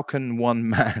 how can one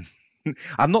man?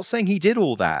 I'm not saying he did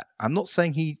all that. I'm not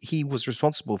saying he was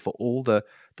responsible for all the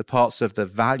parts of the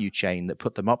value chain that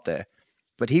put them up there,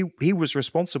 but he was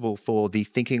responsible for the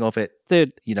thinking of it.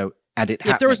 And it.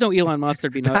 If there was no Elon Musk,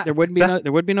 there would be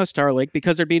no Starlink,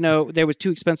 because they was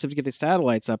too expensive to get the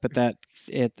satellites up in that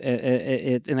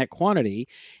quantity,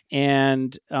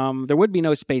 and there would be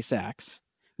no SpaceX.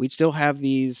 We'd still have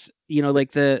these,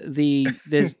 like the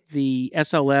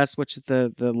SLS, which is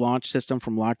the launch system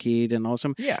from Lockheed, and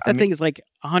also thing is like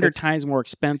 100 times more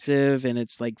expensive, and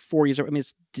it's like 4 years. I mean,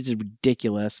 it's just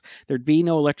ridiculous. There'd be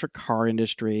no electric car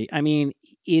industry. I mean,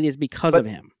 it is because of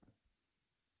him.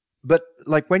 But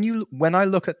like when I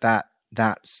look at that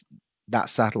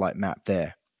satellite map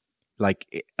there,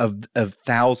 like of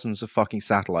thousands of fucking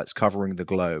satellites covering the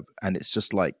globe, and it's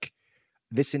just like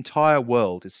this entire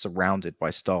world is surrounded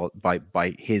by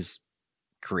his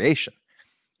creation.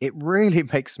 It really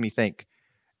makes me think: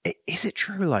 is it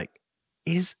true? Like,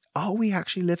 are we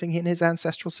actually living in his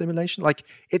ancestral simulation? Like,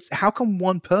 it's how can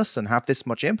one person have this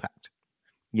much impact?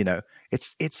 It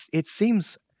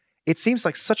seems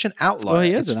like such an outlier. Well,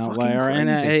 he is an outlier, and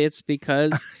it's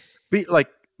because like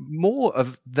more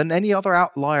than any other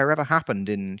outlier ever happened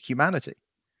in humanity.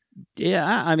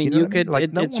 Yeah, I mean, you could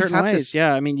in certain ways.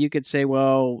 Yeah, I mean, you could say,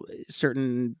 well,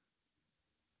 certain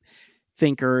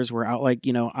thinkers were out, like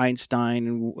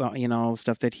Einstein and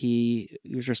stuff that he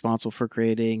was responsible for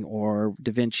creating, or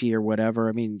Da Vinci or whatever.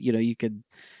 I mean, you could.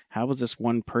 How was this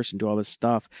one person do all this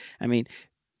stuff? I mean,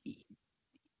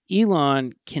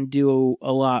 Elon can do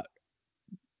a lot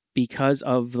because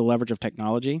of the leverage of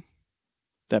technology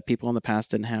that people in the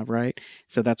past didn't have, right?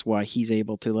 So that's why he's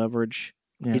able to leverage.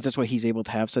 Yeah. That's why he's able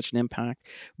to have such an impact.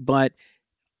 But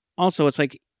also, it's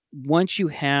like once he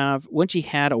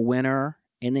had a winner,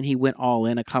 and then he went all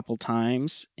in a couple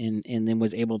times, and then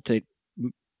was able to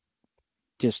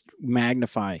just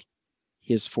magnify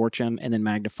his fortune, and then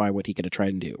magnify what he could have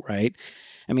tried and do, right?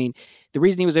 I mean, the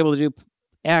reason he was able to do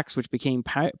X, which became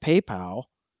PayPal,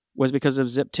 was because of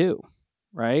Zip2,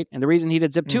 right? And the reason he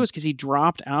did Zip2 is because he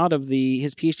dropped out of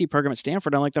his PhD program at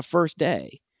Stanford on like the first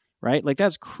day, right? Like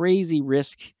that's crazy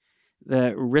risk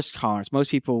tolerance. Most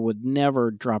people would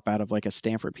never drop out of like a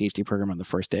Stanford PhD program on the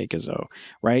first day,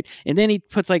 right? And then he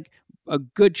puts like a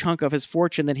good chunk of his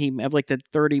fortune that he have like the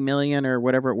 30 million or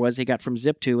whatever it was he got from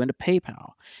Zip2 into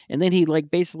PayPal. And then he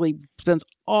like basically spends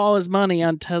all his money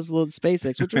on Tesla and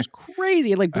SpaceX, which was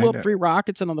crazy. It like blew up 3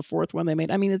 rockets, and on the 4th one they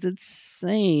made. I mean, it's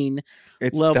insane.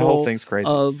 Level the whole thing's crazy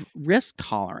of risk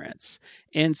tolerance.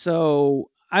 And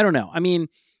so I don't know. I mean,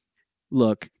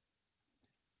 look,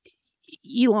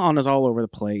 Elon is all over the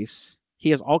place.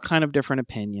 He has all kind of different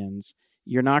opinions.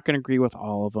 You're not going to agree with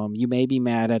all of them. You may be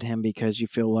mad at him because you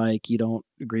feel like you don't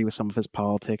agree with some of his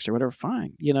politics or whatever.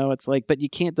 Fine. It's like, but you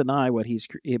can't deny what he's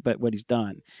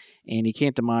done. And you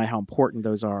can't deny how important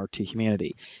those are to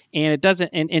humanity. And it doesn't,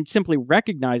 and simply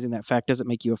recognizing that fact doesn't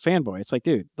make you a fanboy. It's like,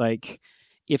 dude, like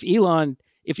if Elon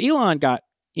got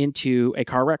into a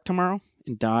car wreck tomorrow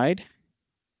and died,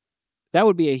 that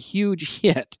would be a huge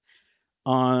hit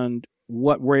on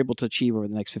what we're able to achieve over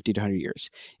the next 50 to 100 years.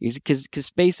 Is because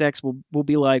SpaceX will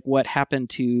be like what happened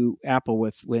to Apple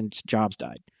when Jobs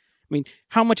died. I mean,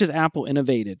 how much has Apple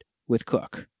innovated with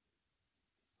Cook?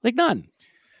 Like none.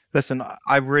 Listen,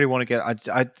 I really want to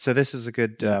get. So this is a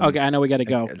good. Okay, I know we got to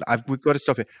go. We've got to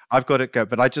stop it. I've got to go,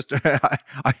 but I just.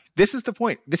 This is the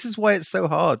point. This is why it's so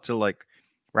hard to like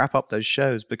wrap up those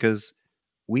shows, because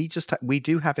we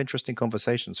do have interesting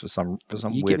conversations for some weird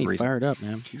reason. You get me fired up,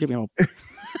 man. You get me all.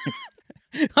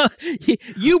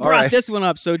 You brought this one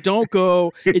up, so don't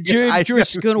go.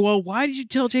 Just going, well, why did you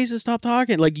tell Jason to stop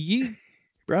talking? Like, you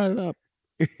brought it up.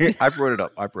 I brought it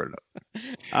up.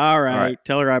 All right.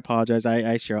 Tell her I apologize.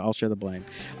 I'll share the blame.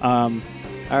 All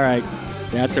right.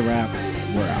 That's a wrap.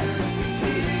 We're out.